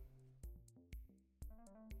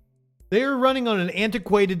 They're running on an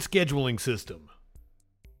antiquated scheduling system.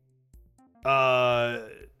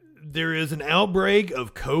 There is an outbreak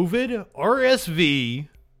of COVID, RSV,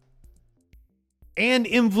 and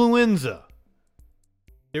influenza.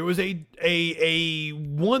 There was a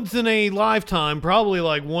once in a lifetime, probably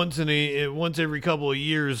like once every couple of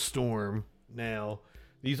years storm now.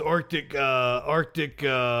 These Arctic what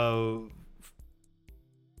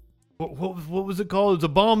was it called? It was a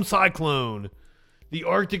bomb cyclone. The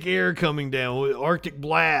Arctic air coming down, Arctic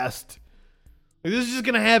blast. Like, this is just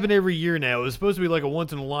going to happen every year now. It was supposed to be like a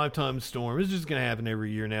once in a lifetime storm. It's just going to happen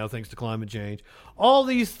every year now thanks to climate change. All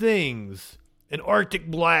these things, an Arctic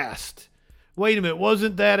blast. Wait a minute,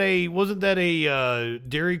 wasn't that a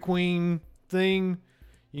Dairy Queen thing?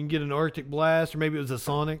 You can get an Arctic blast, or maybe it was a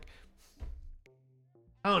Sonic.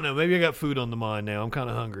 I don't know. Maybe I got food on the mind now. I'm kind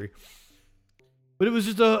of hungry. But it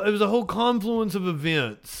was a whole confluence of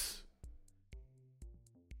events.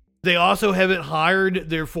 They also haven't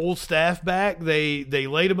hired their full staff back. They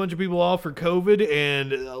laid a bunch of people off for COVID,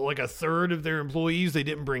 and like a third of their employees they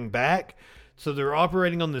didn't bring back. So they're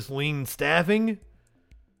operating on this lean staffing.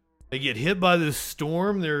 They get hit by this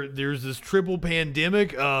storm. There's this triple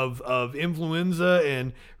pandemic of influenza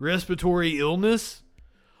and respiratory illness.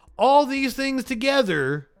 All these things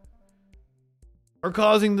together are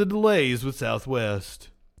causing the delays with Southwest.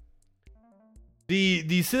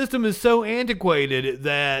 The system is so antiquated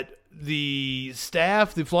that the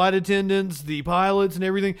staff, the flight attendants, the pilots, and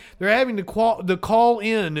everything, they're having to call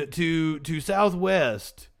in to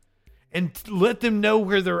Southwest and let them know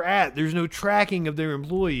where they're at. There's no tracking of their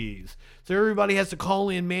employees. So everybody has to call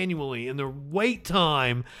in manually. And the wait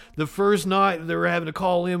time, the first night they were having to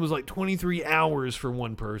call in was like 23 hours for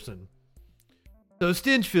one person. So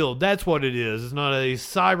Stinchfield, that's what it is. It's not a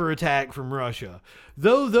cyber attack from Russia.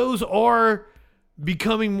 Though those are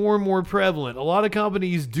becoming more and more prevalent. A lot of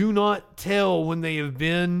companies do not tell when they have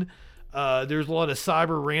been. There's a lot of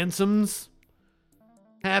cyber ransoms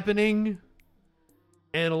happening,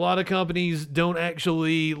 and a lot of companies don't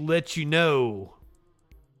actually let you know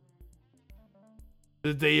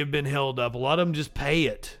that they have been held up. A lot of them just pay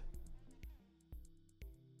it.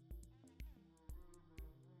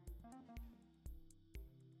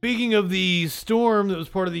 Speaking of the storm that was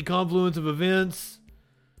part of the confluence of events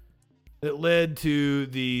that led to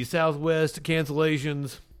the Southwest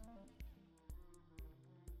cancellations,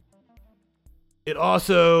 it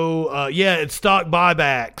also, it's stock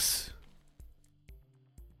buybacks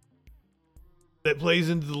that plays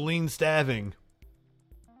into the lean staffing.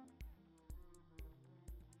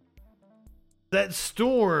 That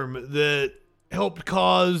storm that helped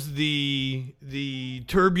cause the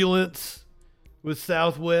turbulence with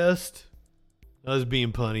Southwest, I was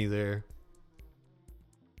being punny there.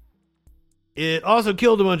 It also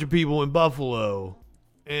killed a bunch of people in Buffalo.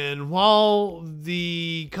 And while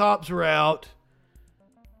the cops were out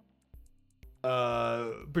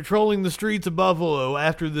patrolling the streets of Buffalo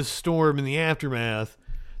after this storm and the aftermath,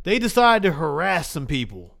 they decided to harass some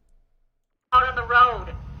people. Out on the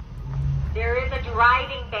road, there is a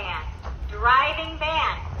driving ban. Driving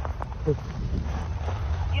ban.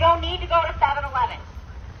 You don't need to go to 7-Eleven.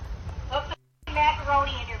 Put the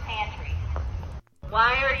macaroni in your pantry.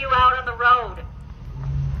 Why are you out on the road?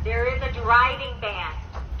 There is a driving ban.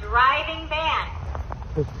 Driving ban.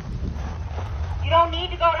 You don't need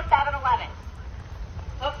to go to 7-Eleven.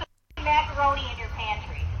 Put the macaroni in your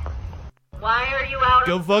pantry. Why are you out?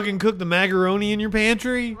 Go fucking cook the macaroni in your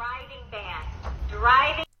pantry? Driving ban.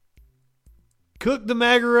 Driving. Cook the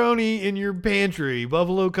macaroni in your pantry.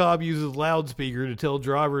 Buffalo cop uses loudspeaker to tell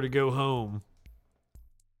driver to go home.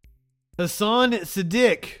 Hassan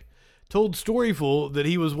Siddiq told Storyful that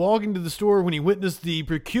he was walking to the store when he witnessed the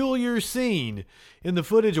peculiar scene. In the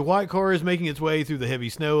footage, a white car is making its way through the heavy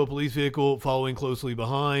snow, a police vehicle following closely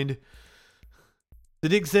behind.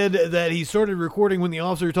 Siddiq said that he started recording when the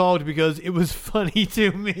officer talked because it was funny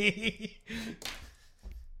to me.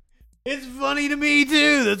 It's funny to me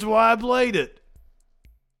too. That's why I played it.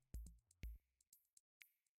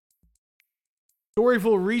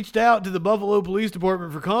 Storyful reached out to the Buffalo Police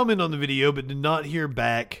Department for comment on the video, but did not hear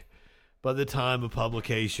back by the time of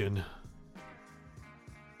publication.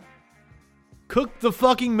 Cook the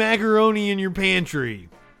fucking macaroni in your pantry.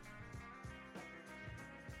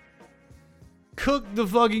 Cook the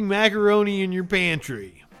fucking macaroni in your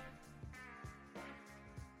pantry.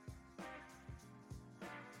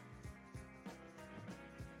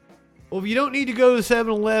 Well, if you don't need to go to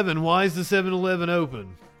 7-Eleven, why is the 7-Eleven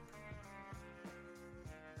open?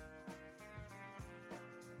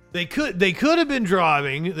 They could have been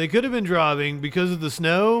driving. They could have been driving because of the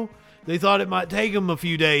snow. They thought it might take them a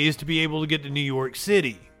few days to be able to get to New York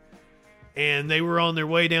City. And they were on their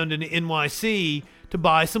way down to NYC to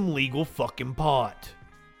buy some legal fucking pot.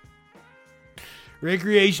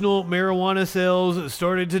 Recreational marijuana sales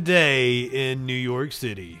started today in New York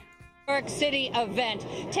City. York City event.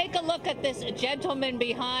 Take a look at this gentleman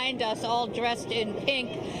behind us, all dressed in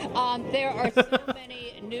pink. There are so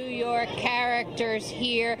many New York characters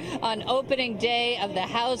here on opening day of the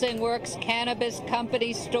Housing Works Cannabis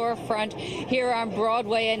Company storefront here on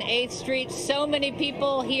Broadway and 8th Street. So many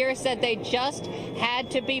people here said they just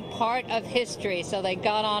had to be part of history, so they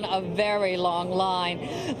got on a very long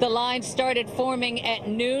line. The line started forming at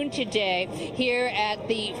noon today here at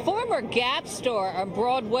the former Gap store on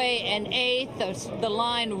Broadway and 8th. The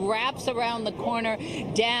line wraps around the corner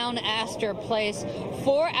down Astor Place.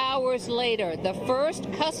 4 hours later, the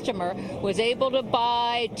first customer was able to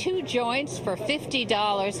buy 2 joints for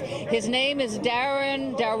 $50. His name is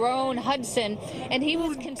Daron Hudson, and he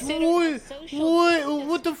was considered a social...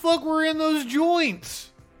 What the fuck were in those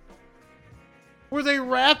joints? Were they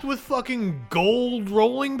wrapped with fucking gold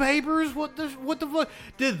rolling papers? What the fuck?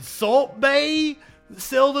 Did Salt Bay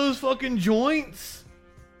sell those fucking joints?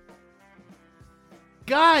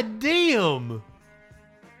 God damn.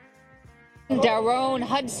 Daron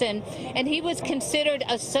Hudson, and he was considered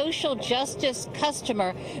a social justice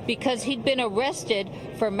customer because he'd been arrested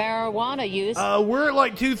for marijuana use. We're at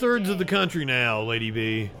like 2/3 of the country now, Lady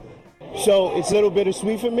B. So it's a little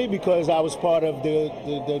bittersweet for me because I was part of the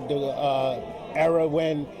era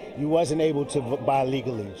when you wasn't able to buy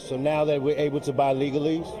legally. So now that we're able to buy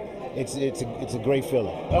legally, it's a great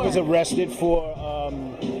feeling. I was arrested for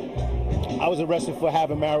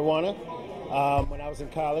having marijuana. When I was in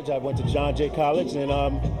college, I went to John Jay College, and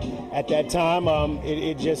at that time,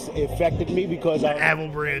 it just affected me because I Apple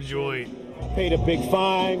brand joint. Paid a big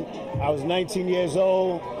fine. I was 19 years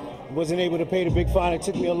old, Wasn't able to pay the big fine. It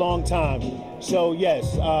took me a long time. So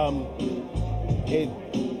yes,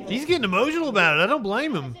 he's getting emotional about it. I don't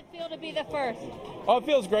blame him. How does it feel to be the first? Oh, it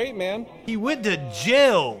feels great, man. He went to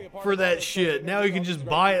jail for that shit. Now he can just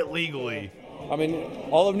buy it legally. I mean,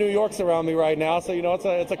 all of New York's around me right now, so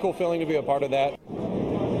it's a cool feeling to be a part of that.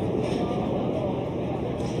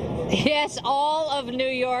 Yes, all of New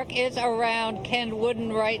York is around Ken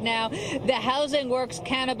Wooden right now. The Housing Works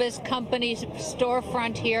Cannabis Company's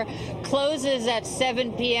storefront here closes at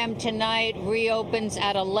 7 p.m. tonight, reopens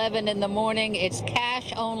at 11 in the morning. It's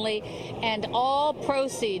cash only, and all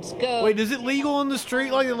proceeds go... Wait, is it legal on the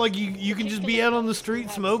street? Like you can just be out on the street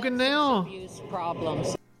smoking now? Abuse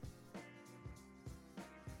problems.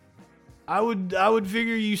 I would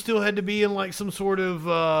figure you still had to be in like some sort of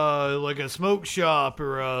like a smoke shop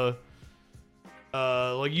or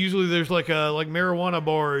like usually there's like marijuana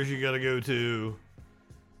bars you gotta go to.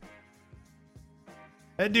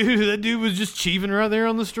 That dude was just chiefing right there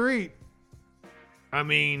on the street. I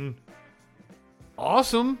mean,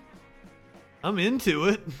 awesome. I'm into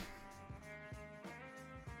it.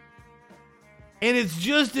 And it's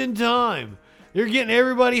just in time. They're getting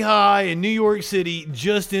everybody high in New York City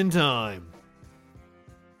just in time.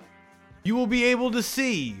 You will be able to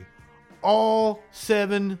see all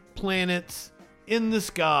 7 planets in the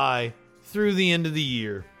sky through the end of the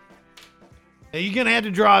year. Now, you're going to have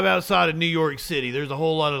to drive outside of New York City. There's a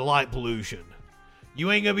whole lot of light pollution. You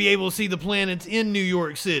ain't going to be able to see the planets in New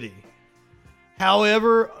York City.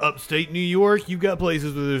 However, upstate New York, you've got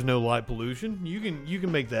places where there's no light pollution. You can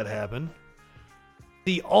make that happen.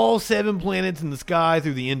 See all 7 planets in the sky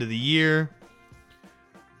through the end of the year.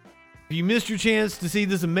 If you missed your chance to see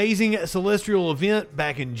this amazing celestial event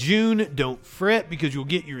back in June, don't fret because you'll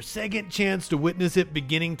get your second chance to witness it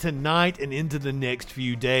beginning tonight and into the next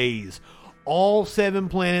few days. All 7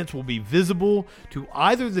 planets will be visible to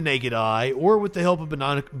either the naked eye or with the help of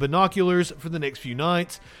binoculars for the next few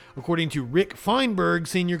nights, according to Rick Feinberg,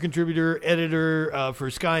 senior contributor, editor for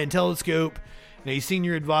Sky and Telescope, and a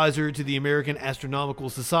senior advisor to the American Astronomical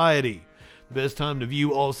Society. The best time to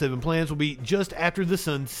view all 7 planets will be just after the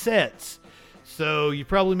sun sets. So you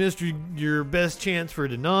probably missed your best chance for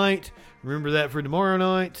tonight. Remember that for tomorrow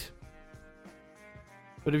night.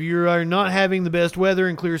 But if you are not having the best weather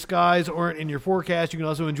and clear skies aren't in your forecast, you can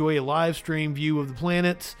also enjoy a live stream view of the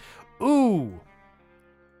planets. Ooh!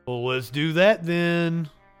 Well, let's do that then.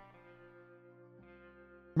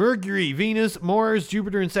 Mercury, Venus, Mars,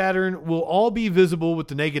 Jupiter, and Saturn will all be visible with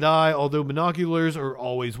the naked eye, although binoculars are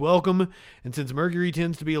always welcome. And since Mercury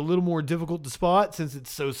tends to be a little more difficult to spot since it's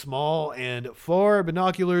so small and far,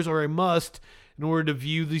 binoculars are a must in order to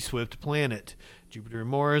view the swift planet. Jupiter and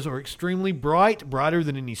Mars are extremely bright, brighter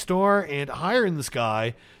than any star, and higher in the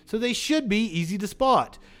sky, so they should be easy to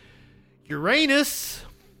spot. Uranus,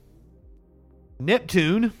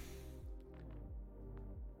 Neptune.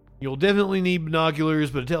 You'll definitely need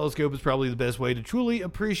binoculars, but a telescope is probably the best way to truly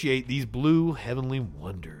appreciate these blue heavenly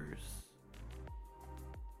wonders.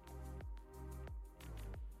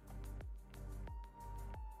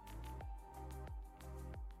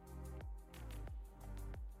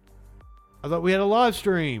 I thought we had a live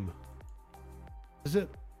stream. Is it?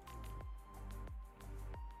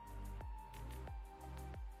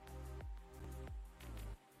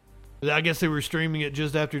 I guess they were streaming it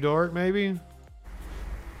just after dark, maybe?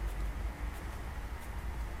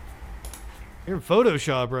 You're in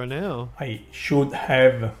Photoshop right now. I should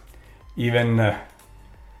have even a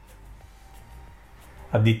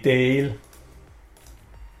detail.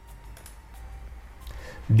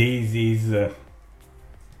 This is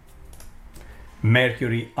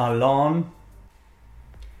Mercury alone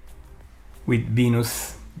with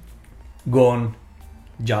Venus gone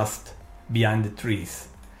just behind the trees.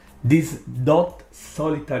 This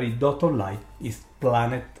solitary dot of light is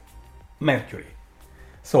planet Mercury.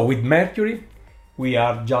 So with Mercury, we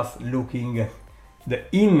are just looking at the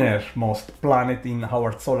innermost planet in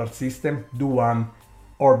our solar system, the one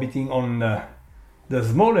orbiting on the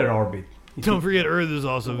smaller orbit. Don't forget Earth is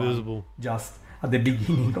also visible. Just at the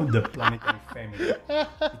beginning of the planetary family.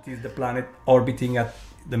 It is the planet orbiting at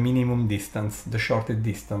the minimum distance, the shortest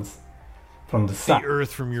distance from the Sun. The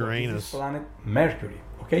Earth from Uranus. So this is planet Mercury,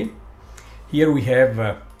 okay? Here we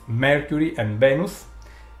have Mercury and Venus.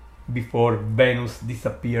 Before Venus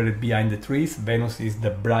disappeared behind the trees, Venus is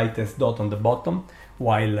the brightest dot on the bottom,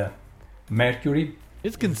 while Mercury...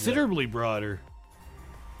 It's considerably brighter.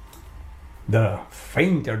 The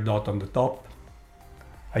fainter dot on the top.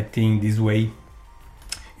 I think this way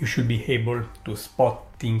you should be able to spot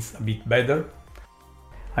things a bit better.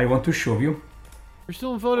 I want to show you. We're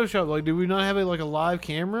still in Photoshop. Like, do we not have a live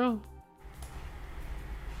camera?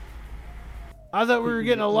 I thought we were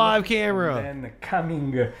getting a live camera. And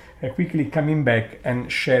then quickly coming back and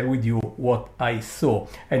share with you what I saw.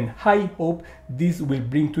 And I hope this will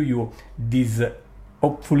bring to you this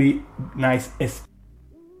hopefully nice experience.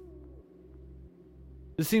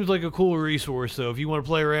 This seems like a cool resource, so if you want to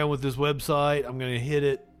play around with this website, I'm going to hit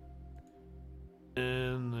it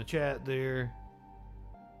in the chat there.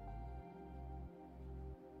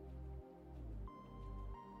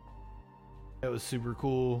 That was super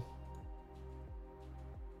cool.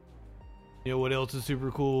 You know what else is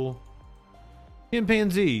super cool?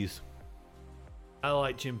 Chimpanzees. I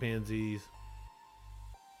like chimpanzees.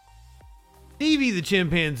 Stevie the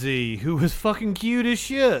chimpanzee, who was fucking cute as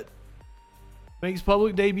shit, makes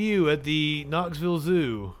public debut at the Knoxville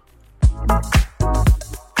Zoo.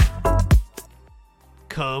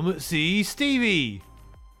 Come see Stevie.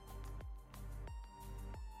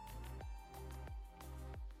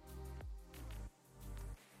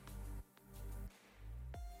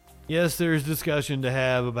 Yes, there's discussion to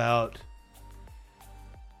have about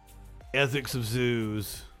ethics of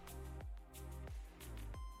zoos.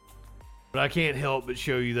 But I can't help but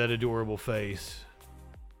show you that adorable face.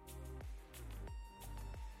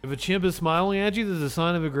 If a chimp is smiling at you, that's a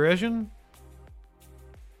sign of aggression?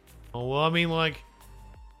 Oh, well, I mean, like,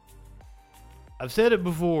 I've said it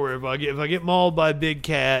before. If I get mauled by a big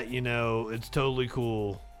cat, you know, it's totally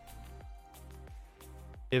cool.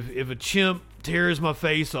 If a chimp tears my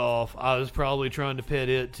face off, I was probably trying to pet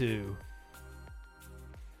it too.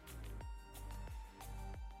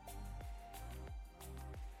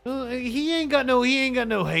 He ain't got no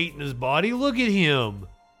hate in his body. Look at him.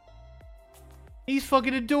 He's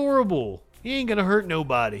fucking adorable. He ain't gonna hurt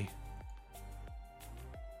nobody.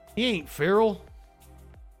 He ain't feral.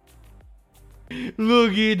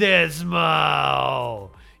 Look at that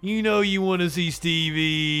smile. You know you want to see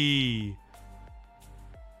Stevie.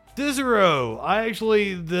 Cicero.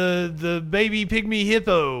 The baby pygmy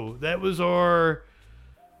hippo. That was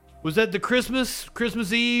was that the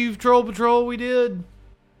Christmas Eve Troll Patrol we did?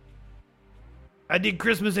 I did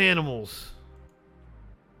Christmas animals.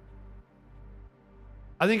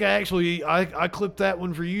 I think I clipped that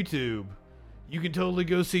one for YouTube. You can totally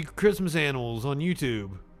go see Christmas animals on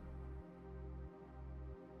YouTube.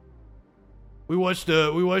 We watched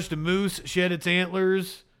a moose shed its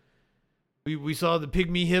antlers. We saw the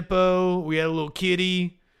pygmy hippo. We had a little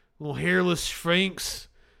kitty, a little hairless sphinx.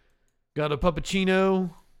 Got a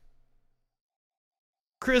puppuccino.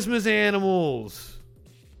 Christmas animals.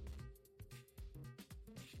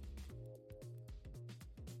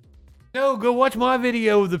 No, go watch my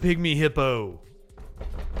video of the pygmy hippo.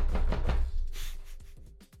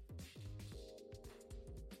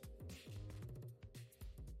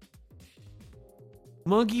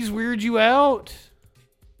 Monkeys weird you out?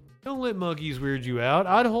 Don't let monkeys weird you out.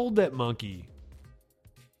 I'd hold that monkey.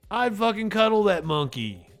 I'd fucking cuddle that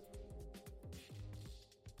monkey.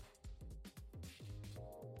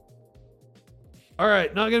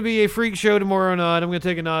 Alright, not going to be a freak show tomorrow night. I'm going to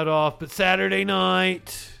take a night off. But Saturday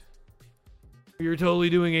night, we're totally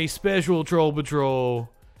doing a special Troll Patrol.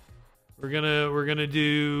 We're gonna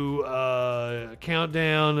do a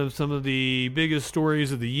countdown of some of the biggest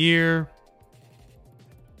stories of the year.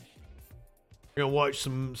 We're gonna watch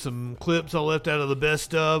some clips I left out of the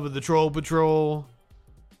best of the Troll Patrol.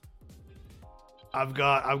 I've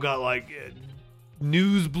got like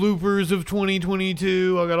news bloopers of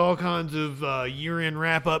 2022. I got all kinds of year-end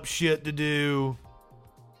wrap-up shit to do.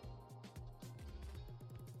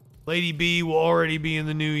 Lady B will already be in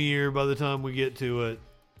the new year by the time we get to it.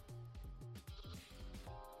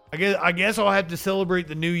 I guess I'll have to celebrate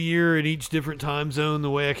the new year in each different time zone the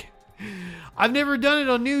way I can. I've never done it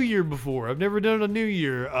on New Year before. I've never done it on New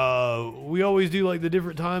Year. We always do like the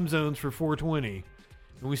different time zones for 420.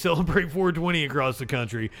 And we celebrate 420 across the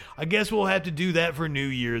country. I guess we'll have to do that for New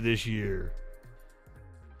Year this year.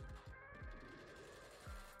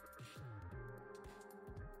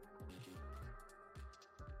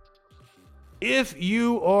 If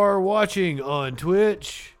you are watching on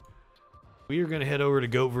Twitch, we are going to head over to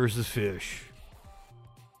Goat vs. Fish.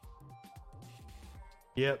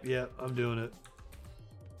 Yep, I'm doing it.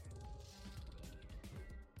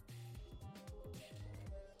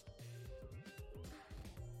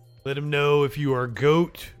 Let him know if you are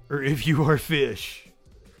goat or if you are fish.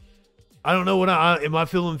 I don't know what am I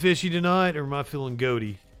feeling fishy tonight or am I feeling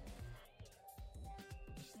goaty?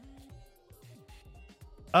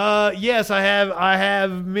 Yes, I have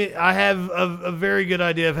a very good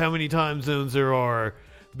idea of how many time zones there are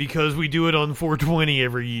because we do it on 420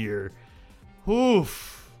 every year.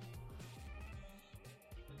 Oof.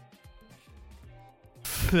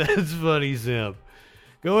 That's funny, Simp.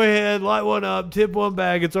 Go ahead, light one up, tip one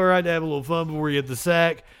back. It's all right to have a little fun before you hit the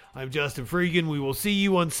sack. I'm Justin Freakin. We will see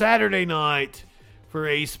you on Saturday night for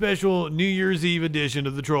a special New Year's Eve edition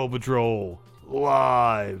of the Troll Patrol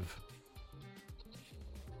live.